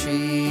the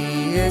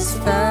tree is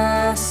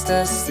fast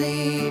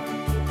asleep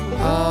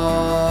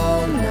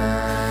all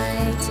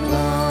night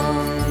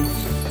long.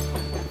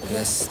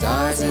 The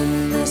stars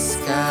in the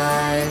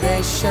sky,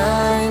 they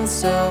shine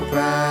so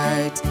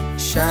bright,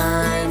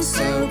 shine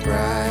so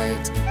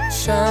bright,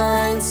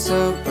 shine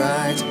so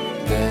bright.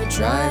 The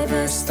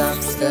driver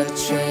stops the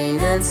train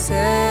and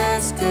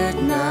says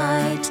good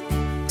night.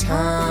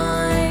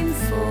 Time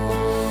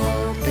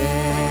for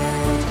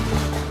bed.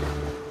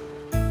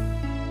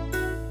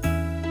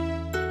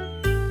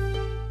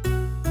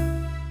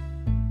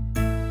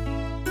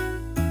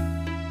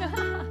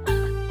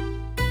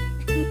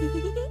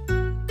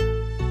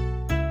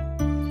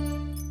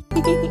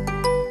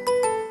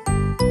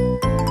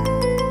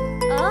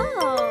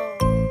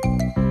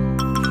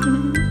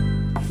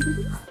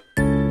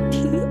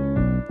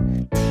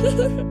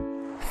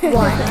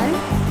 One,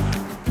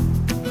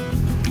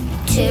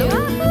 two,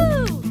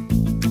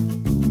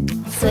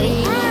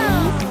 three,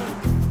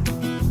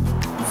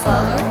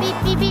 four, beep,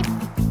 beep, beep.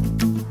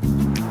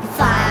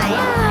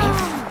 5,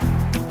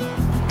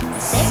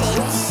 6,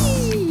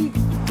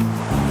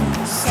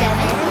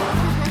 7,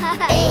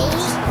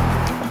 8,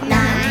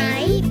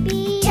 9,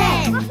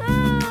 10.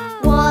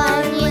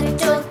 1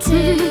 little, 2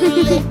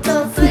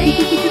 little,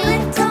 3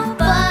 little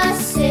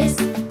buses.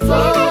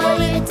 4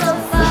 little,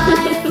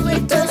 5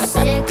 little,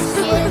 6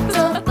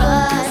 little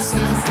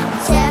buses.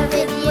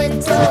 7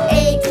 little,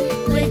 8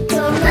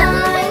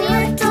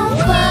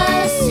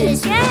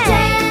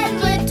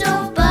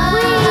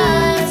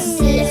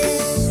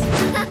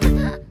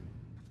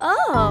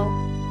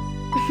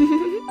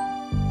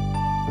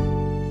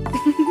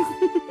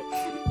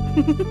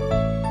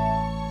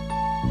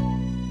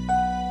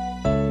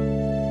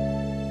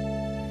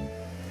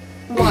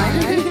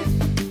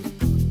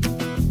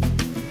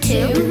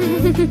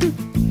 3,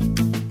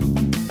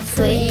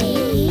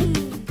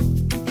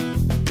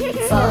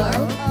 4,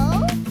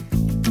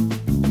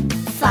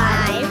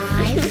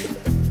 5,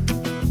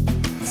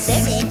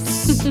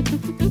 6,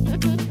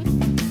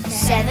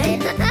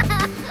 7,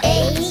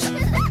 8,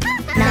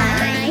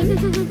 9,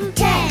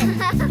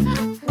 10.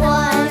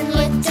 1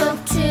 little,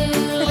 2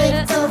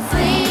 little,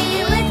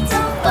 3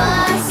 little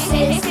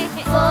buses.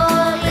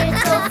 4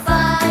 little,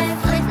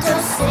 5 little,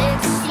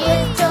 6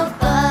 little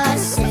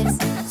buses.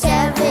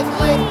 7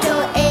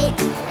 little, 8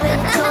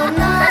 little,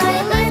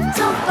 9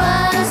 little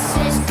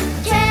buses.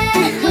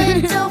 10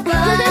 little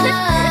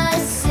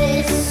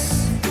buses.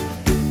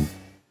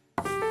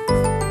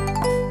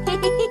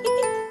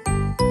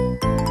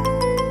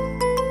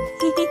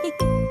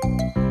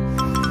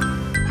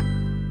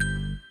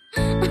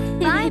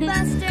 Bye,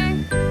 Buster.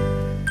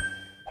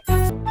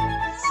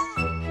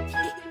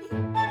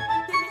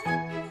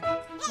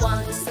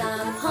 Once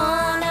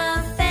upon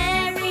a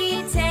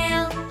fairy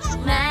tale,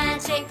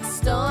 magic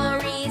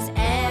stories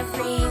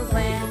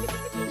everywhere.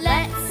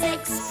 Let's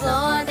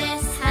explore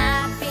this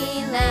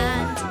happy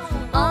land,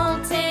 all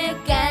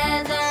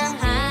together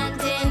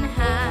hand in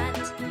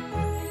hand.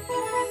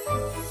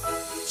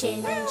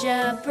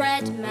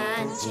 Gingerbread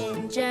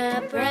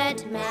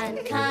man,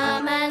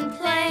 come and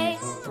play,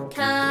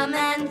 come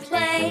and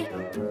play.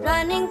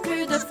 Running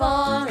through the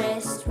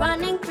forest,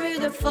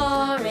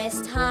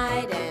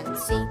 hide and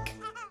seek.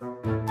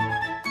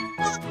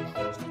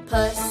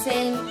 Puss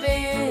in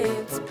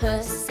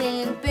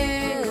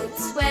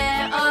boots,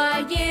 where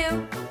are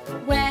you?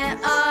 Where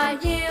are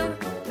you?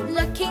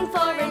 Looking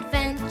for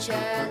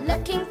adventure,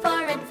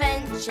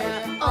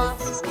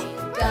 off we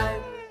go.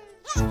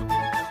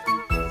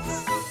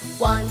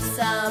 Once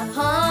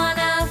upon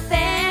a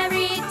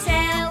fairy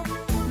tale,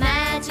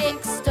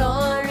 magic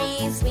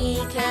stories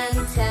we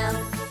can tell.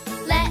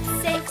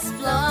 Let's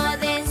explore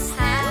this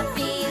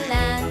happy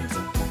land,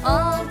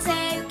 all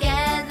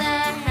together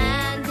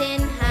hand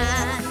in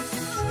hand.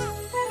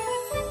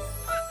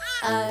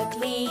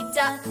 Ugly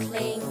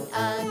duckling,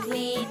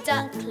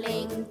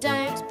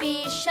 don't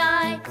be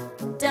shy,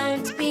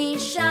 don't be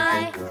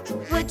shy.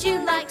 Would you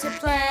like to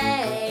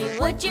play?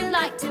 Would you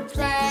like to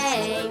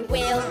play?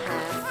 We'll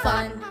have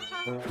fun.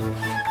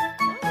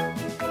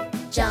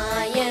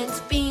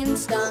 Giant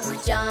beanstalk,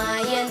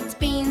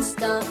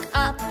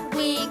 up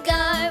we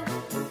go,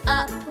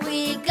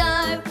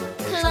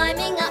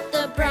 climbing up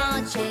the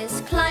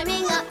branches,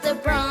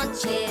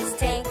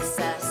 takes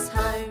us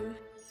home.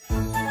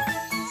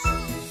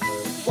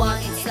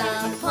 Once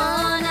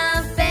upon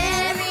a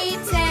fairy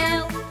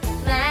tale,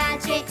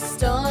 magic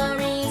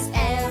stories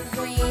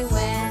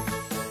everywhere.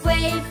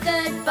 Wave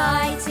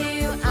goodbye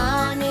to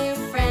our new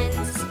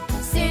friends,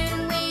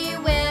 soon we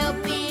will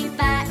be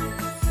back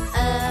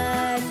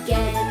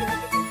again.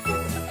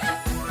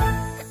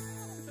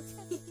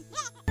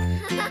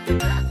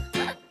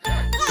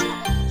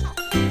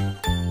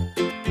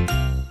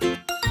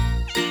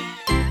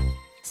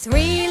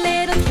 3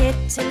 little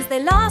kittens,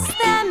 they lost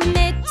their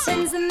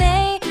mittens and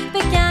they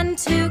began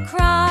to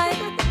cry.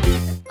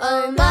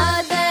 Oh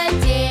mother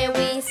dear,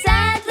 we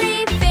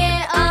sadly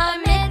fear our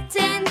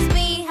mittens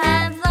we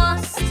have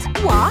lost.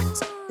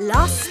 What?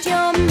 Lost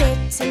your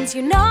mittens,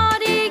 you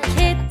naughty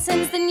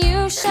kittens, then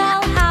you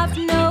shall have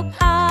no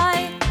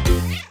pie.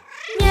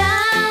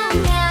 Meow,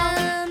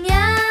 meow,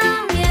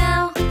 meow,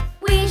 meow,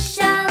 we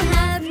shall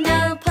have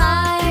no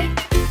pie.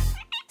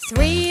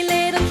 3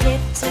 little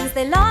kittens,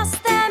 they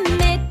lost their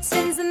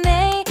mittens and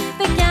they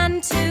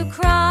began to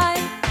cry.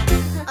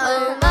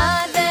 Oh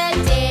mother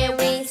dear,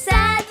 we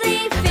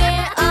sadly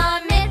fear our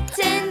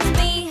mittens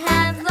we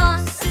have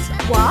lost.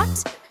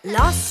 What?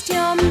 Lost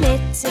your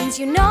mittens,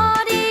 you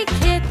naughty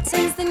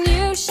kittens, then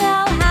you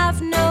shall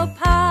have no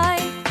pie.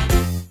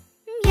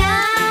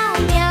 Meow,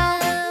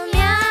 meow,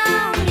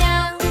 meow,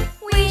 meow,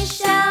 we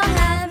shall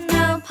have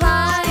no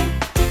pie.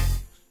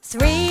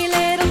 3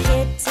 little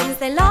kittens,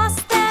 they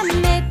lost their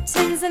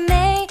mittens and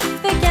they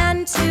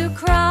began to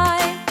cry.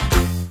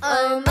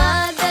 Oh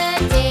mother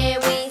dear,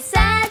 we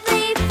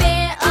sadly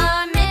fear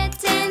our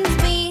mittens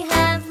we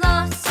have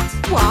lost.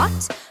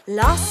 What?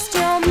 Lost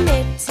your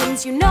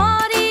mittens, you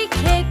naughty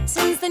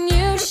kittens, then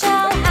you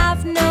shall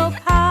have no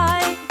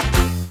pie.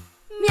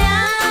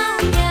 Meow,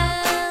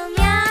 meow,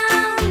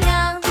 meow,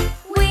 meow,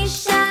 we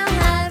shall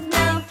have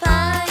no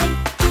pie.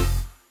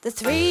 The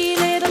 3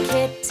 little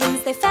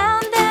kittens, they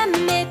found their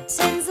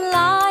mittens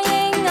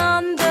lying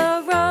on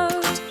the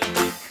road.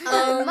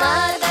 Oh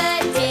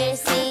mother dear,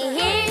 see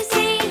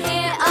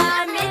here,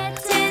 our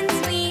mittens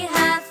we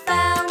have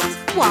found.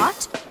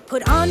 What?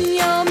 Put on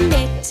your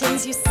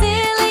mittens, you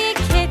silly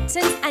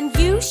kittens, and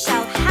you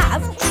shall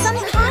have some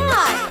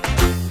pie.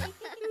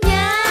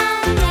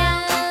 Meow,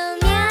 meow,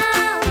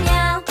 meow,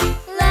 meow,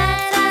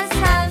 let us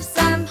have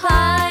some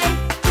pie.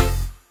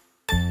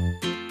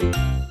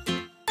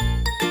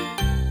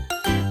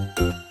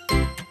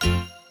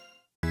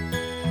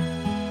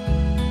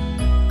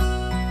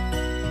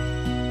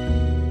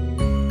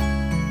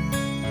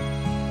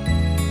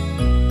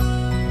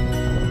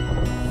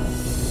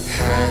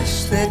 Hush,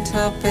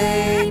 little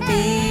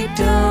baby,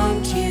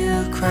 don't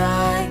you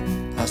cry,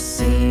 I'll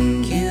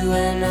sing you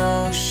an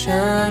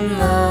ocean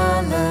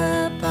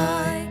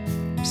lullaby.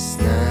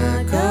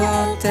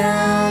 Snuggle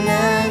down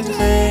and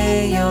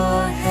lay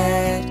your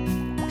head.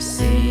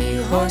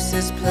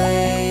 Seahorses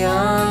play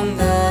on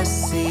the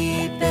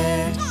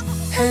seabed,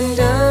 and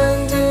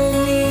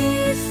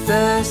underneath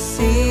the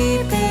sea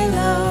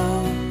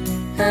below,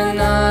 an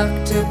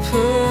octopus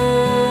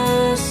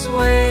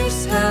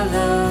waves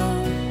hello.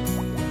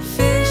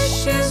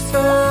 Fishes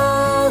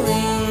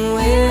falling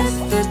with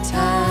the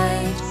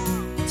tide,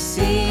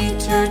 sea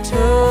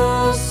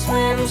turtles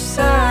swim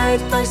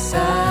side by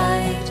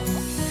side.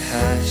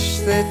 Hush,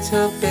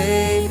 little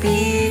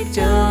baby,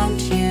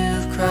 don't you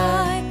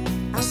cry,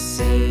 I'll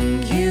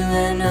sing you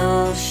an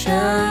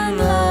ocean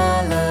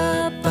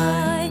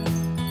lullaby.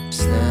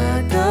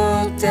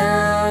 Snuggle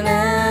down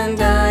and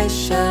eyes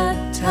shut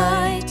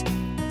tight.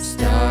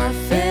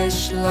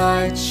 Starfish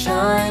light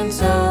shines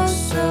oh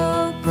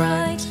so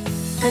bright.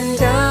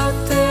 And out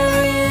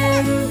there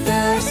in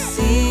the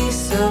sea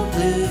so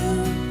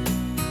blue,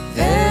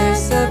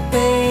 there's a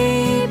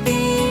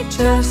baby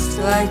just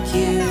like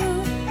you.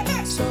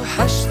 So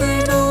hush,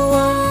 little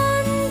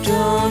one,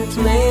 don't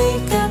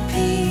make a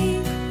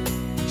peep.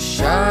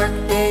 Shark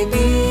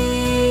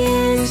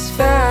baby's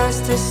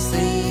fast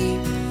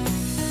asleep.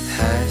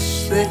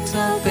 Hush,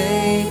 little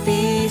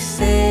baby,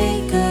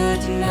 say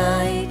good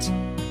night.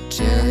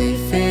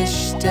 Jellyfish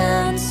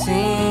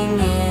dancing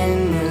in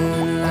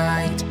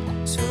moonlight.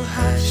 So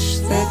hush,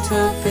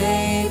 little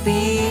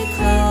baby,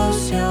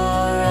 close your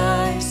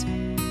eyes.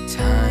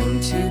 Time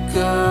to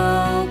go,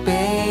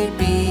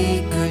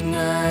 baby, good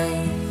night.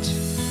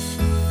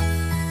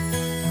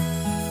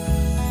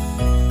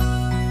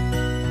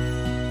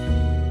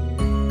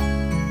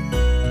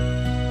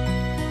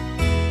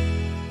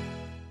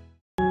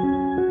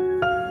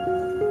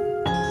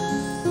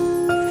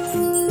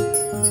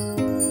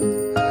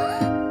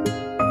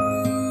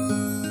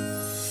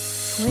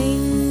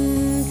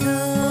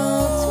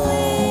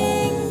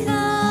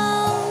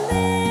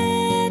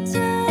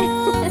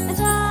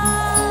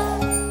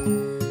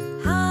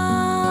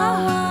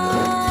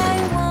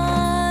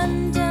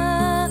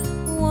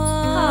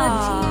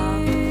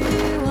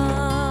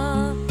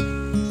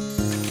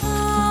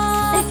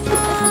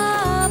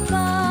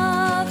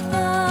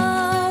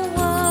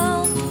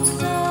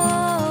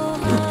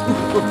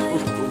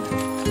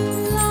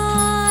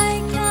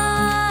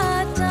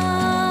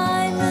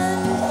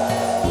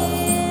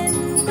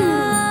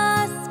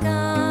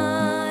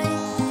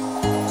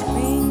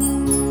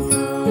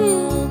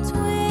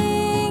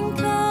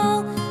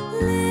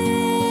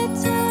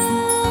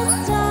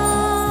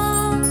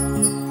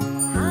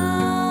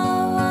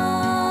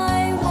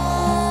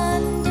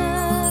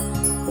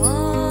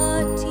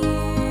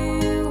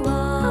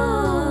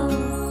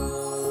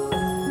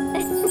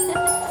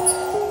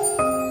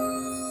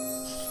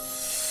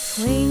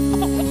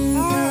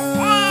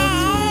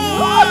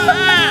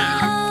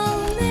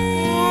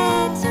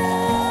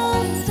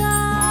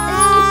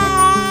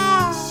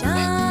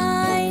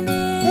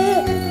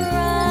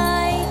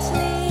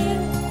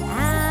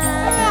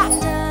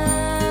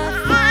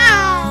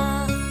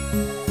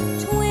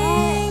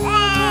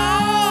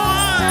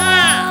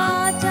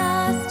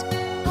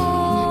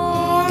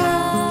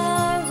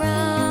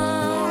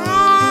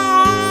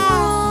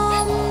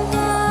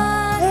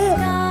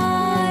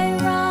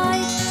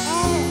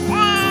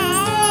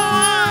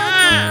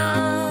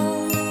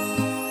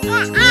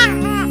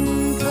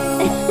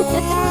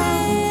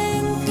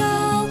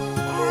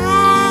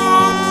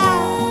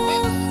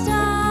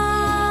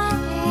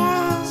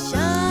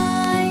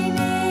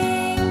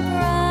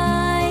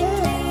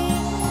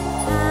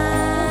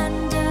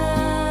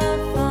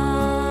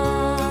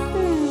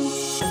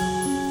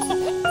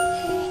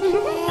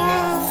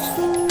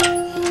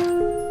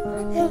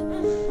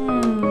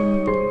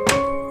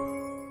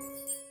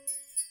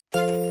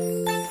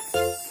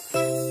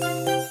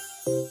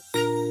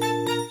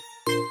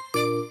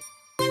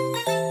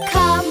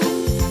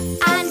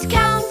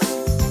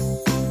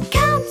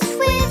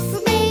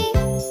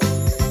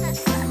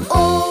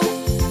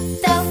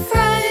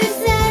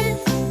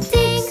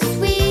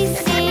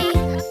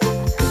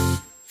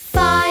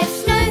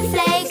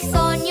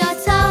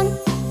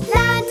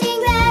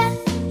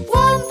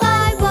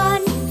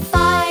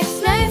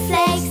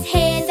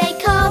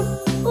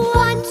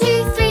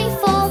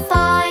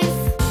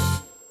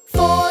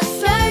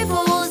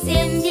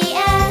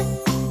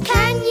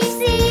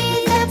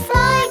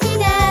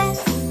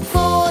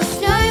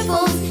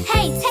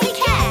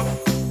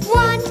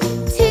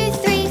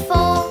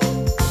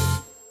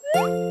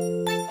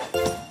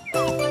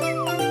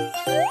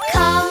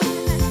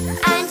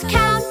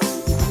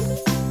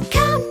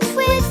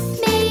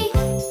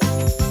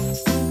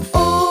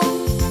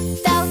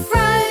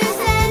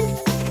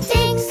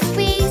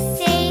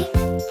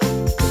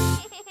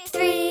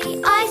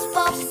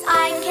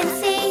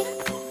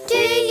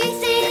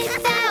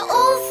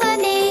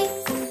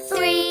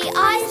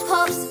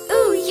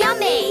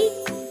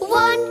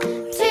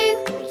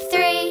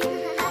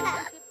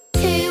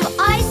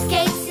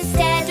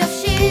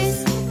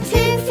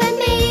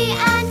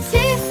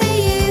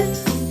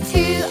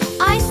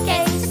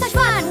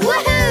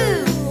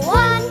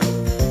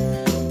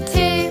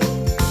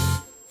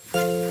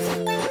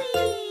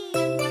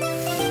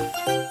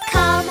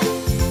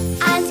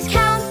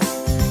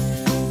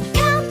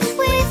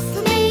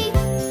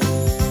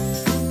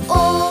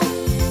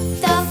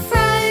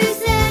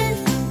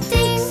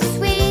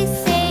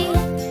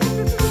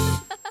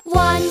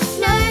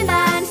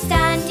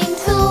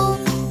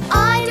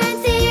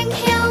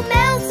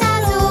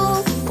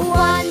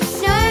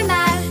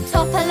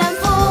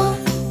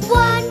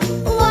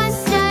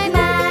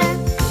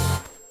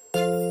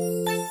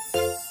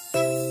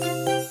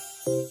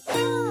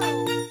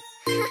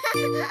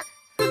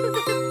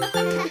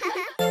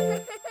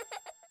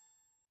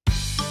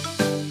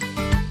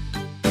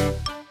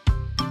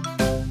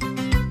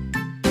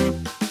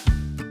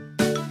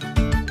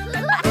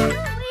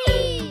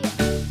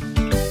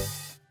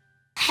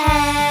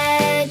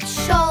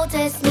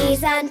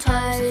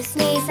 toes,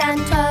 knees and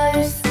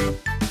toes.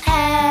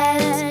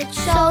 Head,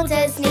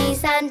 shoulders,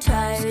 knees and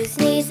toes,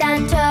 knees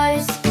and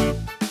toes.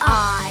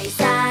 Eyes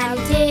and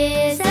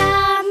ears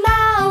and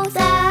mouth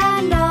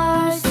and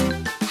nose.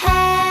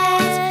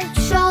 Head,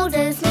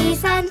 shoulders,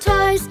 knees and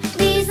toes,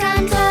 knees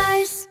and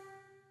toes.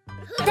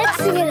 Let's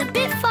sing it a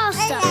bit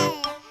faster.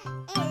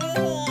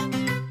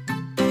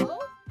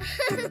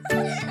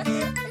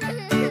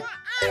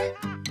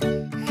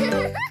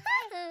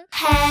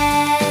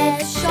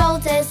 Head,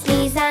 shoulders,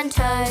 knees and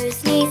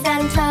toes, knees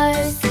and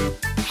toes.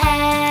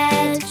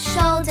 Head,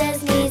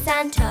 shoulders, knees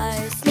and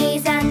toes,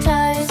 knees and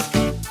toes.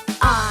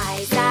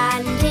 Eyes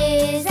and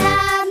ears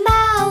and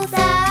mouth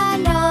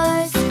and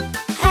nose.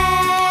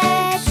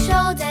 Head,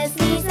 shoulders,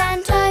 knees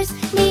and toes,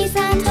 knees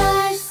and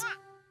toes.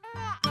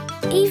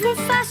 Even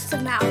faster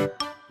now.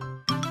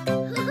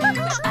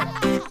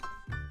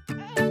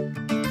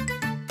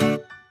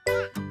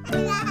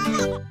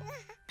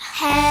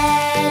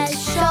 Head,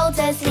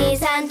 shoulders,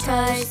 knees and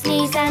toes,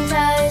 knees and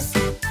toes.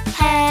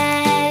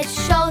 Head,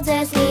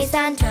 shoulders, knees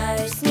and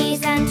toes,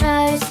 knees and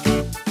toes.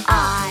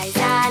 Eyes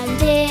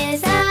and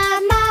ears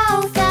and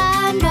mouth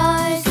and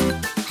nose.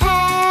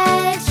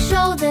 Head,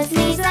 shoulders,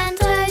 knees and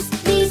toes,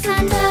 knees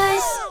and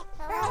toes.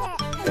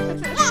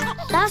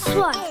 Last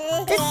one.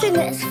 Let's sing it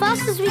as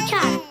fast as we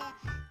can.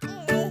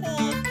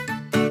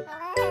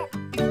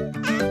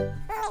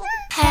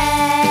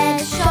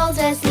 Head,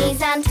 shoulders,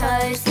 knees and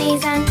toes,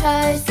 knees and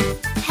toes.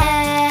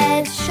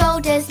 Head,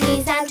 shoulders,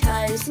 knees and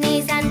toes,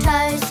 knees and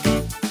toes.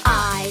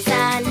 Eyes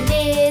and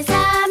ears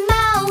and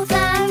mouth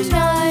and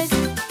nose.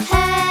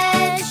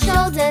 Head,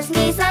 shoulders,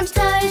 knees and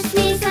toes,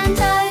 knees and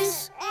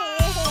toes.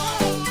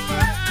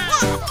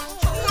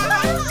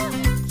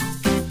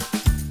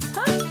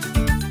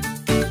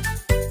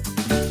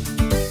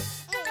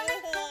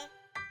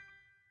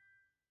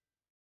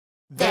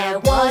 There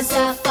was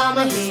a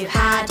farmer who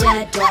had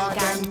a dog,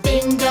 and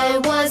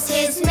Bingo was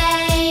his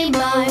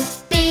name-o.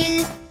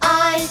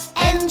 B-I-N-G-O,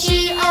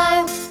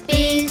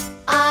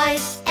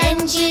 B-I-N-G-O,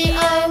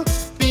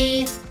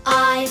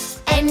 B-I-N-G-O,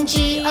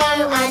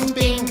 and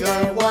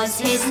Bingo was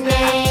his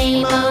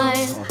name-o.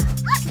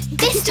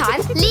 This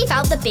time, leave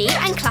out the B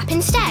and clap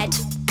instead.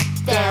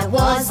 There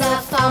was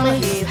a farmer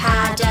who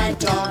had a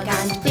dog,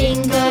 and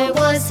Bingo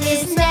was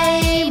his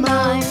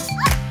name-o.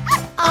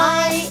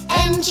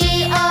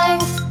 I-N-G-O,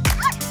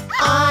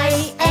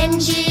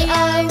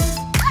 I-N-G-O,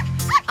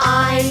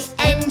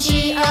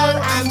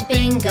 I-N-G-O, and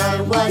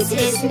Bingo was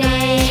his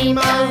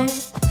name-o.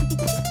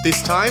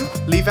 This time,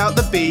 leave out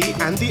the B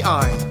and the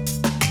I.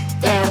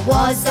 There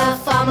was a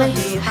farmer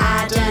who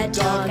had a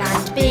dog,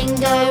 and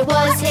Bingo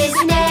was his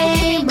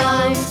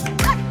name-o.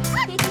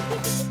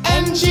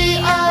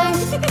 N-G-O,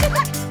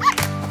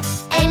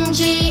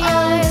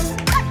 N-G-O,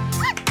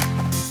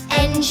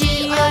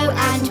 N-G-O,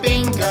 and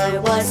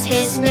Bingo was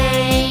his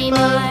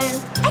name-o.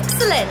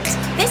 Excellent!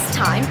 This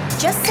time,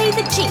 just say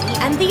the G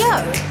and the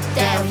O.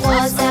 There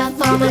was a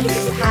farmer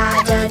who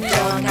had a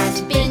dog,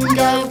 and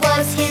Bingo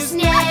was his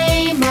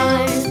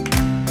name-o.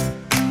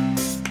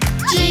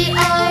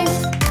 G-O,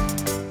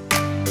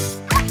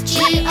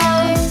 G-O,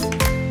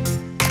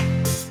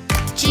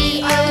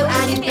 G-O,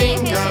 and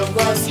Bingo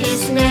was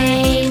his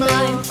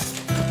name-o.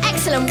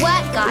 Excellent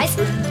work, guys.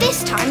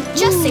 This time,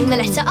 just sing the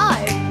letter O.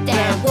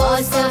 There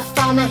was a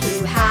farmer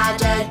who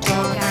had a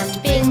dog,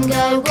 and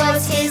Bingo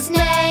was his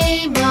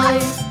name-o.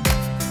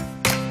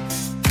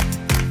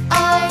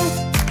 O,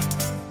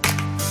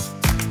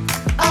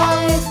 O,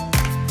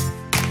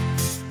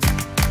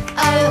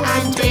 O,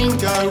 and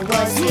Bingo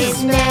was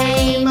his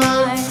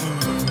name-o.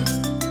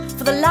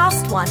 For the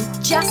last one,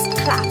 just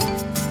clap.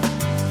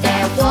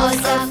 There was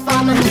a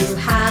farmer who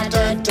had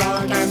a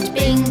dog, and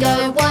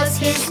Bingo was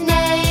his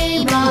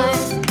name-o.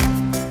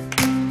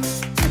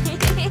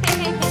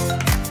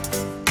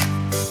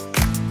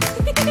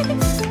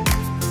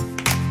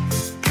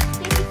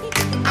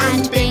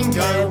 And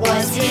Bingo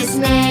was his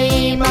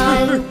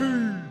name-o.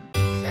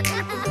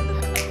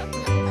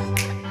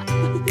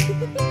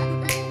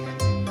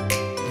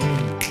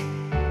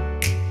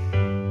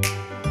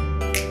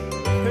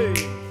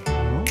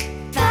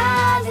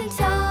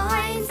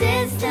 Valentine's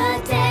is the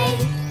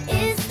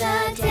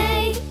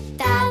day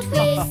that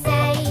we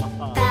say,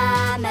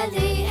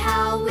 family,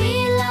 how we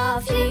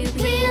love you,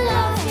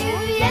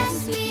 yes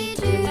we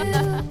do.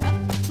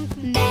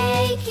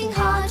 Making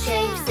hearts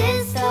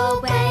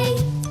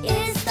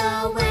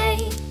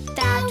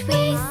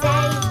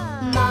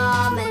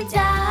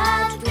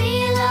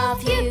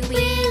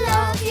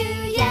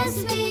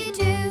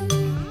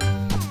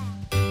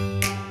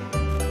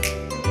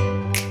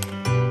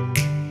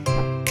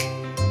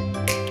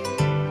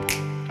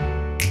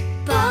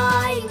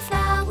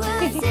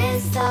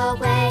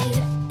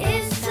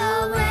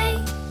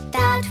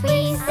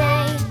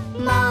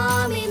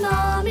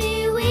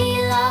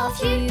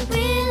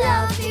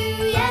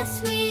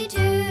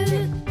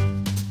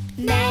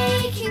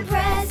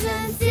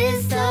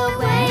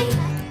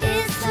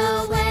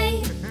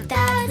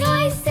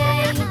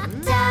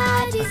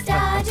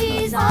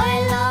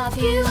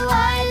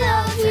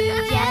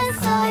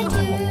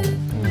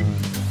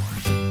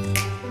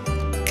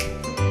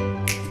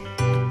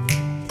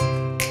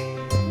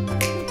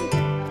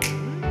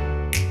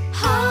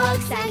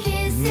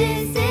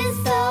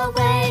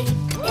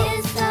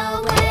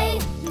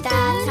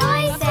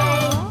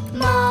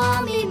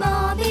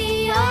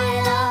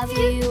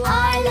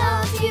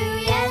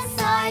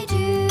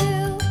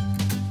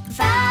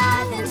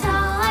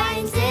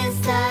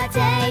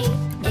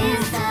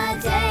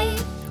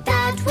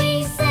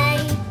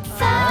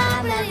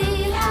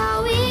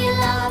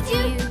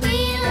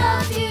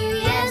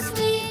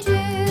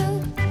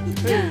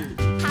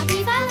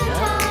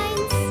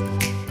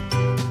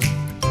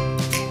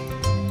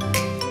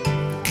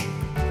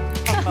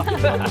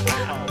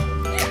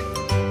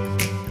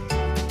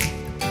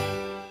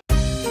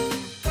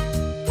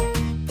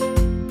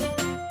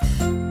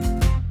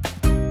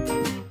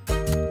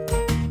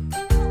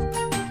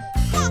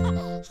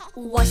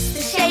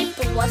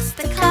What's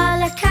the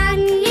colour, can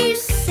you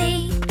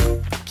see?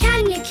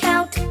 Can you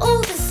count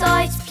all the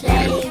sides?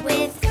 Play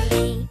with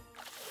me.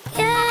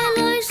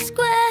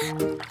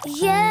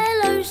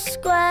 Yellow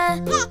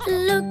square,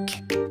 look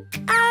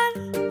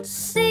and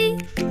see.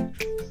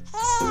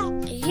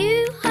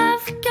 You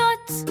have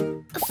got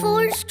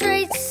 4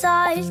 straight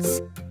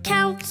sides.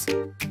 Count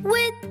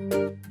with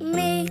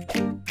me.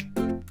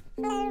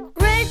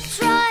 Red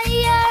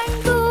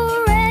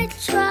triangle,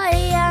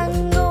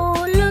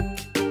 look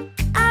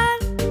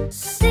and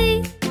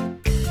see.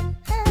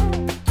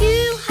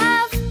 You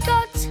have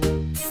got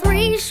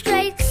 3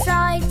 straight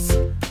sides.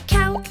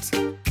 Count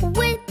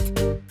with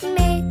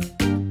me.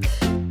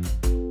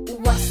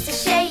 What's the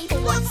shape?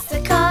 What's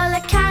the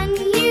colour? Can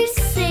you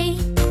see?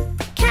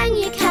 Can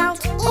you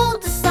count all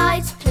the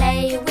sides?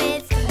 Play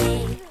with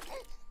me.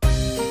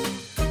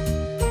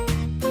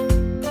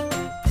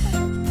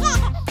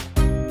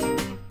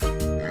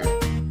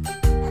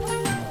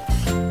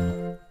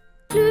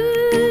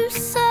 Blue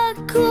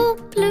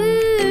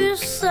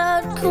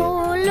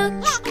circle, look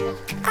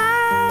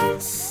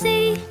and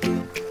see.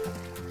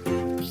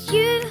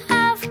 You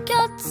have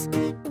got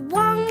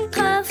 1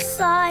 curved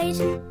side.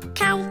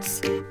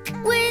 Count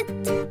with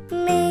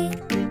me.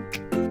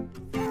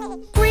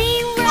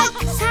 Green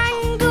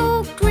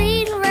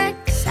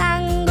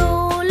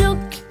rectangle,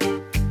 look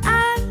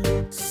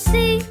and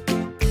see.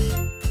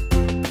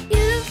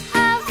 You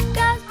have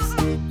got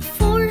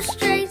 4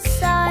 straight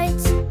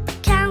sides.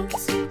 Count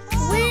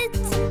with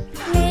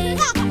me.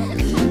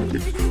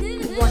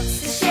 What's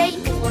the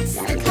shape? What's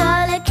the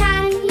colour?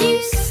 Can you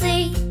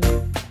see?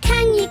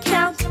 Can you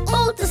count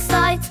all the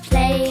sides?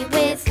 Play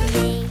with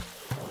me.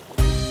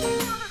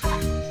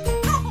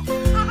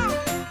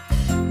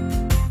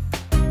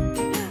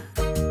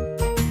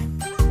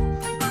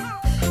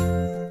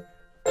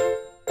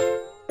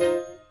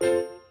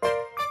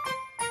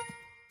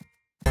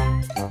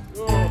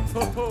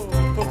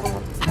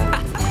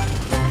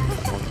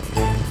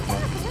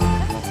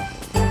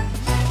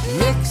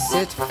 Mix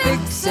it,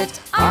 fix it,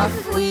 off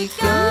we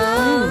go.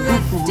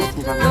 Lift it,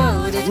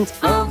 load it,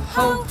 oh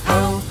ho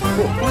ho.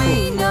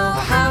 We know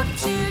how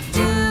to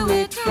do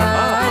it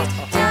right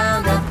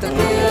down at the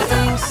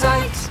building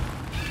site.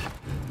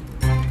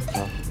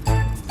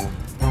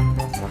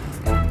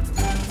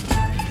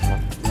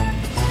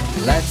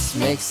 Let's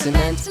make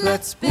cement,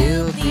 let's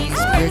build these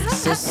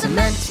bricks. A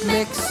cement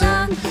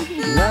mixer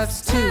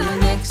loves to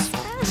mix.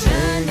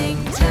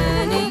 Turning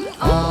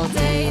all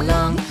day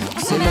long.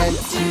 Cement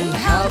to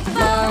help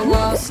our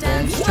walls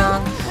stand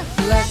strong.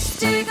 Let's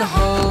dig a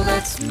hole,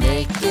 let's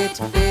make it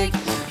big.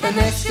 An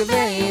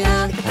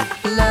excavator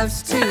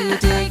loves to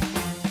dig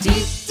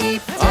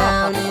deep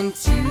down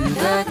into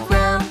the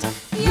ground.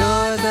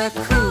 You're the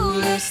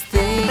coolest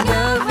thing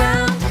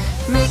around.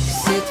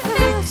 Mix it,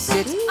 fix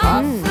it,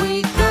 off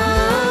we go.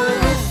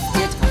 Lift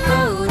it,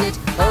 load it,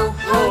 oh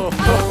ho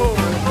ho.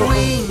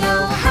 We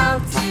know how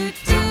to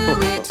do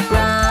it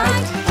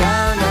right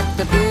down at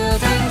the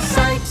building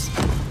site.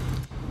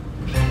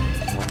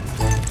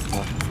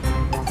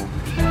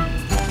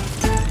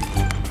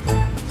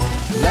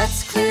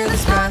 Let's clear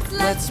this path,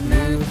 let's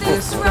move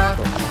this rock.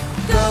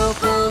 Go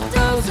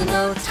bulldozer,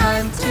 no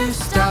time to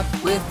stop.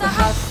 With a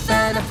huff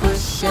and a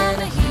push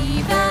and a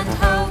heave and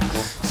hoe.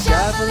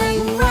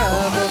 Shoveling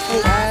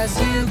rubble as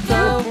you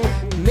go.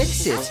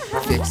 Mix it,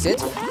 fix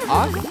it,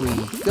 off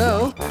we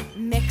go.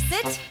 Mix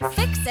it,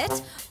 fix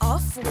it,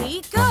 off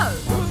we go.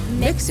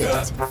 Mix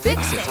it,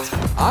 fix it,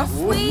 off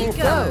we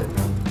go.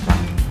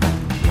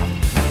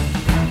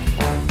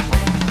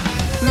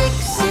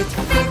 Mix it,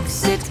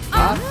 fix it,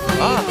 off we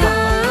go.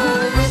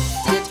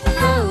 Lift it,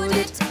 load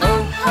it,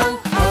 oh ho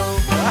ho.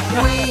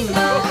 We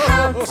know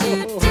how to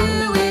do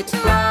it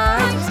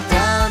right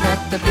down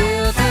at the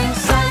building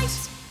site.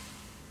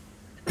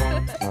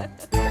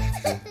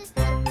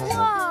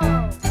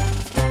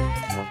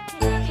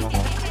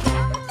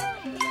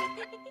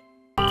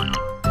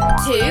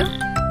 Two,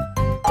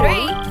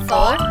 3, 4,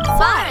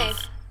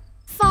 5.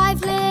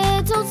 5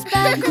 little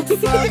speckled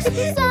frogs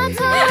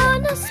sat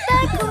on a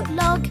speckled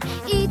log,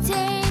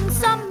 eating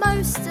some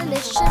most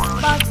delicious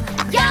bugs.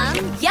 Yum,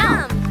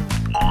 yum.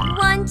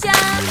 One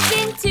jumped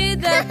into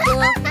the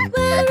pool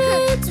where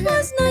it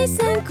was nice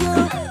and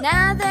cool.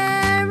 Now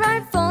there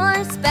are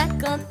 4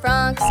 speckled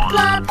frogs.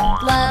 Glub,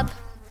 glub.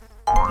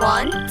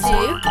 1, 2,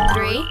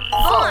 3,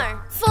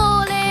 4.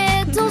 4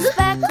 little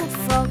speckled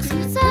frogs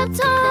sat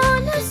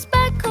on a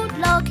speckled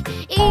log,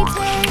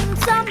 eating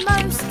some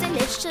most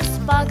delicious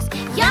bugs.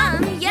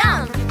 Yum,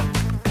 yum.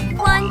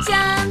 One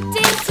jumped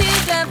into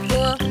the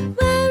pool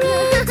where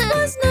it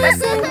was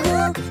nice and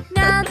cool.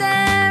 Now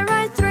there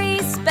are 3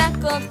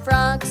 speckled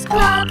frogs.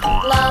 Glub,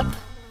 glub.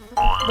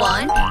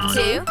 1,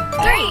 2,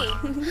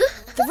 3.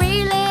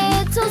 3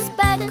 little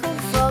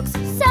speckled frogs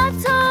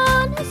sat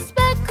on a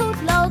speckled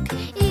log,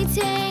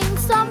 eating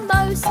some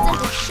most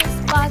delicious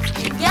bugs.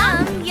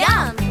 Yum,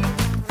 yum.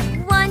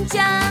 One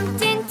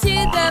jumped into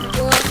the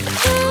pool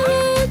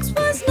where it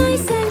was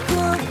nice and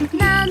cool.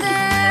 Now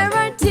there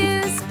are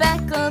 2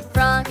 speckled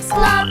frogs.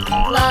 Glub,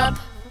 glub.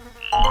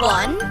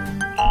 1,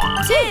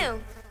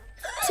 2.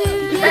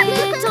 2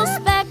 little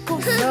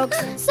speckled frogs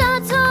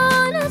sat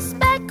on a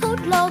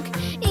speckled log,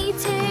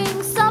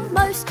 eating some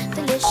most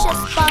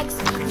delicious bugs.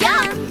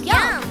 Yum,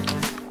 yum!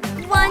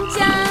 One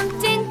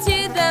jumped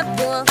into the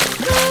pool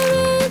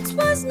where it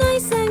was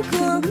nice and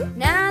cool.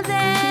 Now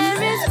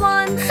there is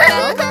one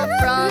speckled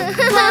frog.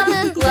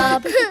 Glub,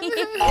 glub.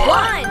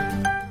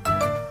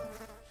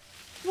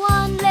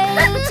 One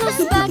little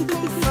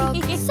speckled frog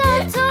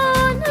sat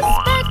on a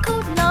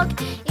speckled log,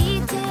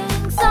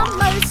 eating some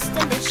most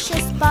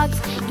delicious bugs.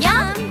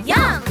 Yum,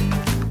 yum!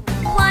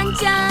 One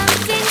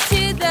jumped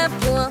into the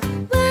pool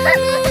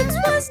where it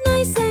was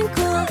nice and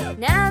cool.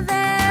 Now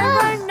there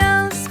are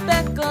no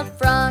speckled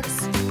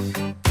frogs.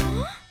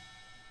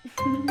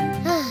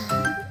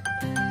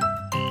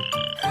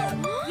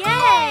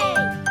 Yay!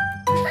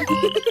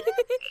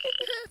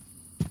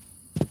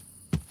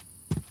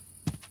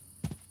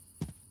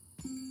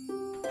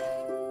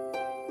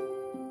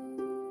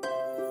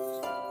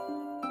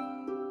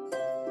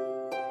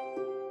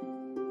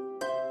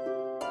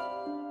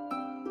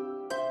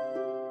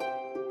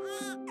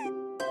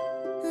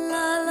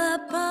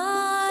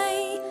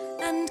 Lullaby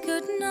and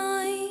good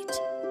night.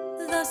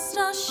 The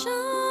stars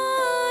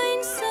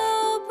shine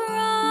so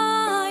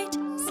bright.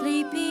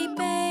 Sleepy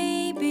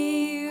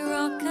baby,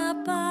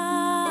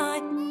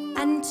 rock-a-bye,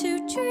 and to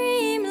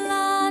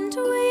dreamland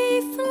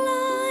we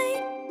fly.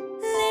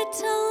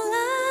 Little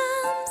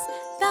lambs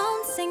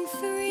bouncing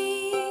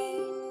free.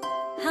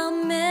 How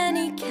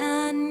many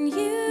can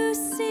you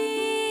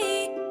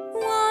see?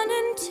 1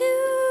 and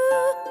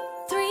 2,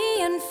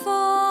 3 and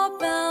 4,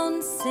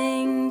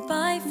 bouncing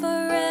by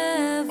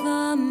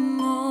forevermore.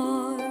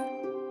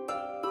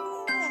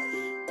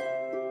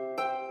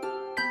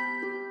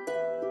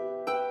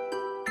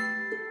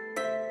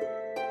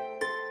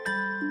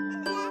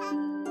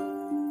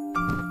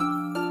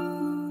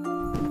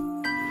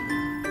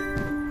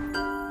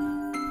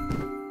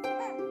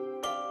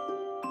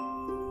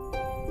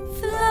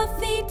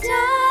 Fluffy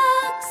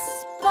ducks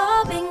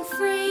bobbing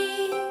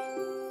free.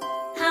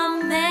 How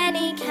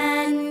many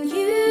can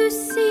you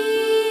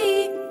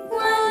see?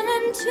 1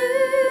 and 2,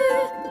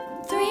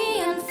 3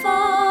 and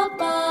 4,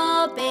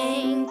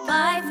 bobbing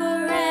by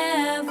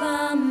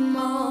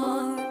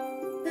forevermore.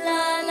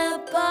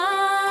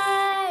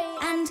 Lullaby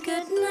and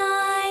good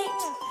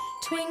night.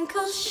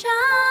 Twinkle,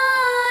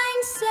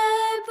 shine so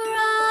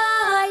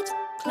bright.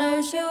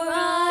 Close your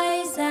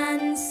eyes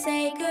and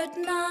say good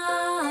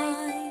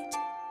night.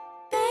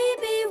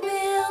 Baby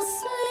will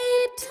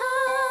sleep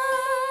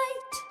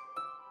tight.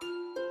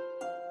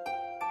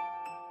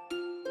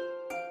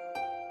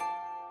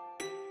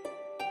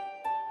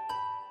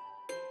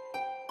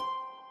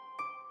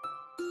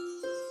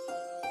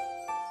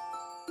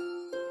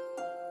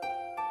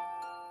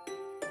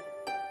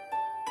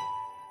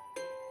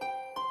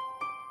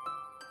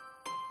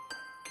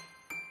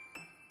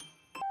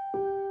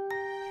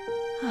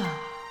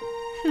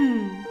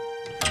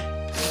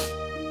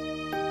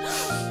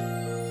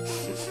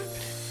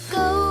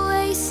 Go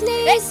away,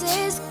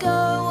 sneezes, go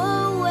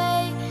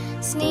away.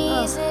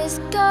 Sneezes,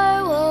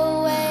 go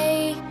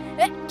away.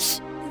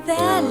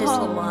 There,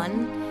 little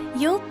one,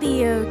 you'll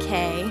be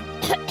okay.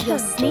 Your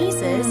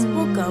sneezes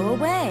will go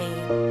away.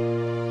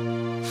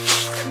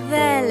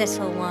 There,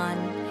 little one,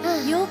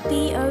 you'll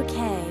be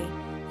okay.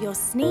 Your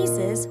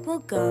sneezes will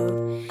go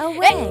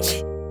away.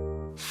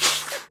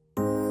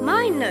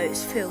 My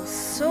nose feels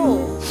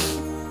sore.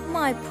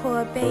 My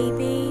poor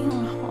baby.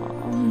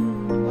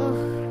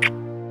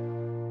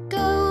 Go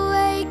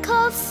away,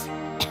 cough,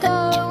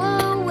 go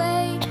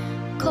away.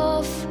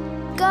 Cough,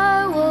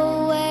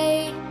 go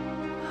away.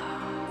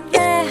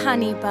 There,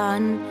 honey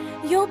bun,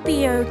 you'll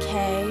be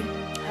okay.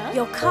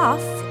 Your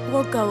cough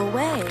will go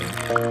away.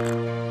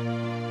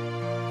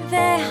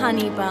 There,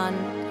 honey bun,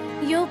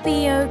 you'll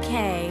be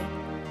okay.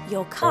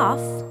 Your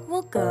cough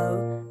will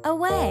go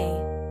away.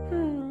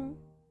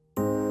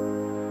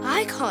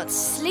 I can't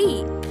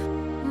sleep.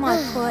 My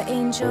poor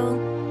angel,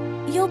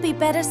 you'll be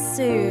better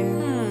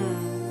soon.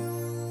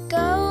 Go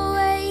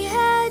away,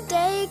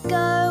 headache,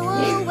 go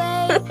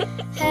away.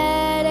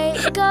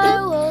 Headache, go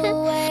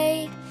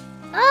away.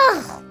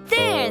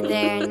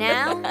 There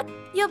now.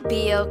 You'll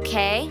be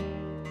okay.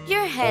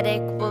 Your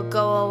headache will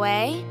go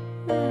away.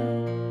 There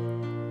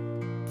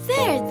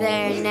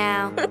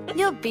now.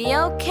 You'll be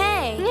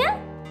okay.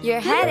 Your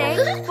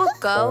headache will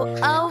go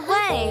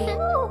away.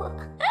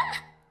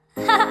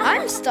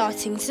 I'm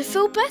starting to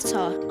feel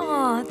better.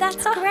 Oh,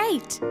 that's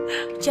great.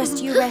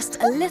 Just you rest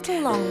a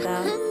little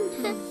longer.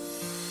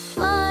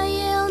 My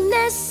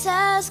illness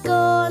has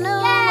gone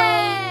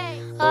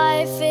away.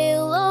 I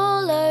feel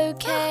all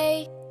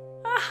okay.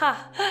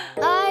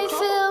 I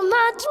feel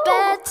much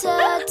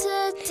better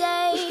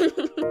today.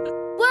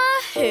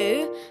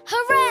 Woohoo!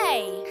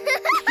 Hooray!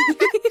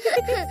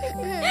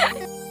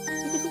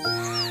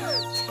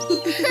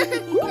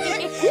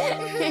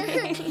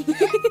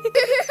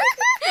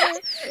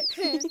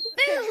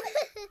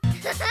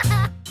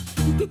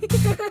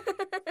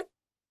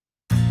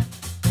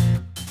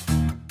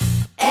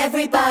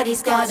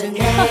 Everybody's got a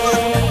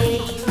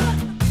name.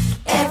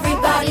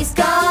 Everybody's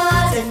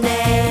got a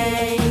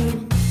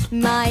name.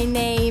 My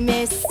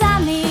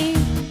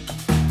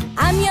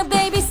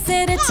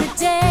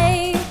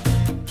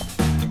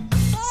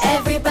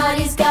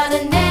Everybody's got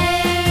a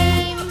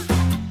name.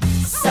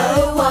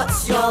 So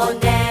what's your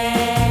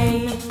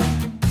name?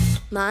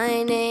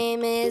 My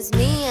name is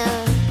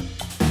Mia,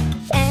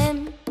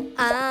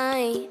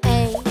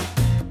 M-I-A.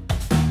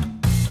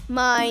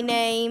 My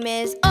name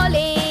is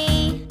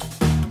Ollie,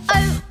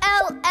 O-L-L-I-E.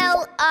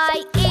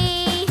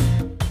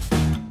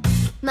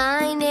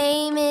 My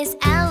name is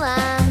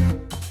Ella,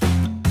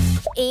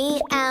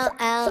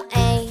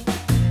 E-L-L-A.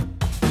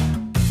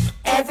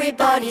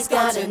 Everybody's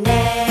got a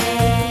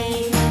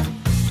name.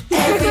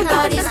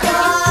 Everybody's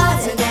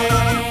got a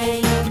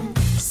name.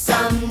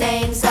 Some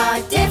names are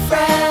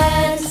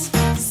different.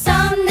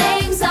 Some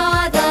names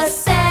are the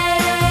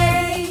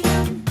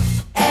same.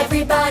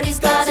 Everybody's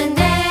got a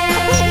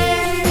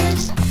name.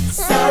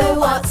 So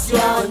what's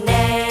your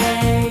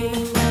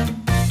name?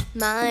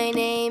 My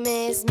name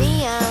is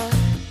Mia,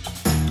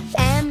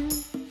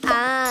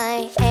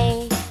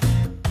 M-I-A.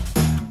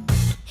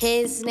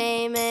 His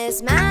name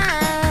is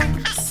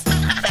Max,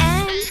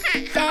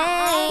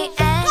 M-A-X.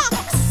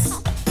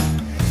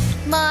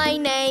 My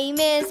name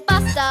is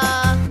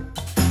Buster,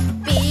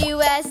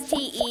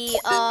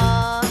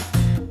 B-U-S-T-E-R.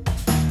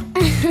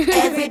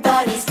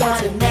 Everybody's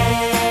got a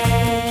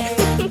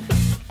name.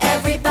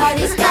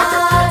 Everybody's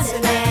got a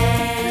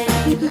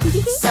name.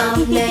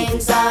 Some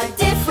names are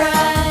different.